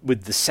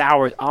with the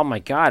sour. Oh my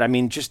God! I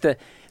mean, just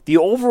the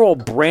overall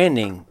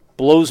branding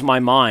blows my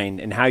mind,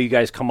 and how you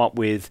guys come up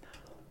with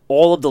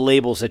all of the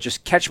labels that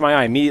just catch my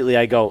eye immediately.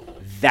 I go,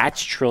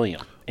 that's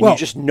Trillium, and Well- you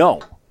just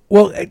know.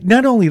 Well,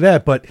 not only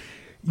that, but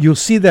you'll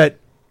see that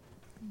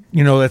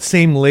that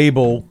same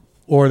label,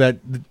 or that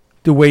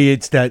the way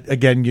it's that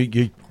again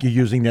you're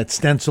using that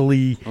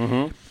stencil-y,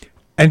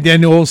 and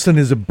then all of a sudden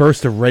there's a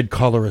burst of red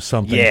color or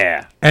something.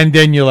 Yeah. And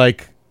then you're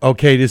like,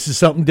 okay, this is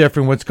something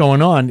different. What's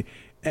going on?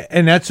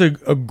 And that's a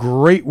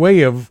great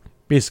way of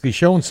basically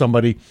showing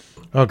somebody,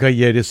 okay,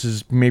 yeah, this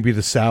is maybe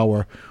the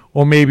sour,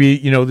 or maybe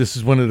this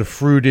is one of the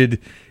fruited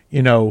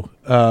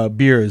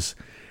beers,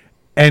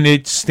 and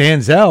it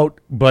stands out,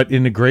 but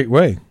in a great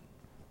way.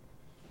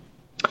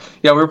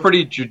 Yeah, we're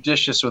pretty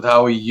judicious with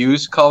how we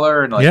use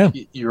color,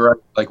 and you're right.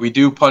 Like we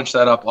do punch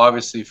that up,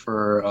 obviously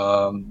for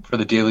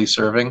the daily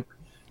serving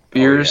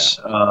beers,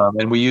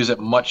 and we use it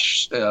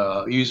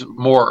use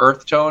more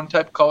earth tone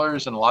type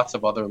colors and lots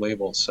of other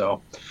labels.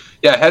 So,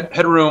 yeah,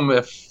 Headroom.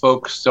 If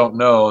folks don't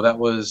know, that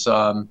was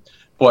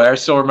I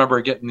still remember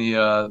getting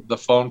the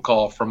phone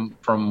call from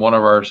one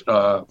of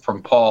our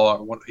from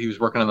Paul. He was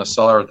working in the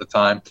cellar at the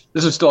time.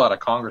 This is still out of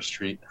Congress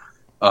Street.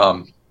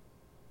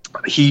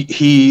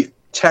 He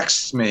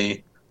texts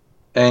me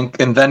and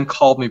then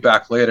called me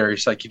back later.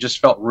 He's like, he just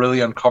felt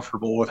really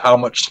uncomfortable with how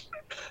much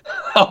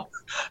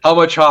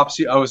hops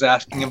I was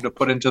asking him to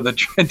put into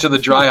the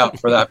dry hop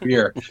for that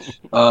beer.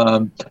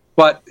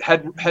 But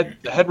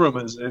Headroom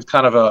is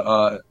kind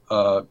of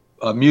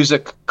a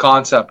music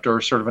concept, or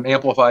sort of an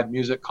amplified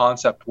music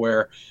concept,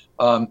 where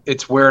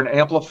it's where an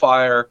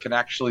amplifier can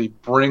actually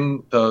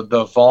bring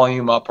the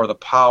volume up or the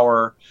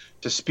power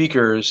to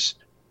speakers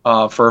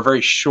for a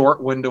very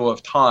short window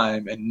of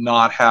time and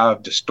not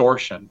have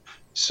distortion.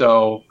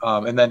 So,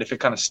 and then if it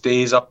kind of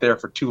stays up there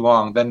for too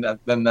long,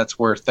 then that's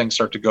where things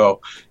start to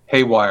go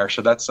haywire.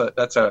 So that's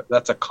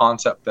a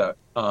concept that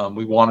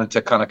we wanted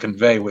to kind of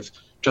convey with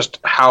just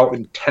how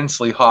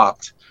intensely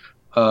hopped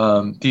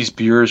these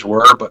beers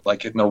were, but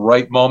like in the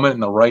right moment, in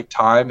the right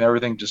time,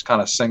 everything just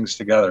kind of sings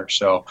together.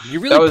 So you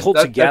really pulled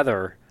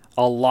together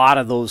a lot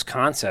of those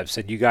concepts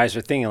that you guys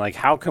are thinking, like,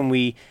 how can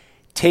we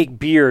take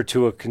beer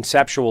to a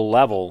conceptual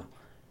level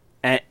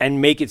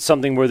and make it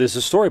something where there's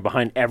a story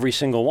behind every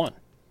single one?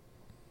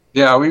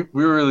 Yeah, we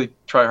really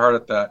try hard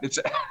at that.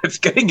 It's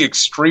getting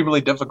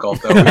extremely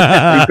difficult though.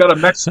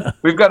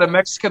 We've got a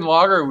Mexican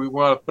lager we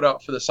want to put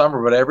out for the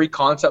summer, but every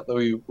concept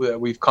that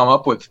we've come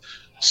up with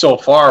so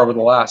far over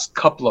the last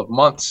couple of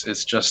months,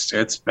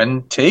 it's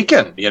been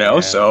taken.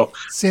 Yeah. So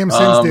Sam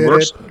Sins did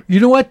it.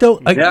 You know what though?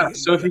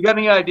 So if you got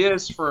any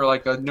ideas for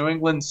like a New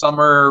England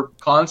summer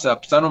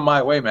concept, send them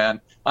my way, man.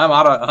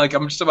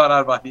 I'm just about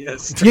out of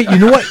ideas. Yeah, you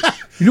know what?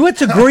 You know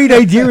what's a great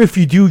idea if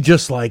you do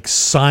just like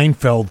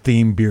Seinfeld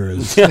themed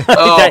beers.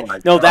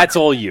 No, that's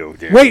all you,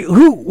 dude. Wait,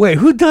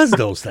 who does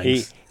those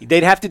things?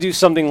 They'd have to do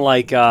something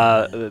like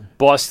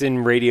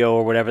Boston Radio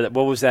or whatever.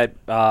 What was that?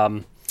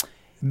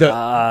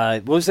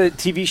 What was that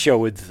TV show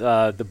with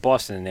the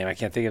Boston name? I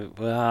can't think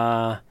of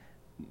it.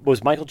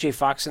 Was Michael J.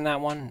 Fox in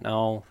that one?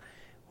 No.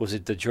 Was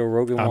it the Joe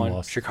Rogan one?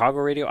 Lost. Chicago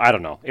Radio? I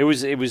don't know. It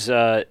was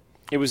a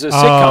sitcom.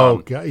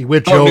 Oh, God.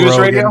 With Joe News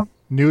Rogan. Radio?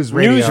 News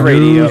Radio. News Radio.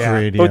 News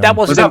Radio. But that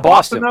wasn't Was that in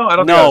Boston. Boston, though? I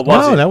don't No, think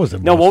was No, it? that was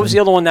in No, what was Boston.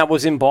 the other one that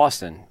was in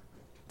Boston?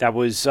 That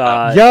was...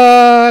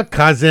 Your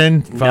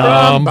cousin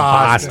from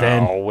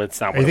Boston. No, it's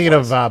not Are what you it thinking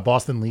was. of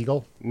Boston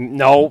Legal?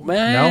 No,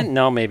 man.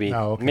 No? No, maybe.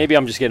 Oh, okay. Maybe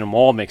I'm just getting them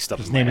all mixed up.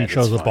 Just in my naming head.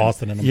 shows It's with fine.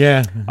 Boston in them.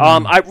 Yeah.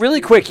 I really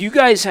quick. You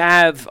guys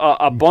have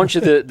a bunch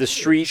of the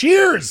street.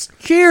 Cheers!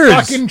 Cheers.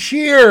 Fucking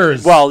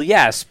cheers! Well,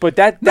 yes, but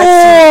that's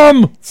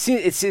Norm. see,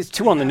 it's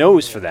too on the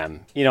nose for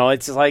them. You know,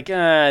 it's like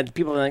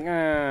people are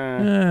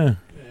like,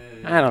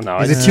 I don't know.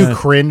 Is It's- it too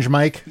cringe,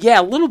 Mike?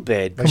 yeah, a little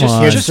bit. Come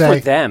on. Just Say-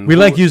 for them. We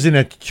like using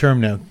that term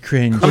now.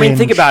 Cringe. I mean,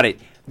 think cringe. about it.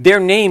 Their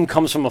name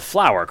comes from a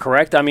flower,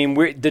 correct? I mean,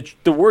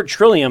 the word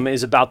Trillium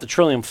is about the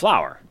Trillium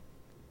flower.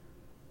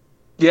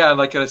 Yeah,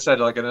 like I said,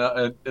 like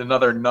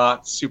another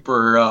not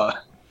super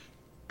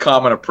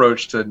common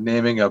approach to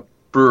naming a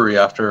brewery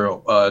after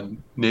a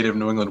native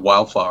New England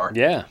wildflower.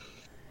 Yeah.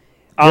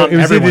 It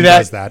was everyone either that.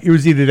 does that. It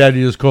was either that or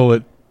you just call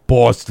it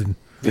Boston.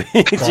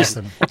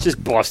 Boston.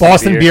 Just Boston.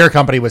 Boston Beer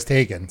Company was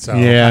taken. So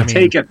Yeah. I mean,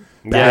 Take it.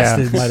 Yeah,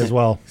 Bastards. might as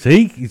well.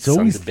 See, it's Sons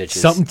always of bitches.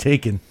 something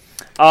taken.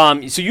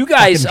 So you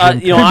guys, Fucking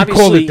Jim. you know, Call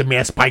obviously it the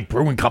Mass Pike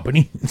Brewing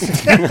Company.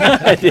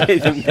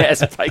 the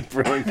Mass Pike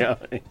Brewing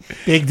Company.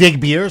 Big Dig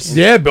Beers.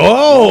 Yeah.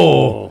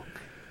 Oh.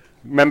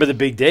 Remember the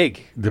Big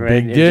Dig? The right?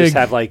 Big And Dig. Just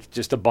have like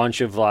just a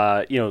bunch of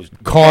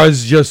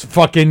Cars just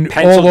fucking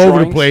pencil all over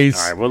drawings. the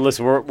place. All right, well,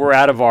 listen, we're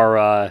out of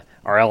our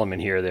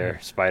element here, there,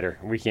 Spider.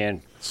 We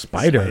can't.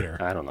 Spider.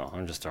 I don't know.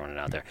 I'm just throwing it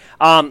out there.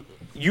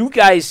 You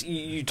guys,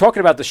 you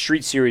talking about the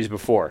Street Series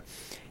before?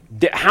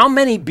 How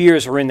many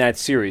beers were in that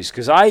series?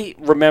 Because I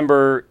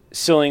remember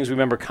Sillings,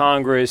 remember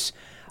Congress,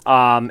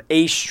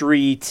 A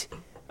Street.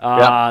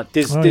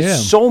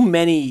 There's so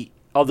many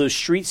of those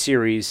Street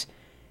Series.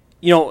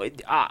 You know,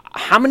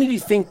 how many do you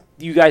think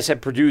you guys have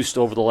produced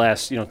over the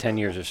last 10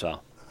 years or so?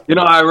 You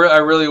know, I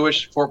really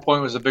wish Fort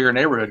Point was a bigger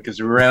neighborhood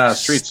because we ran out of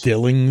streets.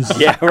 Stillings.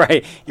 Yeah,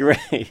 right. You're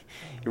right.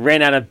 You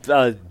ran out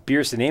of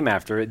beers to name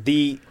after it.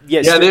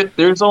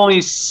 There's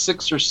only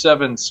 6 or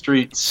 7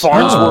 streets.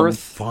 Farnsworth.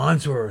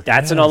 Farnsworth.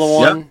 That's yes.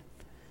 another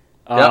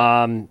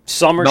one.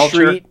 Summer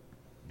Melcher. Street.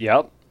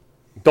 Yep.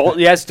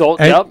 Yep.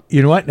 And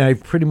you know what? And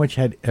I've pretty much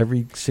had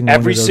every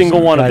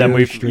single one of them.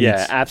 we've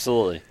Yeah,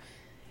 absolutely.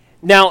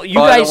 Now you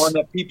Probably guys. the one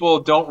that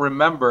people don't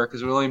remember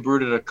because we only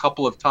brewed it a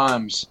couple of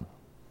times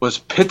was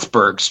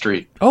Pittsburgh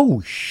Street. Oh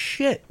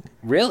shit!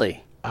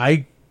 Really?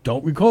 I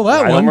don't recall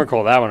that I one. don't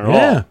recall that one at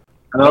Yeah. all.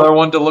 Another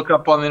one to look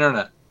up on the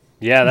internet.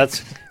 Yeah, that's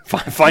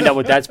find out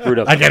what that's brewed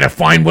up. I gotta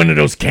find one of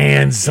those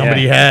cans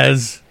somebody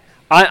has.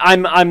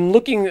 I'm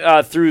looking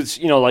through.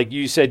 Like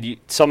you said,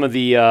 some of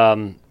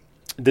the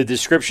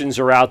descriptions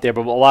are out there,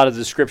 but a lot of the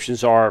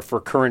descriptions are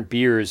for current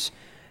beers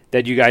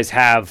that you guys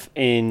have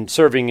in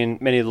serving in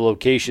many of the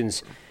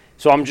locations.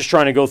 So I'm just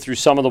trying to go through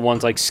some of the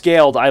ones like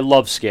Scaled. I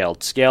love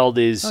Scaled. Scaled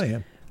is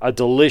a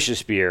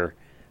delicious beer.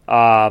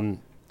 It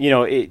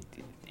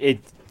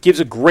gives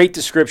a great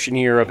description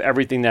here of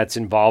everything that's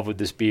involved with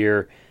this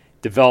beer.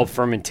 Developed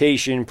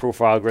fermentation,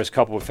 profile aggress,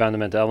 coupled with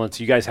fundamental elements.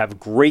 You guys have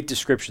great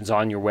descriptions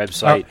on your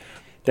website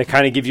that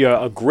kind of give you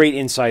a great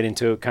insight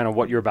into kind of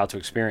what you're about to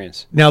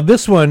experience. Now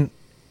this one,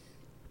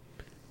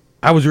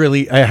 I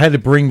had to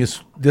bring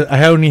this.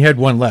 I only had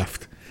one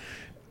left.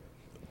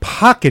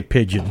 Pocket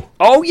Pigeon.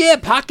 Oh yeah,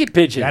 Pocket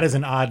Pigeon. That is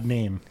an odd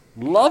name.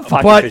 Love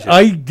Pocket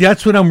Pigeon.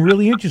 That's what I'm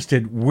really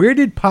interested. Where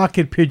did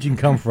Pocket Pigeon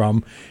come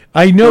from?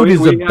 I know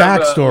there's a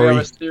backstory. We have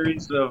a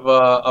series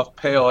of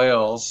pale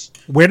ales.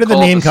 Where did the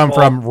called name the come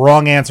Small- from?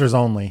 Wrong answers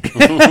only.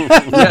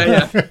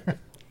 Yeah.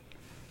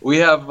 We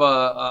have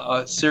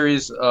a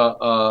series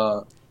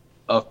of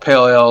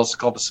pale ales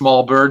called the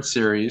Small Bird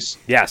series.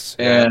 Yes.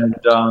 And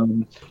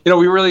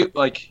we really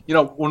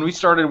when we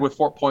started with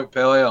Fort Point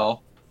Pale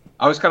Ale,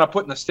 I was kind of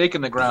putting a stake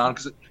in the ground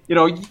because you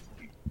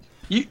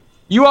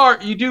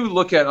do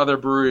look at other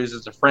breweries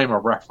as a frame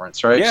of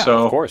reference, right? Yeah,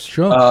 so, of course.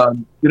 Sure. A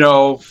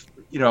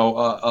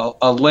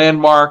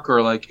landmark or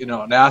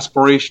an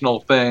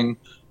aspirational thing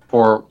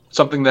for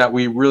something that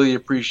we really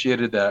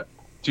appreciated that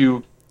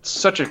do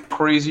such a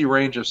crazy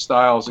range of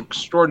styles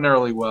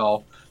extraordinarily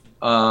well,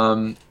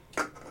 and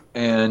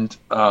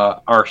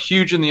are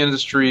huge in the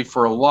industry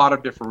for a lot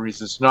of different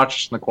reasons, not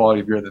just in the quality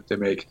of beer that they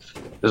make,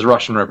 is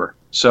Russian River.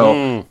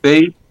 So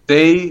they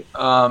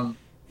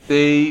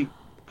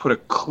put a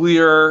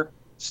clear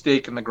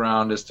stake in the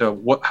ground as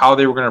to how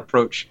they were going to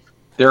approach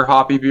their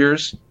hoppy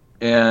beers,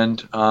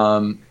 and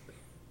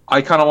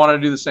I kind of want to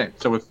do the same.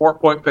 So with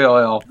Fort Point Pale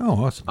Ale,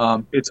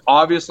 awesome. it's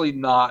obviously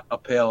not a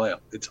pale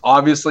ale. It's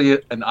obviously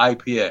an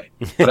IPA.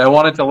 But I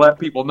wanted to let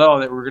people know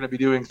that we're going to be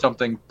doing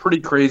something pretty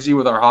crazy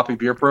with our hoppy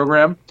beer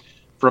program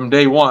from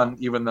day one,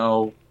 even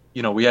though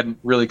we hadn't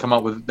really come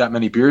out with that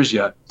many beers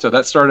yet. So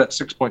that started at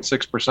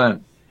 6.6%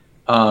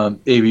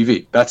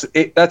 ABV.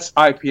 That's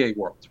IPA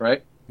world,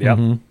 right? Yeah.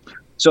 Mm-hmm.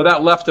 So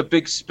that left a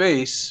big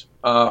space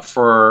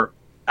for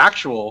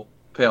actual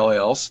pale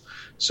ales.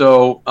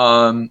 So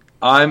I'm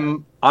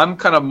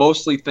kind of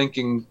mostly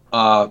thinking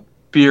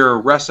beer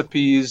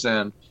recipes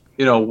and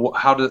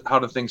how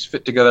do things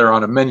fit together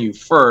on a menu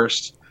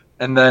first,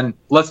 and then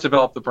let's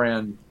develop the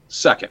brand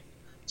second.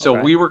 So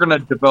we were going to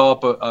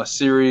develop a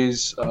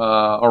series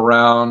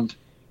around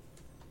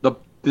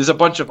there's a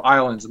bunch of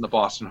islands in the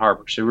Boston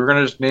Harbor, so we're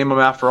going to just name them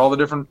after all the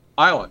different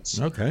islands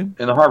in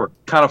the harbor,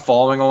 kind of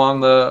following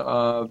along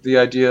the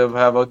idea of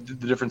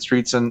the different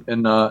streets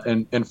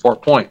in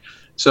Fort Point.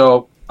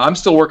 So I'm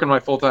still working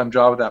my full-time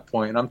job at that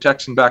point, and I'm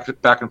texting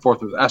back and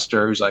forth with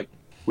Esther, who's like,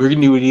 we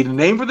need a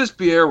name for this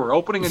beer. We're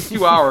opening in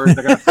 2 hours.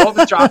 They're going to fill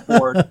the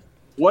chalkboard.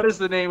 What is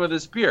the name of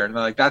this beer? And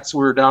they're like,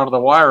 we're down to the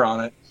wire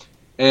on it.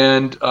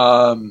 And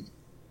I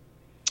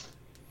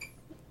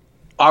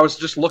was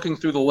just looking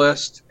through the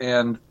list,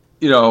 and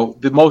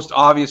the most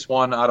obvious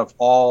one out of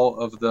all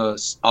of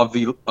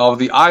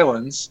the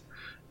islands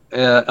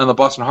on the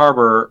Boston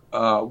Harbor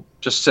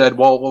just said,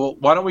 well,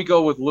 why don't we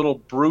go with Little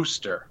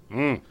Brewster?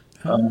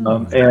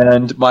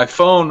 And my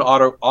phone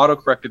auto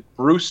corrected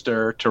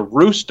Brewster to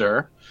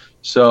Rooster,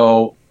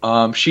 so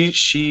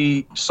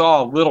she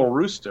saw Little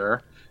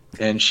Rooster,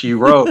 and she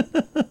wrote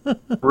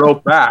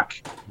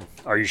back.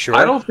 Are you sure?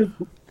 I don't think.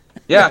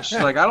 Yeah, she's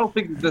like, I don't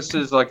think this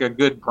is like a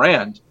good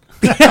brand.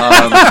 And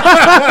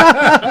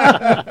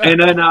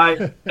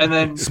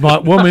then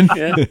Smart woman.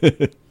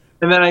 and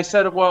then I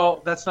said,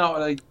 well, that's not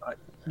what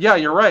yeah,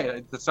 you're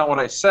right. That's not what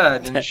I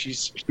said. And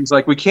she's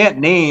like, we can't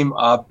name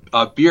a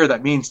beer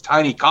that means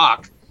tiny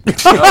cock.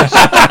 That's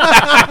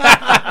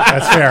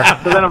fair.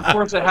 So then, of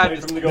course, it had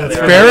to go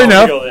there. Fair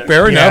enough.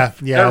 Fair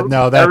enough. Yeah,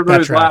 no, that everybody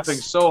was tracks.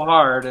 laughing so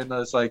hard, and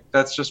it's like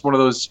that's just one of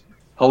those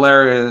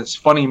hilarious,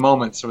 funny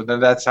moments. So then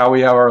that's how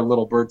we have our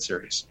Little Bird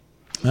series.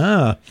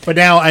 Ah. But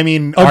now, I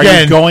mean, Again,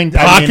 are you going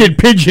pocket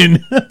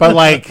pigeon? But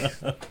like,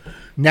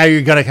 now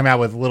you're gonna come out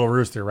with Little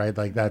Rooster, right?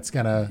 Like that's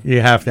gonna. You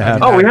have to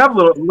have. Oh, we have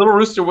Little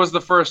Rooster was the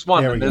first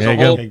one. There we go.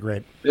 Okay,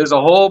 great. There's a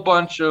whole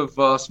bunch of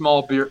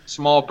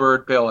small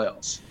bird pale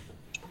ales.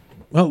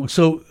 Oh,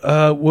 so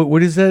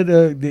what is that?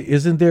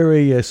 Isn't there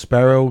a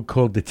sparrow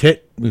called the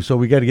Tit? So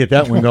we got to get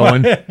that one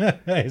going.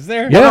 Is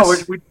there?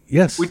 Yes. No,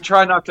 yes. We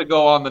try not to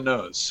go on the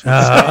nose.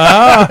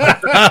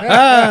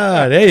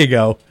 There you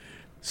go.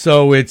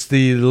 So it's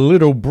the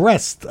little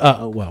breast.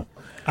 Well,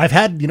 I've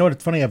had, you know what,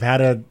 it's funny, I've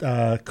had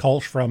a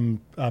Kolsch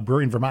from a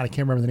brewery in Vermont. I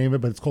can't remember the name of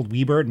it, but it's called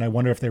Weebird, and I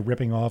wonder if they're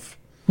ripping off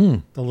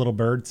the Little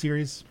Bird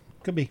series.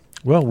 Could be.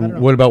 Well,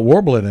 what about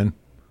Warbler then?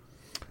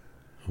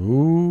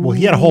 Ooh. Well,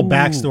 he had a whole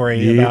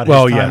backstory about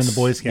his time in the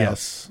Boy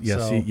Scouts.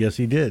 Yes,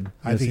 he did.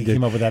 I think he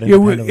came up with that Yeah,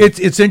 independently.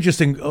 it's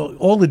interesting.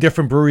 All the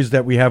different breweries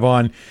that we have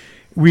on,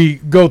 we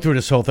go through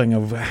this whole thing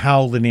of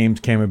how the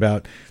names came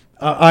about.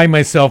 I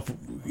myself,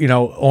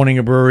 owning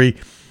a brewery,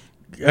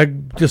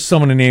 just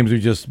some of the names are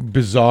just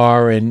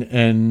bizarre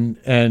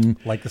and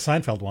like the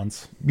Seinfeld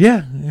ones.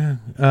 Yeah.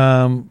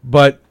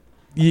 But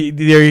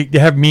they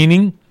have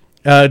meaning.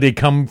 They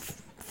come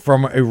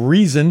from a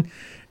reason.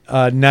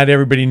 Not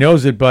everybody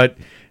knows it, but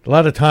a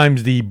lot of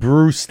times the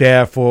brew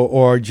staff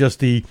or just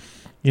the,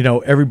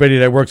 everybody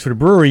that works for the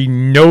brewery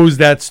knows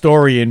that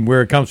story and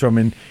where it comes from.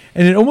 And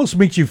it almost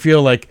makes you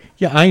feel like,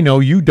 yeah, I know,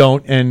 you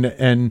don't.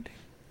 And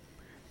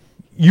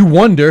you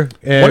wonder.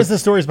 What is the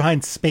stories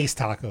behind Space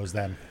Tacos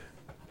then?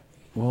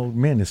 Well,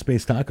 man, the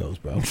space tacos,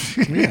 bro.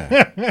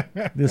 Yeah,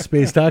 the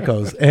space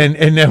tacos,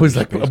 and that was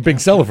like a big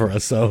seller for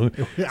us. So,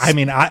 I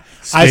mean, I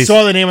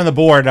saw the name on the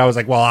board, and I was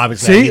like, well,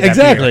 obviously, see,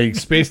 exactly,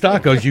 space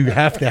tacos. You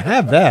have to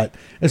have that,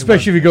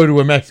 especially if you go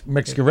to a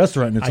Mexican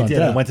restaurant and it's on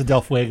tap. I went to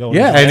Del Fuego.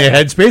 Yeah, and it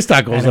had space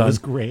tacos and on. It was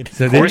great.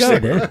 So there you go,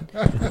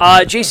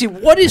 JC,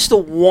 what is the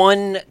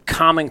one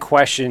common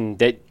question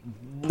that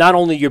not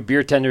only your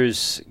beer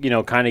tenders,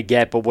 kind of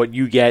get, but what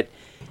you get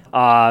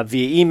via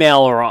email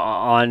or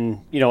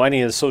on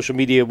any of the social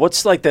media,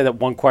 what's like that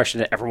one question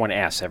that everyone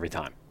asks every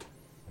time?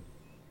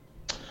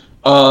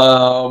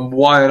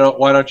 Why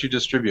don't you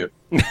distribute?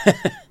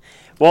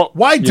 Well,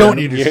 why don't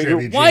you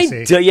distribute? Why?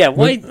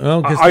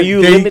 Why are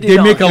you they, limited?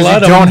 They make a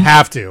lot you of don't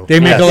have to. They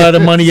make a lot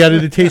of money out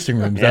of the tasting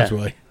rooms. That's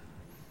why.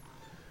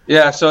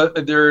 Yeah. So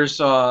there's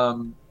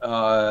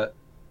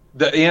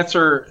the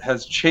answer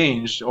has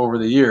changed over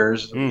the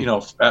years.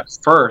 At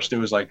first it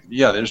was like,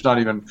 there's not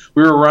even.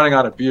 We were running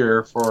out of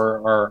beer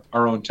for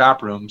our own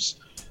tap rooms,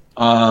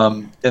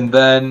 and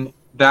then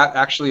that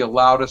actually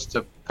allowed us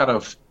to kind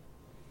of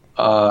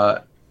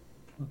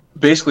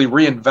basically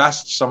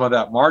reinvest some of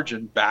that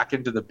margin back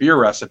into the beer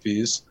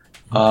recipes,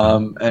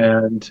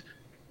 and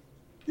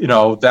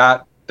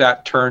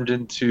that turned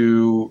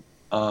into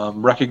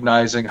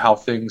recognizing how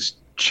things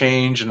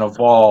change and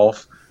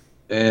evolve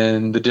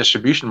in the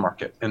distribution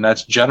market, and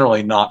that's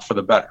generally not for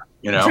the better.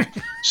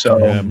 So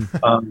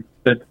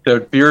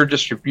the beer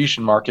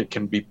distribution market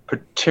can be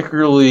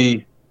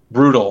particularly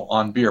brutal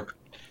on beer,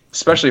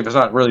 especially if it's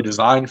not really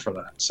designed for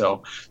that.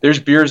 So there's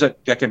beers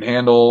that can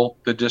handle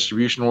the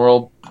distribution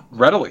world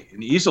readily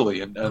and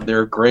easily, and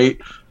they're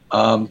great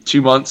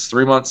 2 months,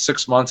 3 months,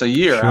 6 months, a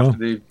year after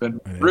they've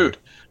been brewed.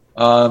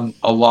 A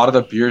lot of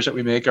the beers that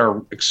we make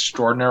are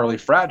extraordinarily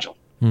fragile.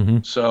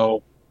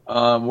 So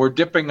we're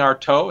dipping our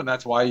toe, and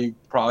that's why you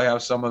probably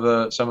have some of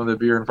the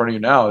beer in front of you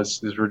now.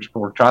 Is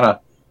we're trying to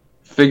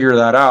figure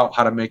that out,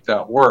 how to make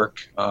that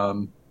work.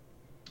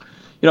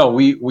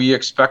 We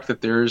expect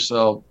that there's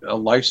a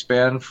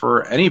lifespan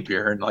for any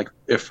beer, and like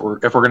if we're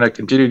going to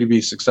continue to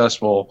be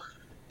successful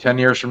 10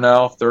 years from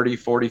now, 30,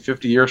 40,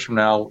 50 years from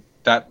now,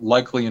 that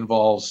likely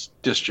involves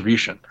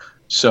distribution.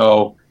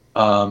 So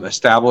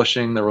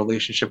establishing the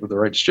relationship with the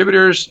right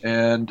distributors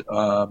and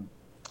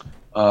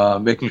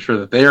making sure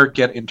that they are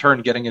in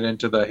turn getting it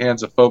into the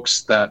hands of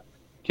folks that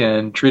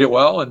can treat it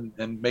well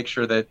and make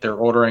sure that they're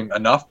ordering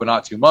enough but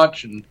not too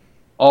much, and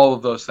all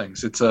of those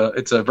things. It's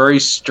a very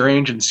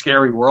strange and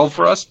scary world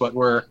for us, but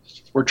we're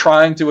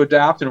trying to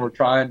adapt, and we're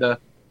trying to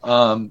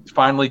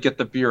finally get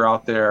the beer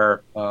out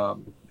there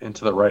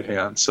into the right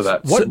hands. So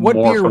that what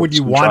beer would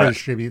you want to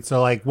distribute?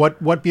 So like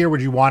what beer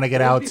would you want to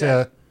get out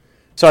to?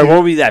 Sorry, what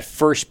would be that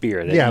first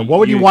beer? That what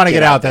would you want to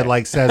get out that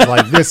like says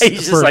like this?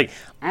 He's just like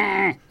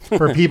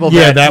for people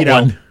that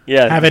one.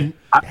 haven't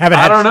had.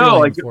 I don't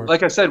know. Before.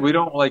 Like I said, we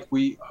don't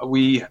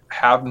we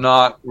have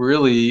not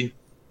really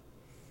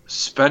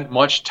spent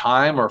much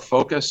time or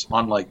focus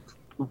on like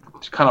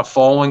kind of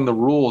following the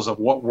rules of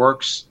what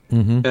works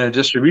in a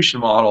distribution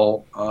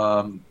model.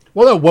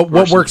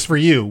 What works for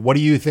you? What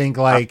do you think?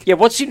 Like,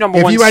 what's your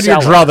number one? If you had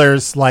seller? your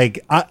druthers,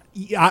 like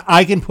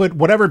I can put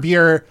whatever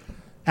beer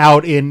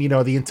out in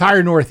the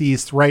entire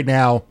Northeast right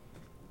now.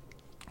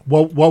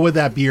 What would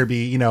that beer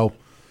be?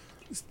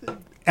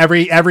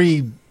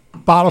 Every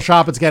bottle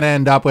shop it's going to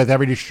end up with,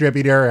 every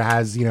distributor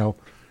has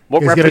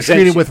what is going to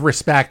treat it with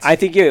respect. I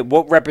think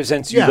what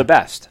represents you the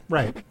best,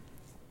 right?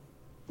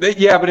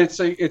 Yeah, but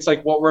it's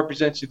like what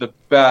represents you the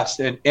best,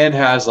 and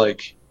has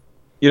like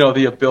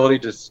the ability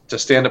to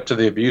stand up to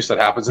the abuse that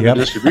happens in the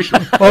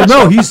distribution. Oh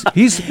no, he's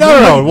he's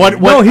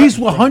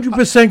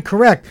 100%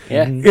 correct.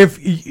 Yeah. If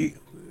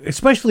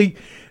especially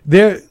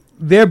their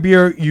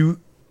beer,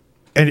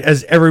 and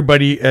as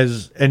anybody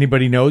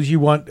knows, you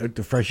want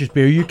the freshest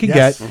beer you can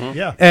get. Mm-hmm.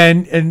 Yeah.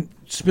 And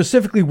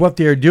specifically what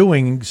they're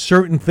doing,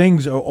 certain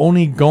things are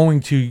only going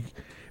to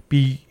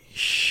be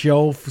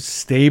shelf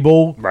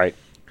stable. Right.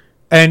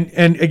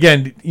 And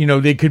again,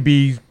 they could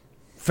be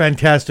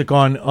fantastic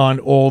on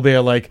all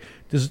their like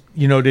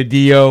the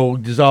DO,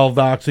 dissolved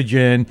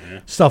oxygen,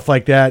 stuff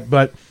like that.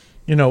 But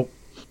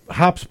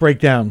hops break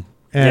down,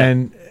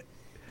 and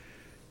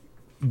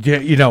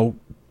a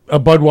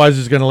Budweiser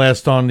is going to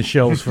last on the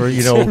shelves for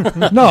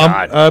No,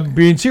 I'm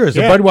being serious.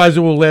 Yeah. A Budweiser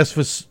will last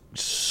for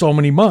so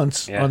many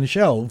months on the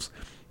shelves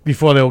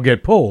before they'll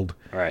get pulled.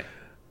 Right.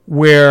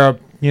 Where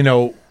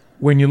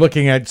when you're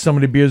looking at some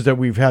of the beers that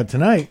we've had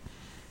tonight,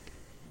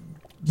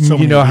 so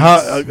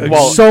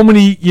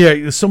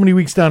many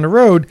weeks down the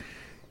road,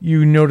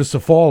 you notice a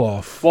fall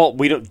off. Well,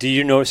 do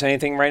you notice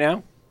anything right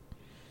now?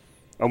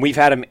 And we've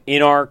had them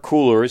in our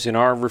coolers, in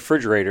our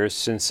refrigerators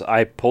since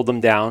I pulled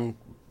them down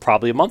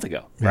probably a month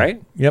ago,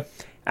 right? Yep.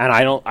 And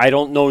I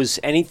don't notice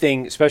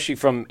anything, especially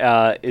from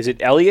is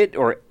it Elliott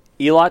or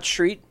Elot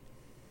Street?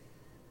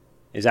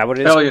 Is that what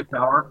it is? Elliott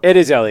Tower. It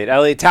is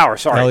Elliott Tower.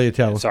 Sorry, Elliott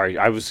Tower. Sorry,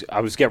 I was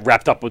getting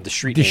wrapped up with the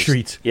street. The names.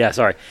 streets. Yeah,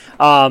 sorry.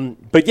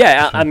 But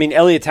yeah, I mean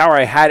Elliott Tower.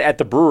 I had at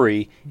the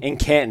brewery in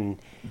Canton.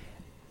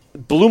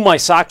 Blew my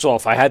socks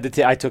off. I had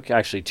I took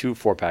actually 2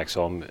 4-packs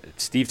home.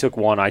 Steve took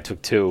 1. I took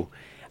 2.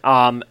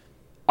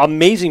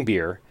 Amazing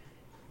beer.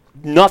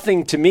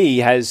 Nothing to me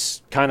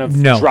has kind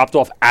of dropped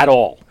off at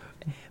all.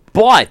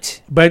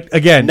 But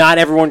again, not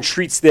everyone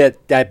treats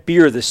that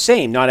beer the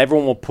same. Not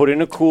everyone will put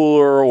in a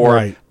cooler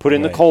or put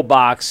in the cold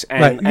box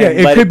and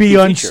it could be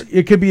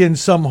it could be in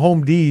some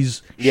Home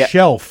D's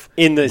shelf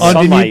in the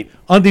sunlight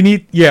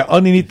underneath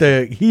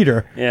the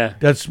heater. Yeah,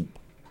 that's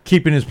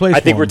keeping his place. I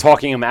think for we're him.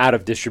 talking him out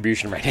of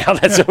distribution right now.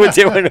 That's what we're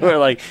doing. We're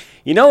like,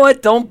 you know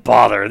what? Don't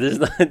bother.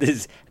 At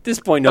this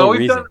point, no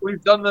reason.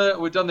 We've done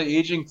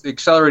the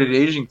accelerated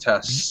aging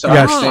tests. To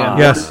Yes, understand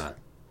yes.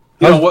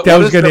 You know, I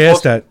was going to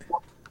ask that.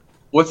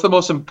 What's the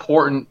most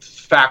important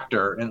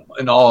factor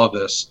in all of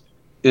this?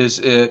 Is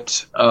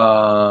it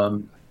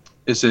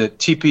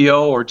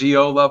TPO or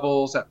DO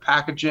levels at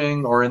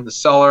packaging or in the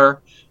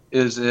cellar?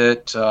 Is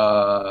it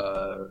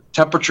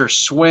temperature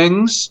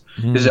swings?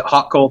 Is it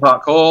hot, cold,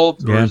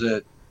 or is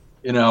it,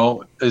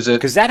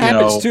 Because that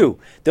happens too.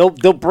 They'll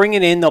bring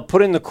it in, they'll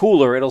put it in the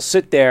cooler, it'll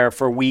sit there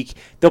for a week.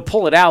 They'll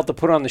pull it out, they'll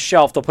put it on the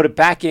shelf, they'll put it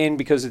back in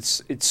because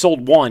it's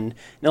sold one. And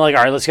they're like,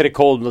 all right, let's get it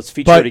cold, let's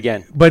feature it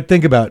again. But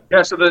think about it.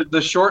 Yeah. So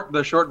the short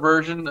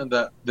version and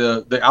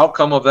the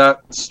outcome of that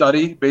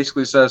study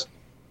basically says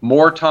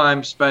more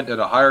time spent at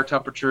a higher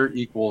temperature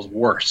equals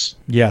worse.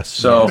 Yes.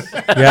 So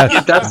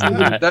yes.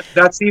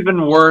 that's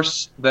even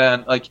worse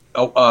than like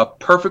a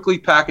perfectly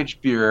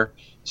packaged beer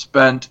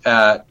spent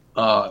at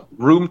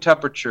room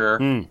temperature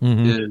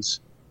is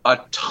a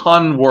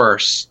ton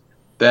worse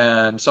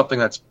than something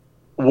that's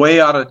way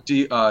out of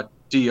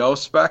DO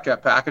spec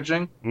at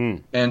packaging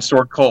and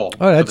stored cold.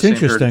 Oh, that's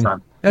interesting.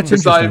 That's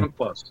it's interesting. not even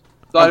close.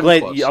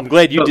 I'm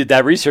glad you did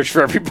that research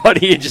for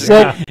everybody and just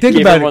think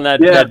gave about everyone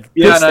it.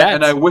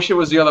 And I wish it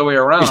was the other way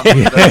around.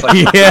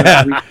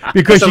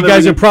 Because you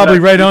guys are probably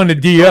right on the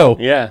DO.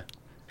 Yeah.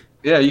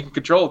 Yeah, you can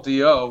control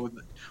DO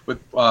with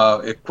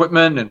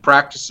equipment and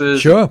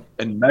practices,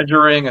 and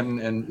measuring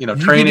and You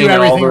training. can do everything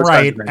and all those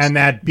right, kinds of things. and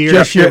that beer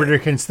Just your-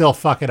 distributor can still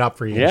fuck it up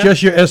for you. Yeah.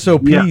 Just your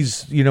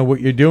SOPs,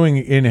 what you're doing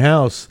in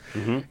house.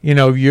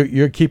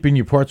 You're keeping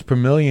your parts per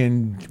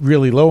million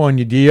really low on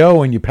your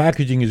DO, and your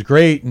packaging is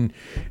great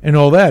and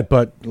all that.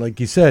 But like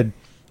you said,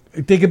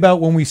 think about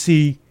when we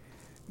see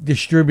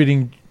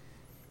distributing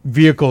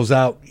vehicles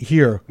out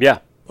here. Yeah.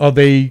 Are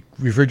they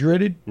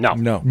refrigerated? No.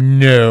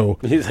 No.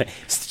 He's like,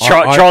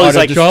 Charlie's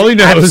like, Charlie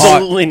knows.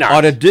 absolutely not.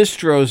 Are the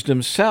distros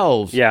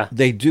themselves? Yeah.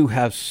 They do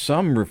have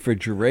some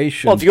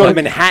refrigeration. Well, if you go to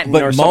Manhattan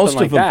or something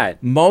like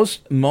that.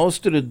 most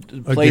of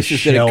the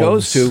places that it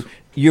goes shelves. to,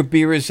 your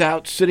beer is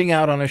sitting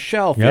out on a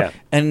shelf. Yep.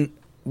 And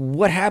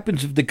what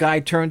happens if the guy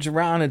turns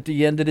around at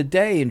the end of the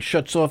day and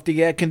shuts off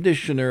the air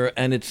conditioner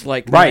and it's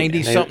like Right.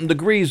 90-something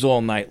degrees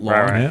all night long?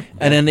 Right. Yep.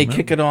 And then they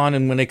kick it on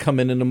and when they come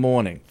in the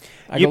morning.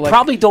 You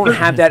probably don't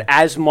have that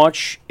as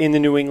much in the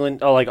New England,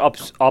 like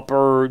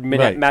upper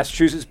Right.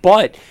 Massachusetts,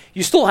 but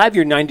you still have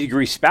your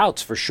 90-degree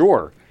spouts for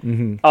sure.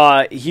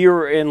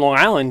 Here in Long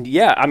Island,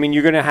 I mean,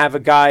 you're going to have a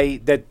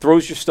guy that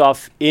throws your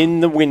stuff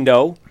in the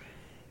window,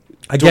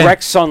 Again,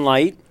 direct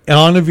sunlight,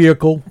 on a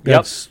vehicle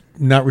that's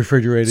not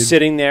refrigerated,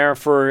 sitting there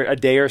for a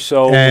day or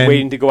so, And-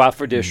 waiting to go out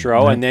for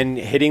distro, and then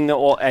hitting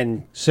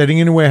and sitting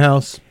in a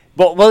warehouse.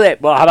 well,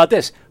 how about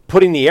this?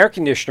 Putting the air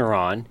conditioner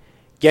on,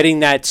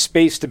 getting that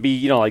space to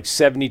be, like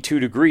 72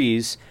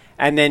 degrees,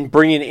 and then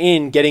bringing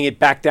in, getting it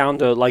back down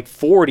to like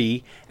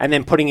 40, and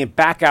then putting it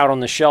back out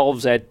on the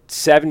shelves at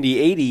 70,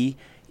 80.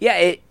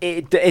 Yeah,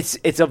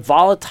 it's a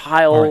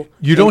volatile.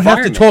 You don't have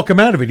to environment. talk him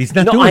out of it. He's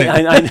not doing it.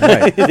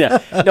 I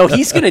yeah. No,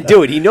 he's going to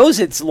do it. He knows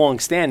it's long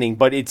standing,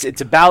 but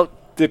it's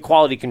about the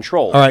quality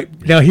control. All right.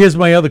 Now here's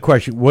my other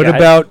question. What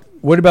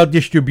about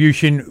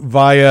distribution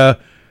via,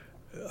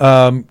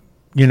 like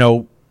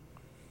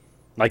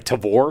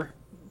Tavor?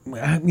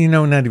 not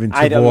even Tavor.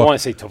 I don't want to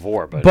say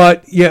Tavor,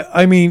 But yeah,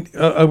 I mean,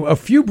 a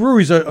few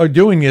breweries are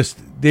doing this.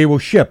 They will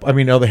ship. I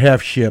mean, other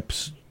half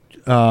ships.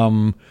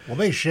 Well,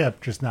 they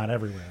ship, just not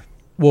everywhere.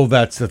 Well,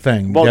 that's the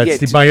thing. Well,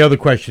 That's my other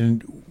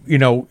question. You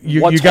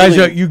What's guys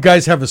holding- you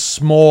guys have a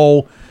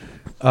small,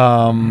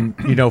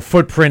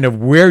 footprint of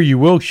where you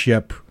will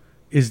ship.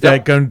 Is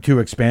that going to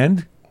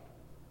expand?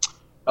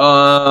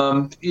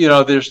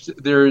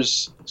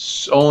 There's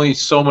only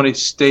so many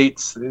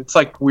states. It's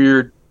like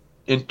weird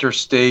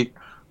interstate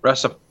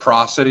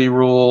reciprocity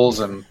rules,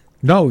 and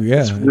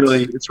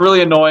it's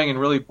really annoying and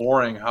really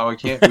boring how we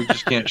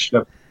just can't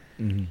ship.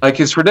 Like,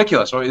 it's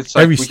ridiculous. So it's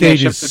like Every we state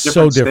can't is ship to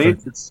so different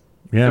different. states.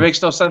 It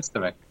makes no sense to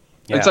me.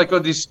 Yeah. It's like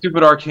these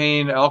stupid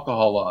arcane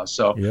alcohol laws.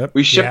 So Yep.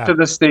 we ship to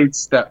the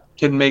states that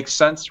can make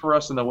sense for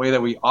us in the way that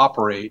we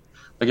operate.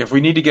 Like, if we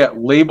need to get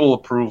label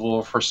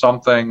approval for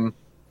something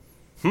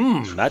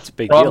that's a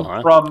big deal,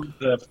 huh? from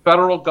the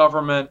federal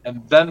government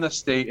and then the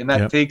state, and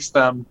that takes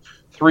them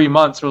 3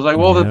 months. It was like,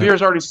 well, the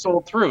beer's already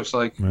sold through. So,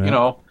 like,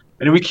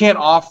 and we can't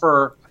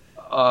offer,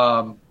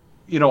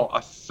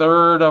 a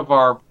third of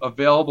our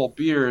available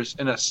beers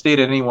in a state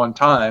at any one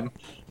time,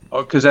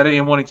 because at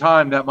any one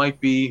time that might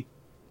be,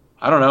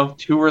 I don't know,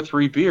 2 or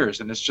 3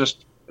 beers, and it's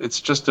just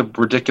a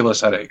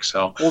ridiculous headache.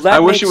 So I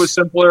wish it was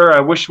simpler.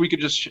 I wish we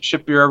could just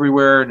ship beer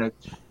everywhere, and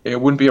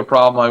it wouldn't be a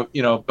problem.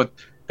 But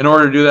in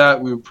order to do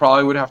that, we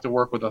probably would have to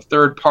work with a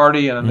third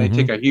party, and then they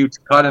take a huge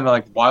cut, and they're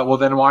like, why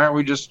aren't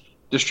we just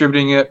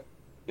distributing it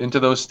into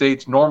those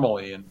states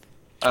normally? And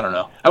I don't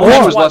know.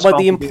 But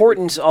the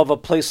importance of a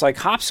place like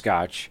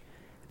Hopscotch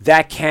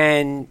that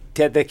can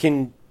get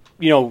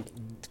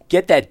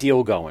that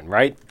deal going,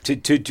 right? To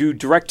do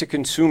direct to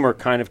consumer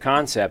kind of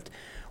concept,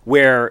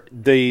 where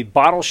the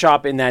bottle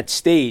shop in that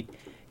state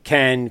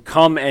can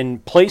come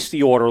and place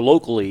the order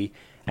locally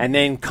and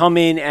then come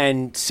in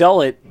and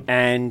sell it,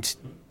 and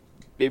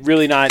it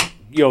really not,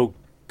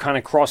 kind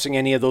of crossing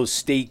any of those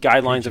state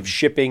guidelines of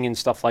shipping and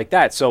stuff like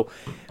that. So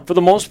for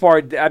the most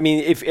part, I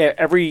mean, if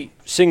every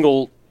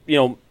single,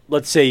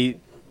 let's say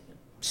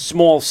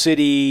small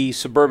city,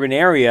 suburban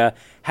area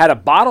had a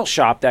bottle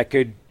shop that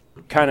could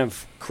kind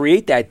of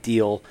create that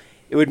deal,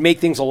 it would make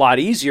things a lot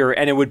easier,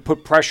 and it would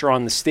put pressure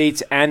on the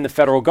states and the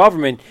federal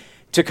government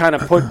to kind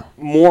of put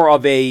more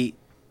of a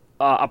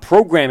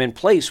program in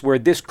place where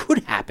this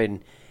could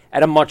happen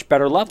at a much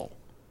better level.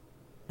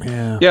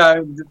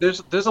 Yeah.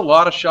 There's a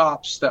lot of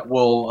shops that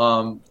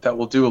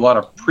will do a lot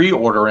of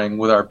pre-ordering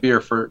with our beer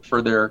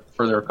for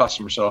their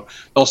customers. So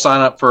they'll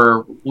sign up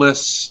for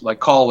lists, like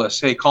call lists.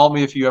 Hey, call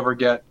me if you ever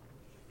get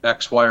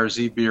X, Y, or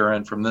Z beer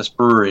in from this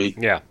brewery.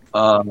 Yeah.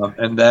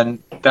 And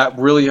then that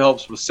really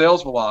helps with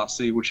sales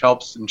velocity, which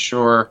helps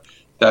ensure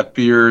that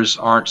beers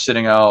aren't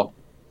sitting out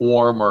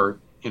warm or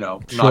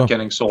not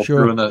getting sold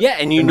through in the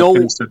and you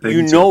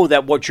know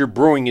that what you're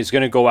brewing is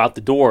going to go out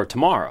the door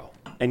tomorrow.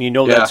 And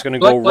that's going to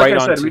go right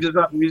on.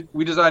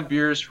 We designed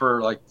beers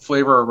for like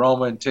flavor,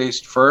 aroma, and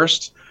taste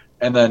first,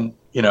 and then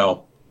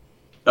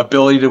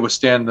ability to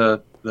withstand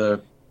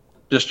the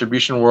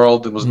distribution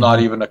world. It was not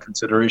even a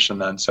consideration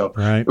then. So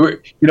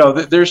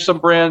there's some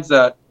brands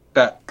that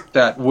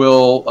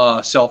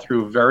will sell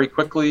through very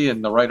quickly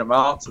in the right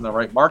amounts in the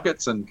right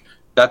markets, and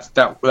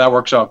that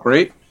works out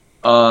great.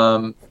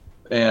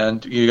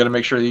 And you got to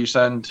make sure that you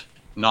send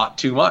not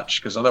too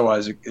much, because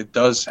otherwise it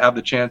does have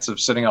the chance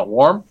of sitting out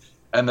warm.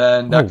 And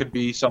then that could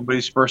be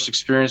somebody's first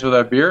experience with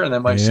our beer, and they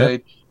might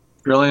say,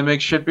 Trillium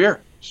makes shit beer.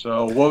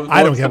 So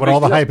I don't get what all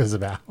the hype is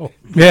about.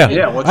 Yeah.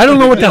 I don't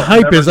know what the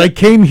hype is. I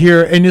came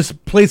here, and this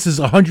place is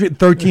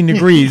 113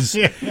 degrees,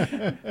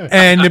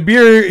 and the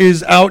beer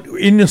is out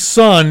in the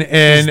sun,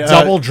 and it's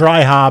double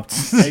dry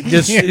hopped.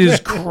 This is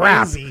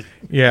crap.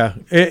 Yeah,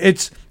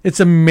 it's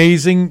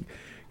amazing.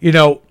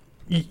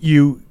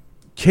 You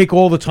take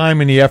all the time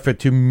and the effort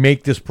to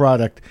make this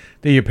product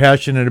that you're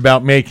passionate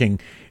about making,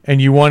 and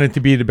you want it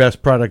to be the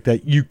best product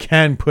that you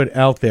can put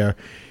out there.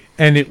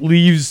 And it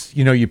leaves,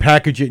 you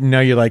package it, and now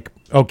you're like,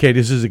 okay,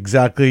 this is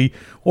exactly,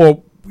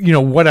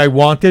 what I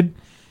wanted.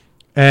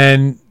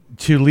 And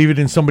to leave it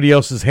in somebody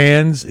else's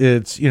hands,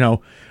 it's,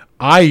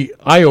 I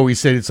always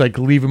said it's like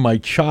leaving my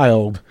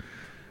child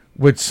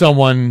with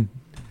someone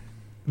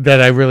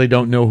that I really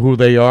don't know who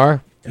they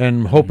are,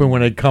 and hoping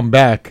when I come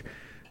back,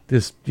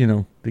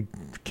 the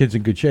kid's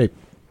in good shape.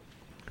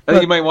 I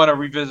think you might want to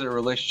revisit a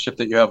relationship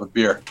that you have with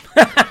beer.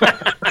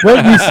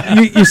 Well,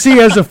 you see,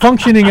 as a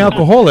functioning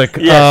alcoholic,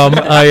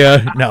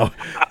 no.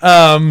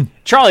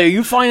 Charlie, are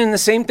you finding the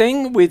same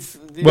thing with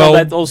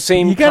those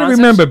same? You got to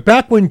remember,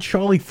 back when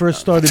Charlie first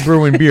started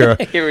brewing beer,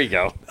 here we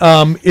go.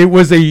 It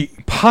was a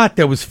pot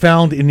that was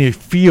found in a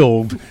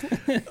field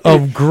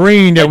of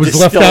grain that was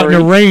left out in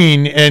the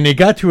rain, and they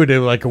got to it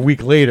like a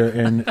week later.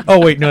 And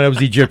that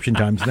was Egyptian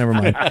times. Never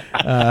mind.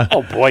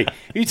 Oh boy,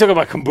 you talking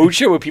about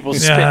kombucha where people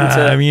spit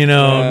into?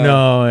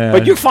 No.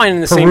 But you're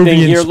finding the Peruvian same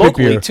thing here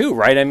locally beer too,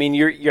 right? I mean,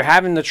 you're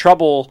having the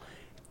trouble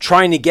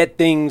trying to get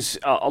things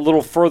a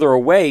little further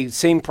away.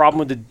 Same problem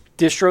with the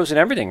distros and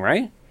everything,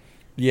 right?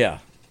 Yeah.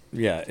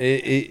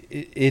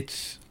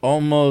 It's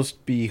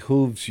almost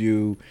behooves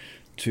you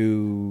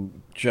to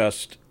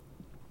just,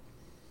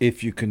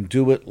 if you can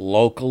do it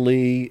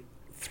locally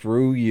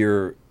through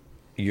your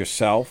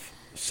self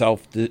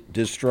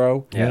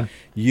distro,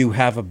 you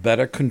have a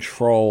better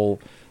control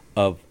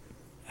of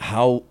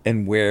how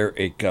and where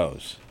it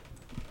goes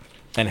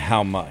and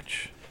how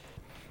much,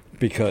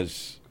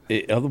 because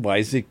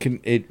otherwise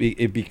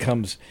it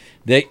becomes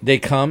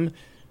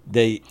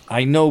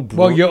I know.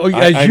 Well, you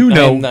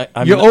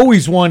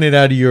always want it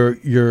out of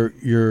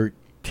your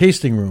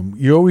tasting room.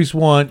 You always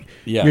want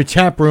your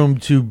tap room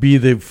to be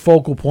the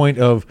focal point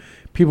of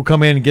people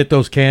come in and get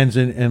those cans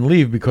and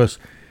leave, because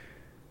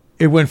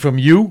it went from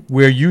you,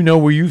 where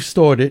where you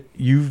stored it,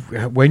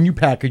 when you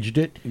packaged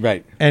it,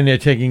 right, and they're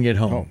taking it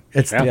home.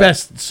 It's the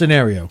best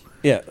scenario.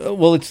 Yeah,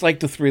 well, it's like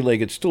the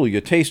three-legged stool.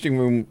 Your tasting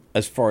room,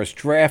 as far as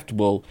draft,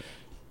 will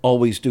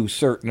always do a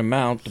certain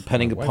amount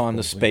depending upon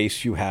the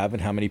space you have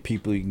and how many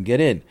people you can get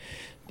in.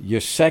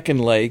 Your second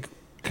leg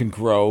can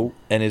grow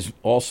and is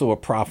also a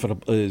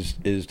profitable is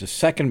the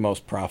second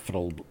most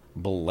profitable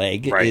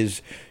leg,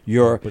 is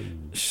you're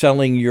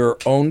selling your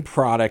own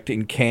product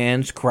in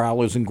cans,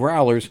 crowlers, and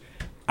growlers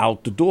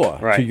out the door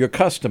to your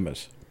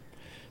customers.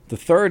 The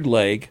third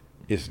leg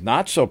is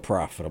not so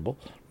profitable,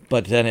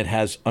 but then it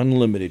has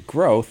unlimited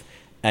growth,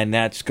 and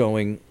that's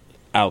going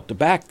out the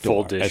back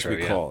door, as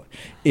we call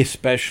it.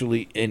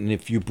 Especially, and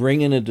if you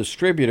bring in a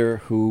distributor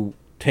who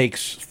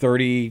takes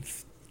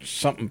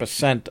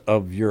 30-something%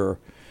 of your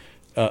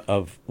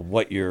of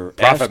what your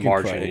profit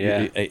margin,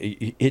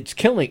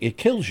 it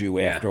kills you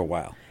after a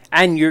while.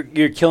 And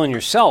you're killing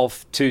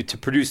yourself to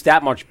produce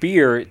that much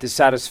beer to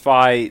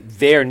satisfy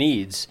their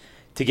needs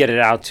to get it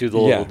out to the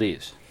local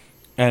Ds.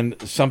 And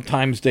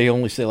sometimes they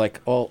only say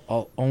like, "Oh,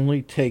 I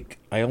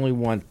only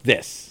want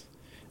this,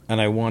 and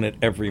I want it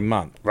every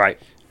month." Right.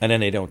 and then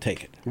they don't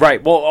take it.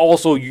 Right. Well,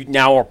 also you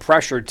now are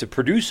pressured to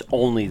produce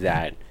only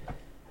that.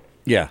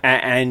 Yeah.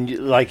 And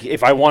like,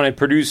 if I want to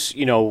produce,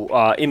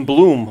 in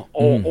bloom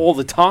all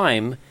the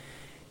time,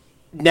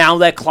 now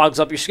that clogs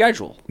up your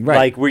schedule. Right.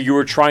 Like where you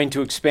were trying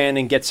to expand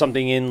and get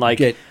something in, like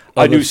Get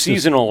a new other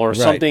seasonal or right.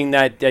 something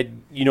that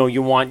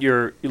you want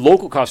your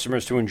local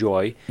customers to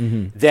enjoy.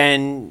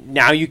 Then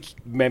now you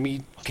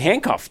maybe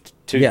handcuffed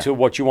to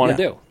what you want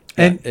to do.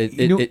 And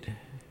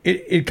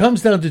it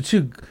comes down to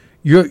two.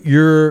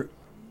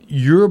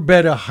 You're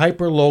better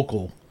hyper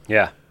local.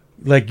 Yeah.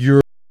 Like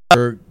your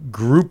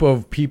group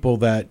of people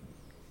that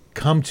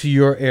come to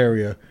your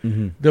area.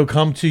 They'll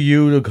come to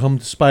you. They'll come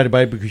to Spider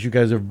Bite because you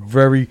guys are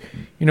very,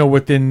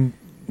 within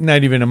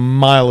not even a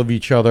mile of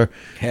each other.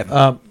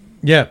 Yeah.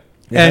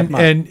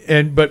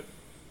 But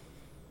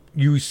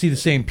you see the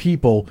same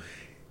people.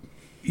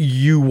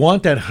 You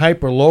want that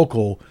hyper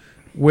local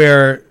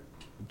where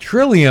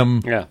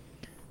Trillium. Yeah.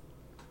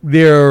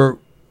 They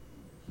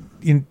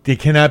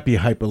cannot be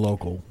hyper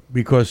local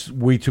because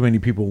way too many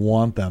people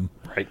want them.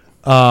 Right.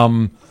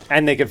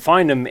 And they can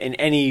find them in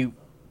any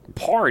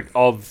part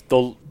of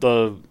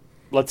the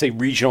let's say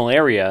regional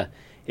area.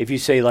 If you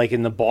say like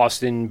in the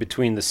Boston,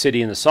 between the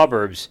city and the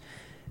suburbs,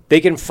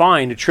 they can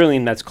find a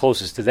Trillium that's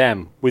closest to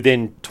them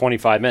within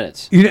 25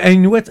 minutes. And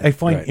you know what I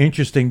find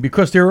interesting,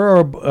 because there are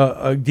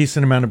a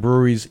decent amount of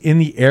breweries in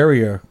the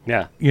area.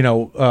 Yeah.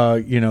 You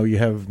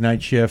have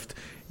Night Shift.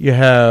 You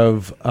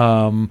have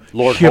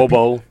Lord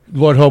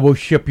Hobo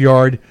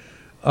Shipyard.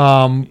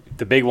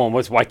 The big one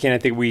was, why can't I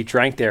think we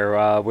drank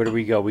there? Where do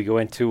we go? We go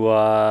into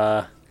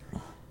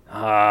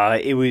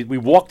we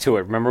walked to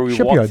it. Remember we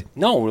Shipyard. walked?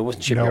 No, it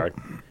wasn't Shipyard.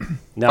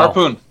 No.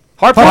 Harpoon.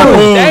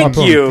 Thank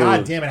you.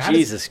 God damn it!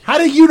 Jesus. How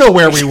do you know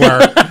where we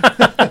were?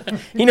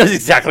 He knows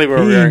exactly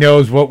where we He were.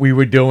 knows what we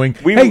were doing.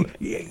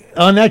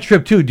 On that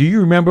trip too. Do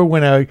you remember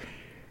when I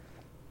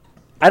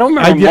don't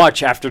remember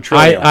much after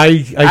Trillium.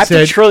 I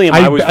after said, Trillium,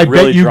 I was I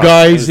really bet you drunk.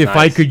 guys, if Nice.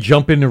 I could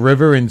jump in the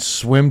river and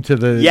swim to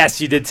the...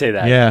 Yes, you did say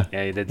that. Yeah.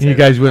 Yeah, you did And say you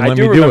guys that. wouldn't I let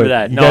do me do remember it.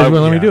 that. You No, guys I-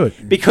 wouldn't let me do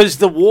it. Because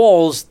the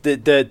walls,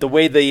 the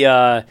way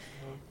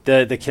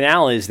the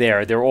canal is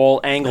there, they're all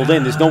angled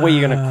in. There's no way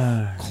you're going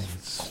to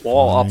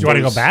claw up. Do you want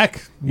to go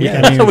back? Yeah,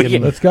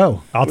 let's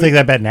go. I'll take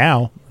that bet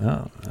now.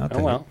 Oh,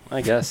 well,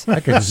 I guess. I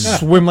could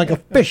swim like a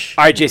fish.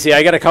 All right, JC,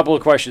 I got a couple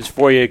of questions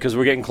for you because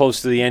we're getting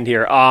close to the end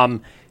here.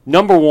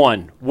 Number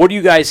one, what do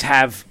you guys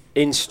have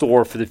in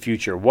store for the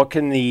future? What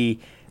can the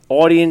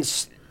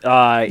audience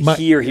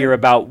hear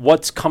about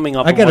what's coming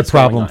up? I and got a what's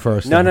going problem on?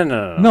 first. No.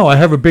 No, I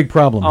have a big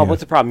problem. Oh, here.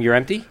 what's the problem? You're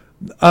empty?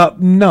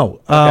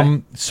 No.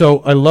 So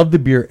I love the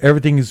beer.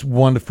 Everything is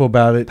wonderful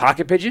about it.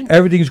 Pocket pigeon?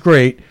 Everything's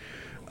great.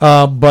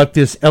 But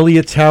this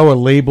Elliott Tower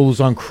label is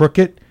on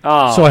crooked.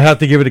 Oh. So I have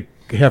to give it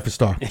a half a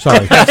star.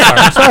 Sorry.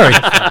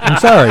 I'm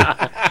sorry.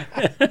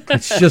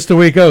 It's just the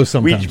way it goes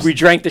sometimes. We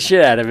drank the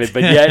shit out of it,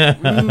 but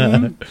yet,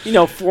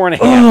 4.5.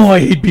 Oh, I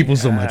hate people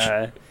so much.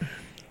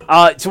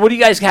 So what do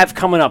you guys have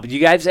coming up? Do you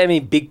guys have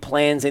any big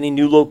plans, any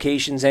new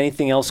locations,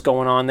 anything else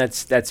going on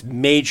that's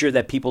major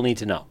that people need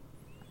to know?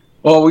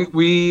 Well,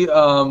 we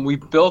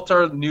built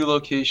our new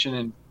location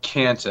in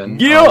Canton.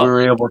 Yeah. We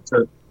were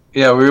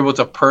able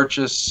to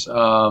purchase.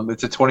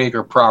 It's a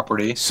 20-acre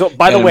property. So,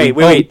 by the And way,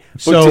 wait.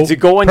 So But to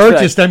go into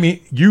purchased, I mean,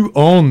 you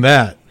own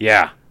that.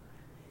 yeah,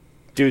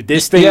 dude,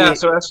 this thing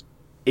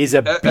is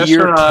a beer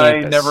Esther and I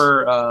campus.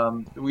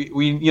 never.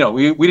 We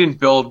didn't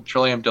build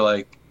Trillium to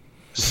like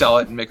sell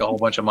it and make a whole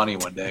bunch of money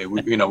one day.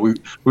 We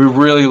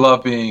really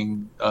love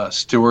being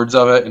stewards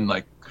of it and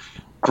like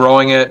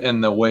growing it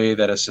in the way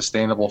that is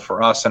sustainable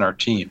for us and our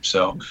team.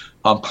 So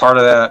part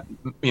of that,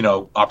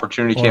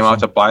 opportunity came out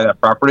to buy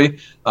that property.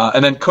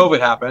 And then COVID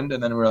happened,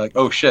 and then we were like,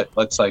 oh shit,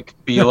 let's like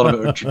be a little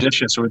bit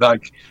judicious with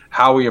like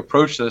how we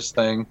approach this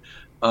thing.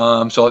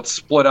 So let's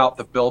split out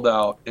the build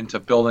out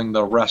into building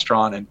the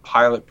restaurant and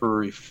pilot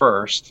brewery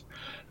first,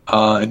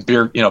 and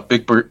beer,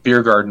 big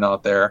beer garden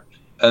out there.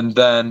 And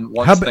then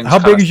once How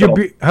big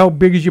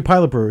is your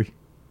pilot brewery?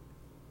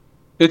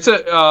 It's a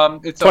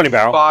 20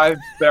 barrel.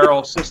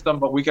 5-barrel system,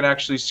 but we can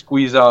actually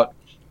squeeze out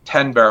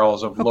 10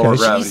 barrels of lower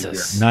gravity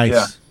Jesus. beer. Nice.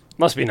 Yeah.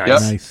 Must be nice.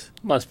 Yep. Nice.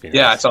 Must be nice.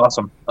 Yeah, it's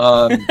awesome.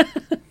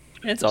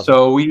 It's awesome.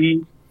 So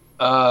we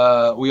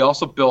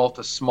also built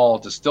a small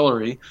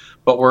distillery,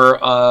 but we're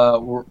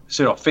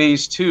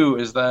phase 2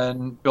 is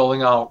then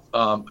building out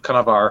kind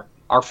of our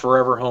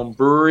forever home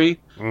brewery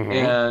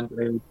and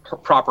a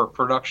proper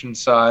production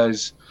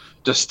size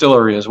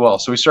distillery as well.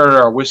 So we started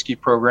our whiskey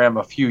program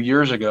a few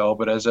years ago,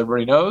 but as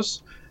everybody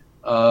knows,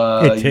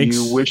 It takes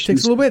a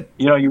little bit.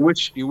 You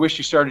wish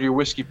you started your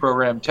whiskey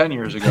program 10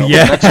 years ago.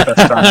 Yeah. The next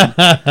best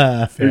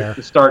time Fair. is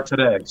to start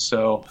today.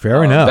 So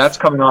Fair enough. That's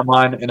coming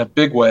online in a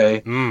big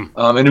way,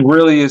 and it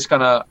really is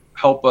going to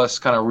help us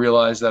kind of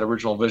realize that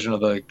original vision of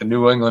the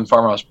New England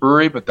Farmhouse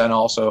Brewery, but then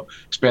also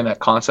expand that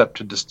concept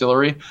to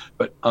distillery.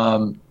 But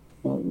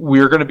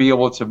we're going to be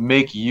able to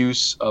make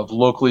use of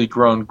locally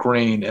grown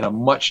grain in a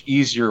much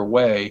easier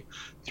way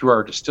through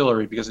our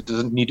distillery because it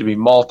doesn't need to be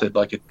malted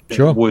like it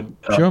would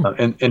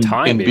in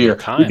Time, beer.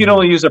 time. We can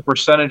only use a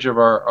percentage of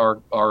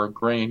our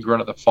grain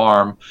grown at the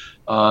farm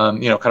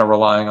kind of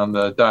relying on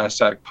the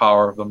diastatic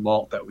power of the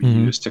malt that we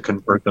use to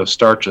convert those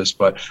starches.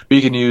 But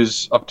we can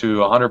use up to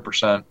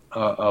 100%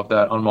 of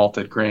that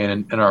unmalted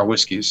grain in our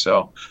whiskeys.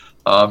 So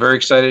very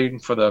exciting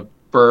for the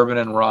bourbon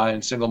and rye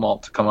and single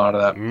malt to come out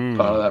of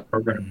that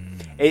program.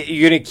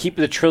 You're going to keep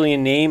the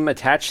Trillium name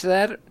attached to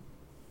that?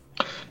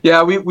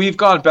 Yeah, we've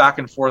gone back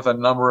and forth a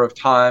number of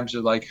times.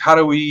 Like, how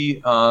do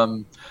we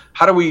fight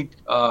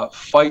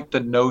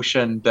the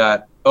notion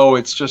that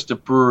it's just a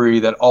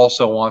brewery that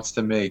also wants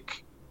to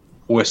make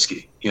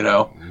whiskey?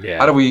 Yeah.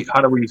 How do we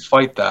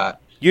fight that?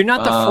 You're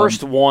not the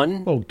first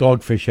one,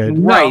 Dogfish Head.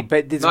 right?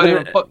 But they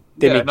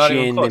make not gin,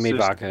 even they close. make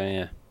vodka.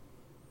 Yeah.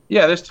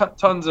 Yeah, there's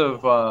tons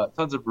of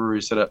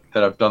breweries that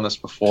have done this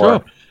before.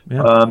 Sure.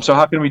 Yeah. So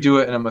how can we do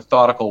it in a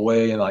methodical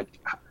way? And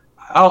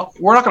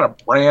we're not going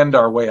to brand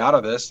our way out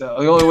of this. The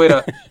only way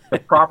to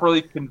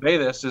properly convey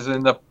this is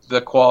in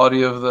the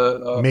quality of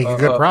the Making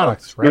good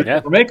products, right?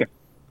 Yeah. We're making,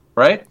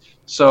 right?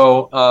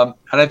 So,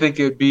 and I think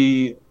it'd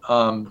be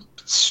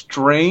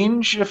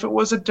strange if it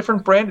was a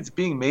different brand. It's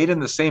being made in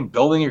the same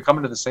building. You're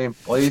coming to the same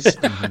place.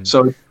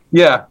 So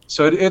I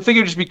think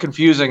it'd just be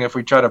confusing if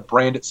we try to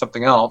brand it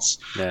something else.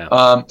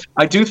 Yeah.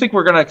 I do think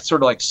we're going to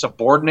sort of like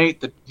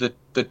subordinate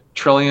the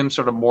Trillium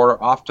sort of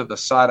more off to the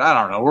side.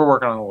 I don't know. We're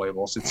working on the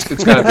labels. It's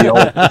going to be a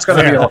whole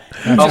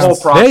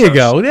process. There you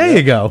go. There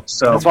you go.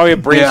 So That's why we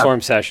have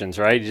brainstorm sessions,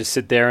 right? You just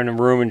sit there in a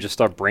room and just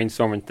start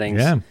brainstorming things.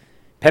 Yeah.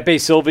 Pepe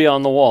Sylvia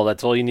on the wall.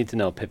 That's all you need to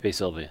know. Pepe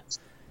Sylvia.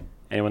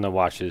 Anyone that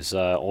watches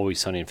Always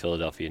Sunny in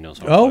Philadelphia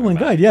knows what I'm talking my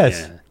about. God,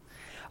 yes.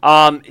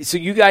 Yeah. So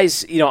you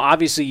guys,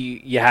 obviously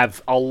you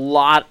have a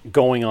lot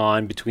going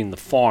on between the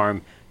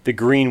farm, the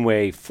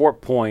Greenway,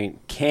 Fort Point,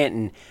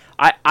 Canton.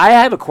 I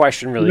have a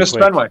question really Miss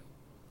quick. Fenway.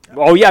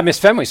 Oh, yeah, Miss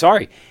Fenway,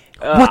 sorry.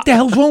 What the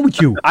hell's wrong with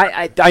you?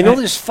 I know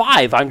there's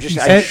 5. I'm just...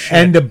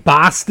 And the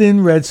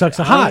Boston Red Sox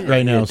are hot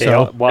right now. And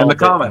the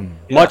Common.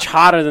 Much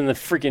hotter than the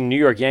freaking New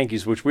York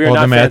Yankees, which we are Or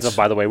not the fans Mets. of,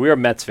 by the way. We are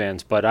Mets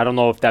fans, but I don't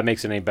know if that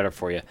makes it any better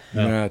for you.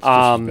 No, it's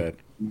just as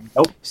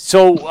bad.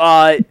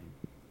 So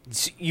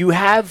you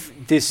have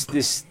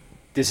this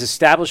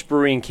established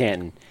brewery in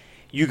Canton.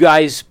 You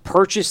guys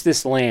purchased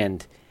this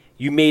land.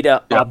 You made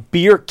a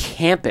beer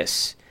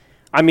campus.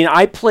 I mean,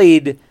 I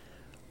played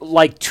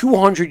like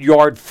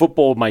 200-yard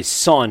football with my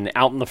son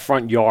out in the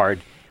front yard,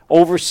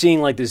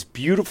 overseeing like this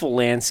beautiful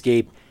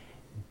landscape.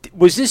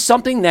 Was this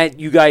something that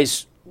you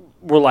guys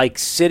were like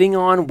sitting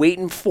on,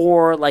 waiting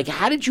for? Like,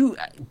 how did you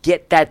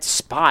get that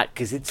spot?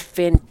 Because it's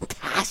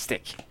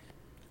fantastic.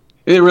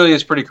 It really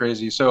is pretty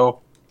crazy. So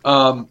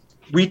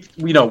we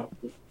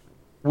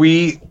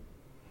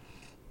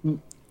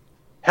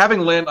having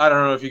land. I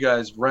don't know if you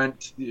guys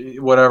rent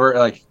whatever.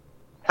 Like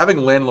having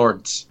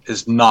landlords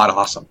is not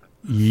awesome.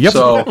 Yep.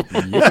 So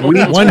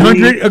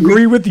 100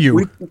 agree with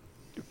you.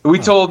 We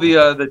told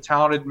the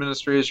town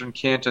administration in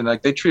Canton,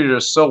 like they treated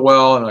us so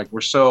well, and like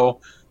we're so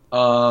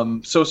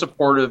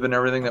supportive in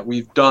everything that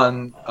we've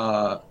done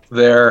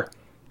there,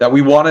 that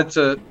we want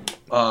to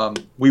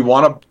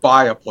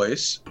buy a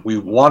place. We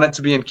want it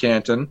to be in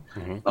Canton.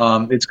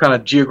 It's kind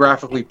of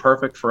geographically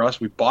perfect for us.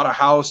 We bought a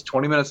house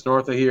 20 minutes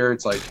north of here.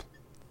 It's like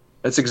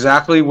it's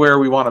exactly where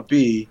we want to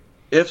be.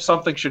 If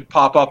something should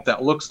pop up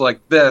that looks like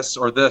this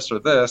or this or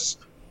this,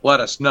 let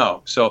us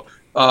know. So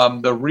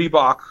the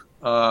Reebok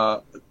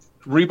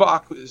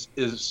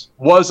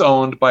was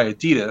owned by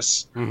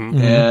Adidas,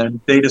 and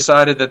they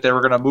decided that they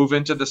were going to move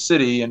into the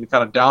city and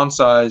kind of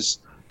downsize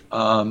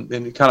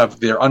in kind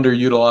of their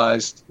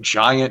underutilized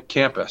giant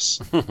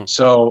campus.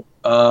 So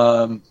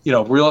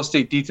real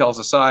estate details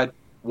aside,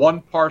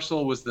 one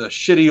parcel was the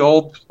shitty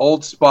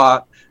old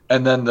spot,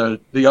 and then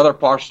the other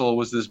parcel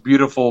was this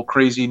beautiful,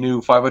 crazy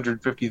new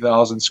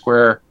 550,000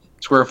 square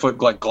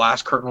foot like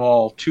glass curtain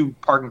wall, 2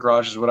 parking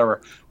garages,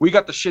 whatever. We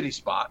got the shitty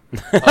spot,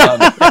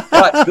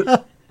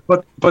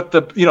 but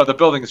the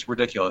building is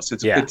ridiculous.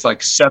 It's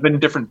like 7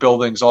 different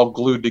buildings all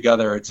glued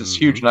together. It's this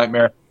huge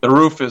nightmare. The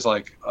roof is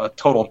like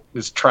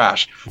is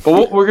trash.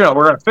 But we're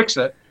gonna fix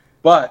it.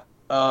 But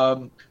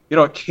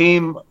it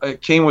came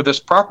with this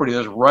property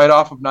that's right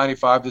off of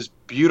 95. This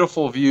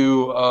beautiful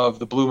view of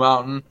the Blue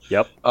Mountain.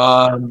 Yep.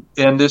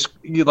 And this,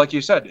 like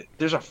you said,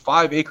 there's a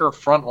 5-acre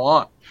front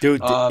lawn. Dude,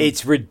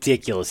 it's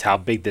ridiculous how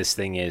big this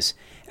thing is.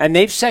 And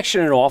they've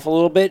sectioned it off a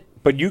little bit,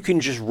 but you can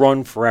just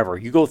run forever.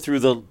 You go through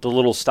the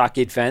little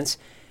stockade fence,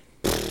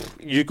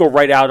 you go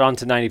right out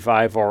onto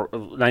 95, or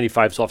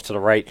 95's off to the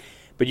right,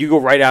 but you go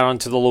right out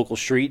onto the local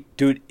street.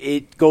 Dude,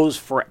 it goes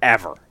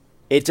forever.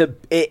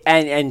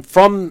 And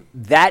from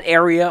that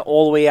area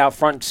all the way out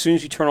front, as soon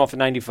as you turn off at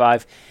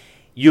 95,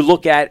 you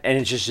look at, and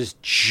it's just this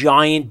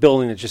giant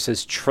building that just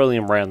says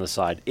Trillium right on the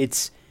side.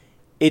 It's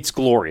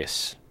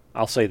glorious.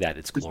 I'll say that.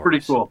 It's glorious. It's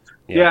pretty cool.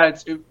 Yeah,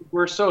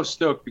 we're so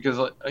stoked because,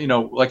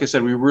 like I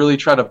said, we really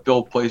try to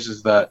build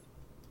places that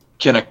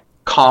can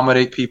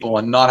accommodate people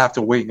and not have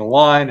to wait in a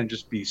line and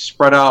just be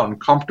spread out and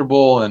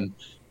comfortable and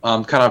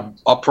kind of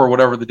up for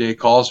whatever the day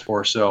calls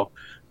for. So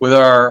with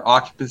our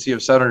occupancy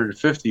of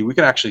 750, we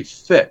can actually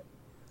fit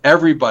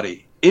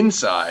everybody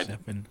inside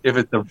if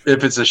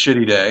it's a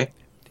shitty day.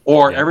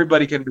 or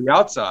everybody can be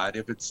outside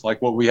if it's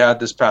like what we had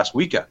this past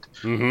weekend.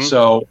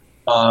 So,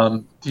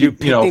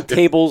 picnic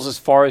tables as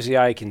far as the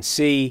eye can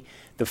see.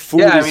 The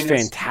food is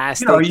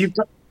fantastic.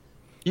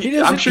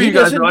 I'm sure you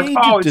guys are like,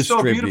 oh, it's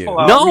so beautiful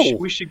out. No,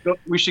 we should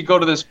go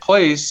to this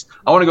place.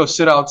 I want to go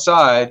sit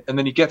outside, and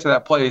then you get to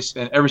that place,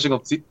 and every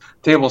single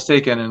table is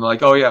taken, and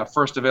like, oh yeah,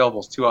 first available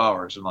is 2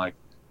 hours, and like,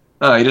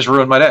 no, you just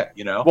ruined my day,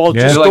 you know. Well,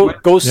 just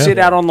go sit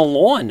out on the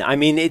lawn. I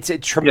mean, it's a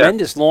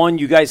tremendous lawn.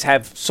 You guys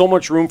have so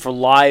much room for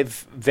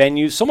live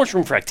venues, so much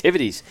room for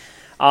activities.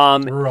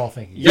 We're all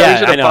thinking. Yeah,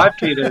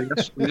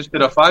 we just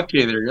did a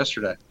 5K there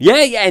yesterday. Yeah,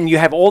 and you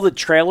have all the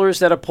trailers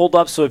that are pulled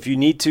up. So if you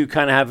need to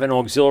kind of have an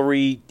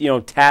auxiliary,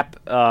 tap,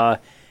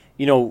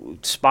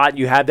 spot,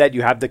 you have that.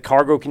 You have the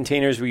cargo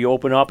containers where you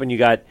open up, and you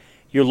got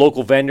your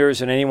local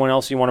vendors and anyone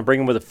else you want to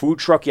bring in with a food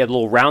truck. You have a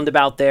little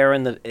roundabout there,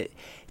 and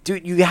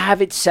dude, you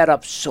have it set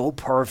up so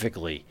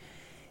perfectly.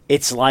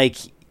 It's like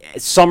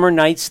summer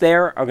nights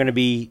there are going to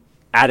be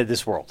out of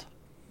this world.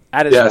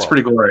 It's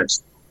pretty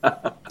glorious.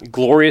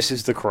 Glorious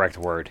is the correct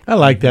word. I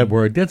like that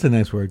word. That's a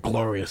nice word.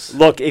 Glorious.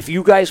 Look, if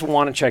you guys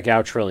want to check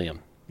out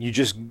Trillium, you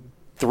just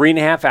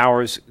 3.5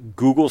 hours,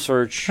 Google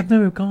search. I've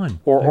never gone.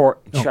 Or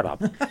shut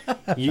up.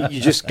 You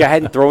just go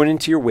ahead and throw it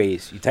into your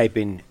Waze. You type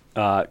in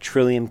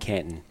Trillium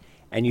Canton.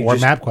 And you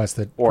MapQuest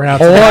it. Or as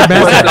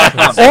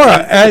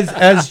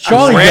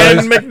Charlie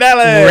does,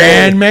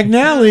 Rand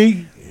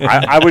McNally.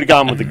 I would have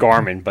gone with the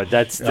Garmin, but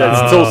that's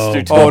still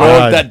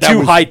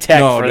too high tech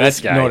for this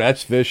guy. No,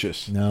 that's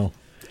vicious. No.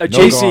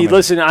 JC,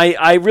 listen,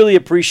 I really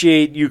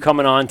appreciate you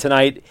coming on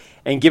tonight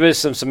and giving us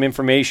some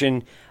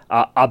information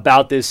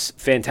about this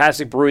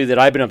fantastic brewery that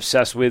I've been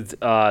obsessed with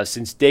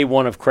since day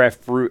one of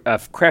craft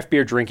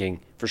beer drinking,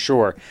 for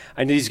sure.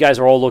 I know these guys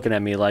are all looking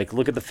at me like,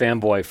 look at the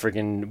fanboy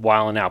freaking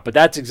wilding out, but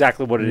that's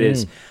exactly what it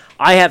is.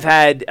 I have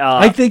had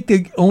I think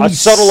the only a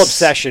subtle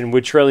obsession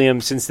with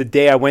Trillium since the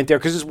day I went there,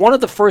 because it's one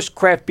of the first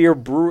craft beer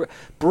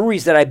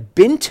breweries that I've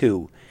been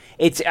to.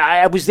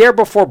 I was there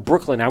before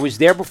Brooklyn. I was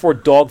there before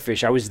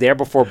Dogfish. I was there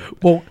before.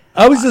 Well,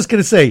 I was just going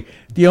to say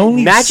the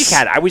only Magic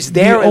Hat. I was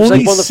there. The it was only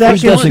like one of the second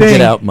first doesn't thing, get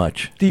out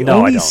much. The No, I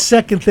only don't.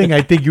 second thing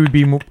I think you would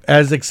be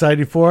as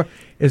excited for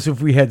is if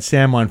we had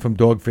Sam on from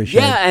Dogfish.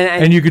 Yeah,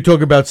 and you could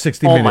talk about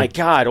 60 minutes. Oh my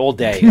God, all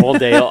day.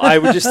 I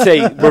would just say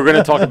we're going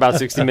to talk about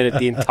 60 Minutes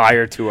the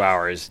entire 2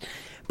 hours.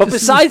 But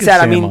besides that,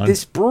 I mean,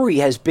 this brewery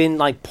has been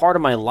like part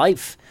of my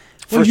life.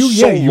 Well,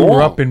 you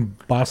were up in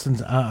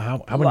Boston.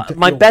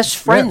 My best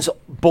friends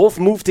both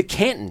moved to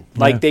Canton.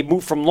 Like they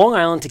moved from Long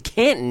Island to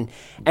Canton,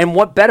 and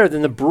what better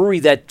than the brewery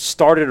that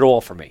started it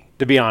all for me?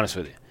 To be honest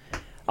with you,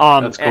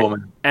 that's cool,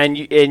 man. And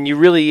you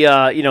really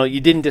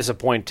you didn't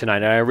disappoint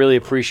tonight. I really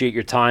appreciate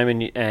your time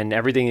and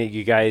everything that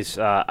you guys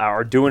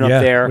are doing up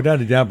there.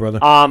 Without a doubt, brother.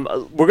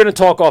 We're going to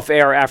talk off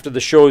air after the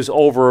show's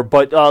over,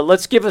 but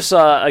let's give us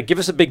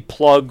a big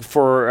plug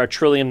for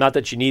Trillium. Not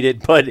that you need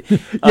it, but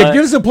give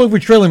us a plug for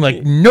Trillium.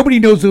 Like nobody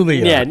knows who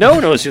they are. Yeah, no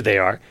one knows who they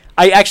are.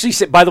 I actually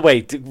said, by the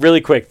way,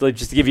 really quick,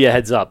 just to give you a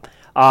heads up,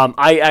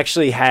 I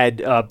actually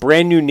had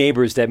brand new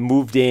neighbors that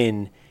moved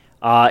in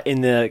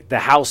the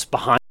house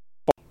behind.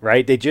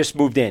 Right, they just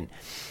moved in,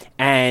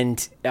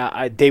 and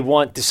they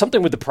want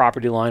something with the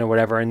property line or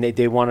whatever, and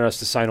they wanted us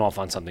to sign off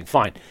on something.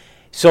 Fine.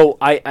 So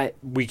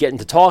we get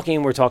into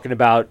talking. We're talking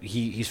about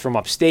he's from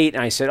upstate,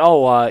 and I said,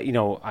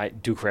 I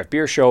do craft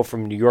beer show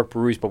from New York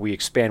breweries, but we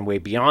expand way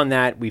beyond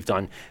that. We've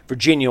done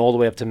Virginia all the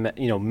way up to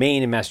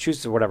Maine and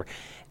Massachusetts or whatever.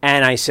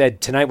 And I said,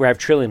 tonight we have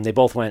Trillium. They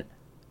both went,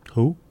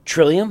 who?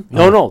 Trillium?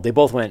 No. They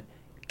both went,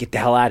 get the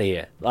hell out of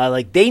here.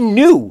 Like they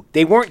knew.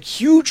 They weren't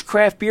huge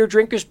craft beer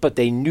drinkers, but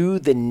they knew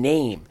the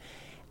name.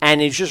 And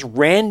it's just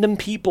random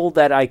people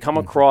that I come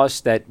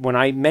across that when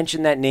I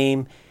mention that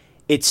name,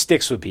 it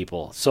sticks with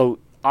people. So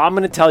I'm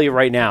going to tell you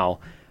right now,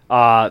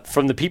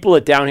 from the people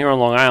that down here on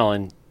Long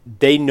Island,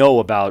 they know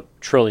about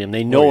Trillium.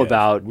 They know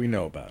about... We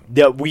know about them.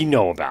 That we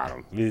know about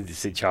them. You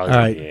see Charlie?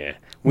 Right. Yeah.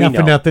 Not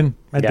for nothing.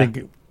 I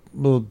think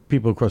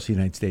people across the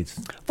United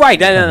States. Right.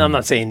 And I'm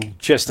not saying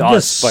just I'm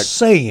us, just but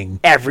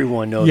saying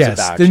everyone knows about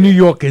yes, you. the New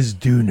Yorkers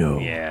do know.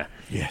 Yeah.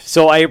 Yes.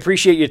 So I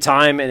appreciate your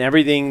time and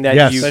everything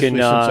that you Especially can...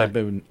 since I've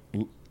been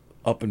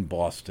up in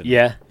Boston.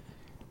 Yeah.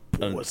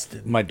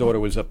 Boston. My daughter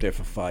was up there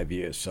for 5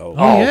 years, so...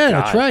 Oh, yeah,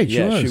 God. that's right.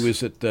 Yeah, she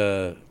was at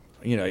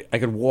I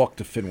could walk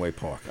to Fenway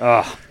Park.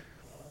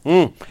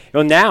 Well,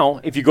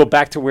 now, if you go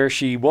back to where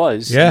she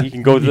was, Yeah. you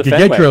can go to You the can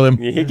Fenway. get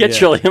Trillium. You can get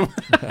Trillium.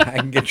 I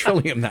can get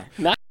Trillium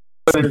now.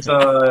 It's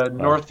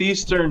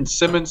Northeastern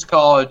Simmons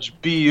College,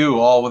 BU,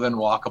 all within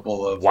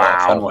walkable of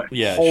Fenway.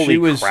 Yeah,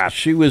 Holy crap.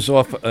 She was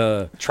off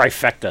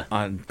Trifecta.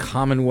 on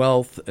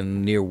Commonwealth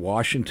and near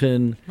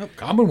Washington.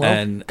 Commonwealth.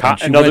 And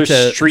she another went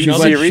to, street she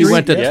went, series. She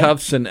went to Yeah.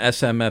 Tufts and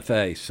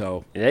SMFA.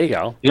 So There you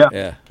go.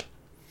 yeah.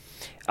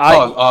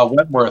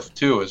 Wentworth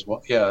too as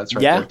well. Yeah, that's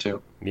right there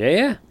too.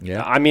 Yeah.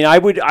 Yeah. I mean, I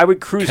would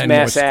cruise Kenmore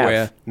Mass Ave.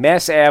 Square.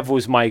 Mass Ave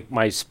was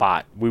my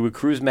spot. We would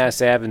cruise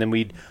Mass Ave, and then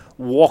we'd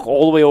walk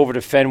all the way over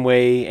to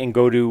Fenway and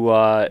go to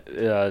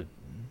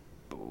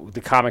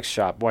the comics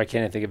shop. Why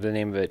can't I think of the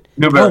name of it?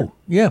 Newberry. Oh,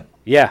 yeah.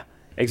 Yeah,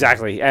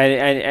 exactly.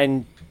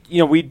 And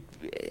we'd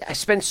I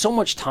spend so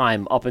much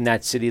time up in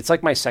that city. It's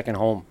like my second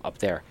home up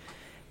there.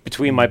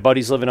 Between my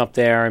buddies living up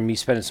there and me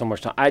spending so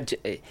much time.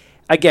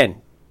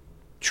 Again,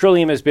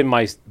 Trillium has been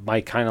my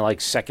kind of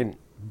like second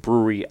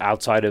brewery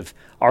outside of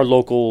our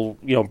local,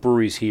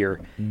 breweries here.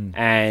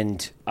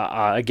 And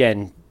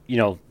again,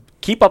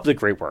 keep up the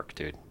great work,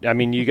 dude. I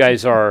mean, you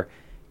guys are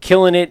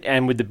killing it,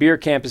 and with the beer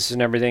campuses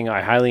and everything,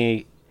 I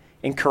highly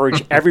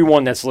encourage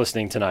everyone that's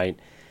listening tonight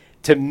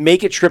to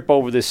make a trip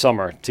over this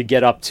summer to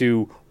get up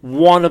to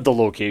one of the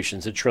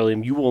locations at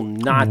Trillium. You will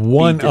not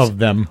One be of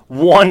them.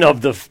 One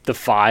of the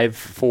 4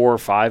 or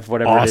 5,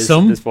 whatever it is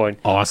at this point.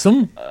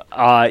 Awesome.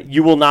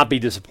 You will not be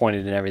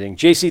disappointed in everything.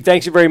 JC,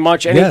 thanks you very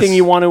much. Anything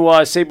you want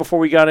to say before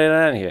we got in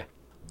out of here?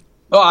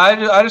 Oh,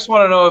 I just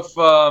want to know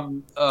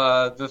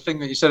if the thing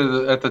that you said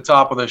at the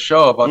top of the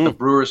show about the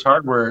Brewers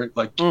Hardware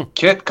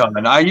kit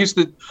coming. I used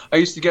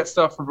to get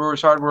stuff from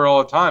Brewers Hardware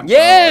all the time.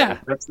 Yeah,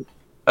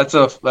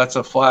 so that's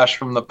a flash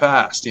from the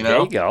past.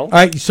 There you go. All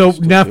right, so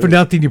now for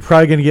nothing, you're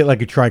probably going to get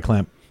like a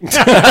tri-clamp.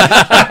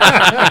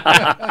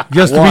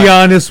 Just to be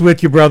honest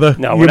with you, brother,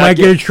 No, you might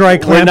get a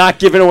tri-clamp. We're not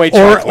giving away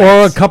or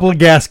tri-clamps. a couple of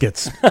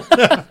gaskets.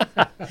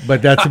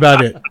 But that's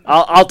about it.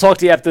 I'll talk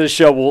to you after the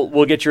show.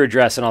 We'll get your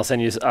address and I'll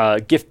send you a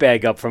gift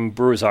bag up from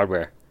Brewers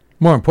Hardware.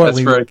 More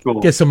importantly, That's very cool.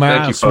 get some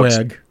Thank you, folks.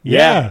 swag.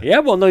 Yeah.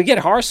 Well, no, you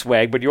get our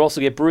swag, but you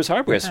also get Brewers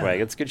Hardware swag.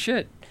 That's good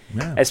shit.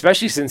 Yeah.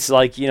 Especially since,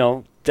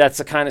 that's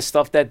the kind of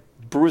stuff that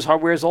Brewers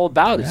Hardware is all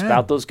about. It's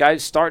about those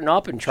guys starting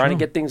up and trying to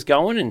get things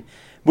going and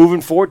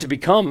moving forward to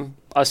become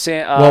a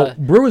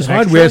Brewers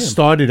Hardware Trillium.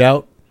 started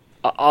out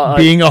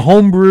being a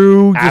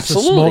homebrew.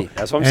 Absolutely.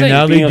 That's what I'm and saying.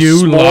 now Being they a do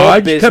small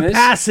large business.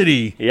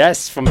 capacity.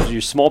 Yes, from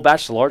your small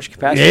batch to large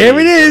capacity. There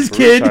it is,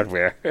 Brewers kid.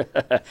 Hardware.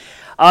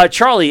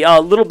 Charlie, a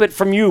little bit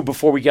from you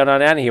before we get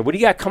on out of here. What do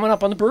you got coming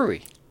up on the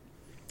brewery?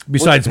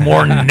 Besides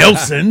more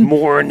Nelson.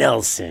 More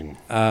Nelson.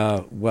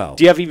 Well,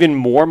 Do you have even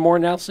more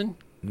Nelson?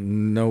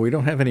 no, we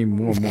don't have any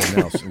more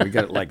Nelson. We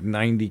got like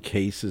 90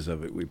 cases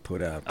of it we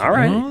put out. All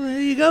right. Oh, there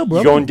you go, bro.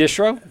 You going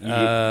distro?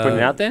 You putting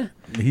it out there?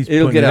 He's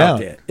It'll putting get it out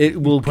there.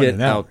 It will Putting get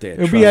it out there.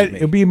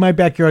 It'll be in my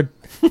backyard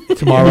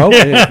tomorrow,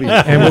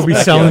 and we'll be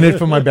selling it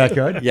from my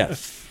backyard.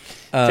 Yes.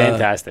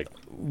 Fantastic.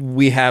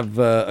 We have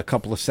a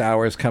couple of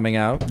sours coming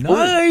out.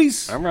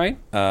 Nice. All right.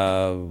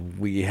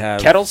 We have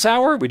Kettle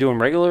sour? We doing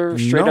regular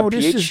straight no, up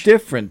this pH? is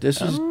different.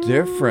 This is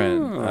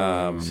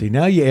different. See,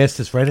 now you asked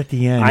us right at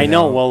the end. I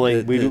know. Well,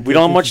 we don't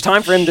have much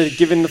time for him to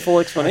give him the full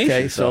explanation.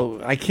 Okay,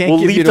 so I can't we'll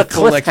give leave you the the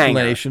full cliffhanger.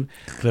 explanation.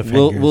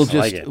 We'll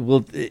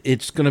just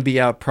it's going to be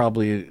out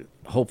probably.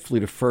 Hopefully,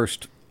 the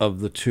first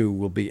of the two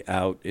will be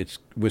out.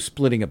 We're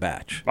splitting a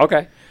batch,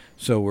 Okay.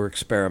 so we're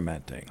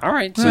experimenting. All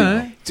right. So,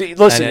 right. see,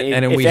 listen, And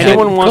then if we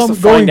anyone had- wants to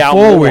find out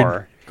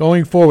more.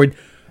 Going forward,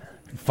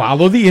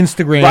 follow the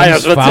Instagram, Right, I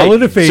was about to follow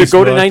say, the Facebook. So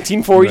go to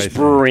 1940s Right.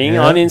 Brewing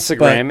Yeah. on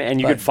Instagram,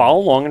 and you but- can follow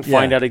along and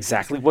find Yeah. out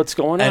exactly what's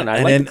going on.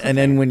 And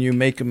then when you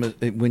make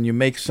when you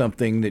make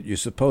something that you're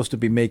supposed to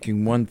be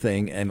making one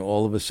thing, and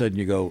all of a sudden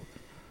you go,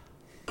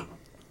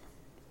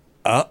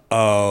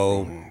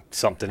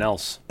 something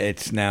else.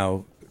 it's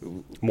now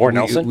More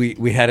Nelson?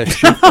 We had a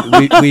shift,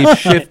 we've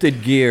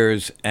shifted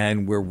gears,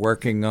 and we're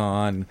working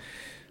on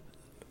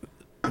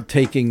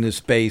taking the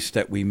space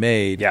that we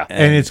made. Yeah.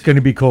 and it's going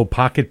to be called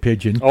Pocket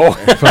Pigeon. Oh.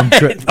 From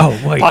wait,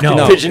 Pocket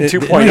no. Pigeon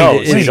 2.0.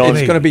 wait, So wait, don't wait.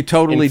 It's going to be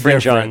totally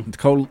infringe different.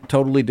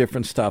 Totally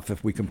different stuff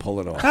if we can pull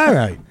it off. All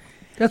right,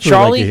 that's what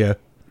Charlie? I like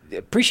to hear.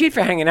 Appreciate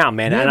for hanging out,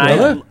 man. Yeah, and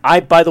brother. I,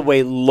 by the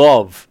way,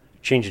 love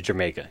Change of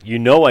Jamaica. You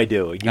know I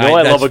do. You know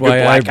I love That's a good why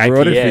black I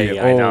brought IPA. it for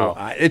you. I know.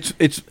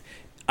 It's.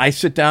 I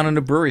sit down in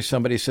the brewery.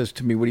 Somebody says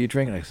to me, "What are you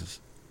drinking?" I says,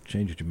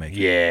 "Change of Jamaica."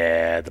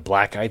 Yeah, the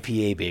black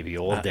IPA, baby,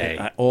 all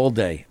day. All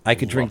day. I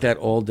could drink that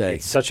all day.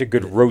 It's such a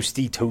good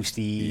roasty,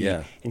 toasty.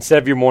 Yeah. Instead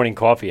of your morning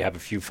coffee, have a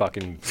few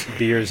fucking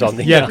beers on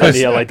the, Yeah, on 'cause-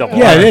 the LA double.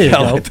 Yeah, R. there you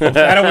go.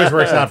 That always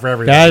works out for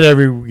everyone.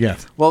 That yeah.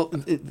 Well,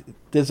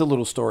 there's a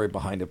little story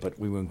behind it, but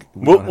we won't.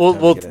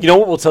 We'll you know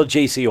what? We'll tell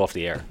JC off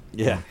the air.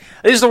 Yeah.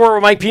 This is the Word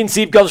with Mike P and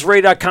Steve,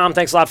 GovsRadio.com.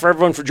 Thanks a lot for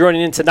everyone for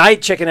joining in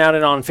tonight, checking out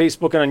it on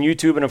Facebook and on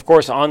YouTube, and of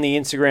course on the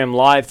Instagram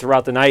Live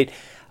throughout the night.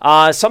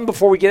 Something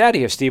before we get out of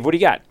here, Steve. What do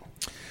you got?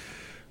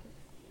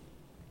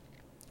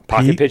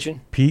 Pocket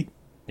Pigeon? Pete,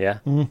 Yeah.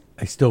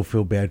 I still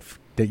feel bad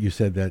that you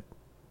said that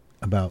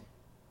about.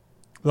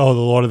 Oh, the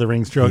Lord of the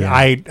Rings joke. Yeah.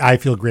 I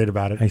feel great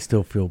about it. I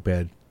still feel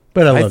bad,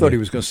 but I I love thought it. he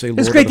was going to say. It's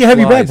Lord great of to the have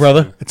you back, Flies.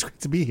 brother. It's great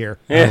to be here.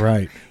 Yeah. All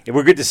right. Yeah,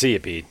 we're good to see you,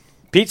 Pete.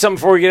 Pete, something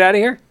before we get out of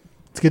here?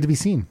 It's good to be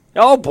seen.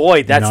 Oh,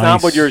 boy. That's not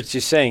Nice. what you're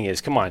just saying is.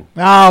 Come on.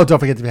 Oh, don't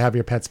forget to have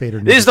your pet spayed or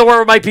This is the Word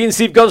with Mike P and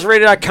Steve,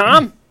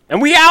 GovsRadio.com, and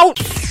we out.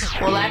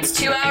 Well, that's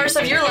 2 hours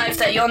of your life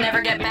that you'll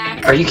never get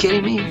back. Are you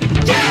kidding me?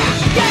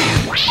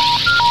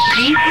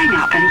 Please hang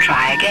up and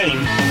try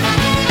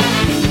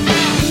again.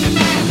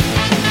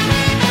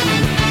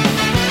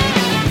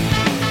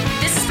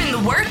 This has been the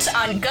Wort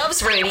on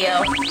Govs Radio.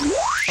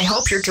 I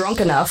hope you're drunk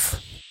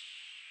enough.